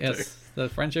friendship. Yes, too. The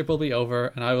friendship will be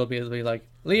over, and I will be like,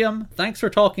 Liam, thanks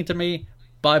for talking to me.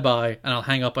 Bye-bye. And I'll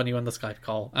hang up on you on the Skype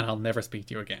call, and I'll never speak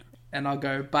to you again. And I'll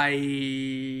go,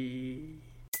 bye.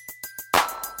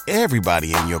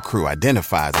 Everybody in your crew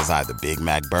identifies as either Big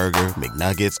Mac Burger,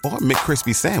 McNuggets, or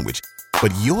McCrispy Sandwich.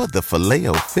 But you're the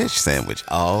Filet-O-Fish Sandwich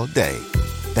all day.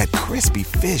 That crispy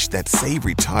fish, that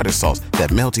savory tartar sauce, that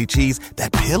melty cheese,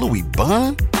 that pillowy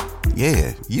bun.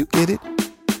 Yeah, you get it.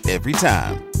 Every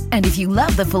time. And if you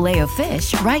love the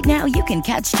Filet-O-Fish, right now you can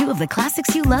catch 2 of the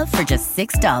classics you love for just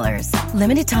 $6.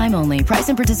 Limited time only. Price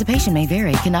and participation may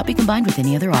vary. Cannot be combined with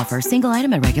any other offer. Single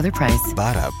item at regular price.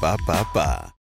 Ba-da-ba-ba-ba.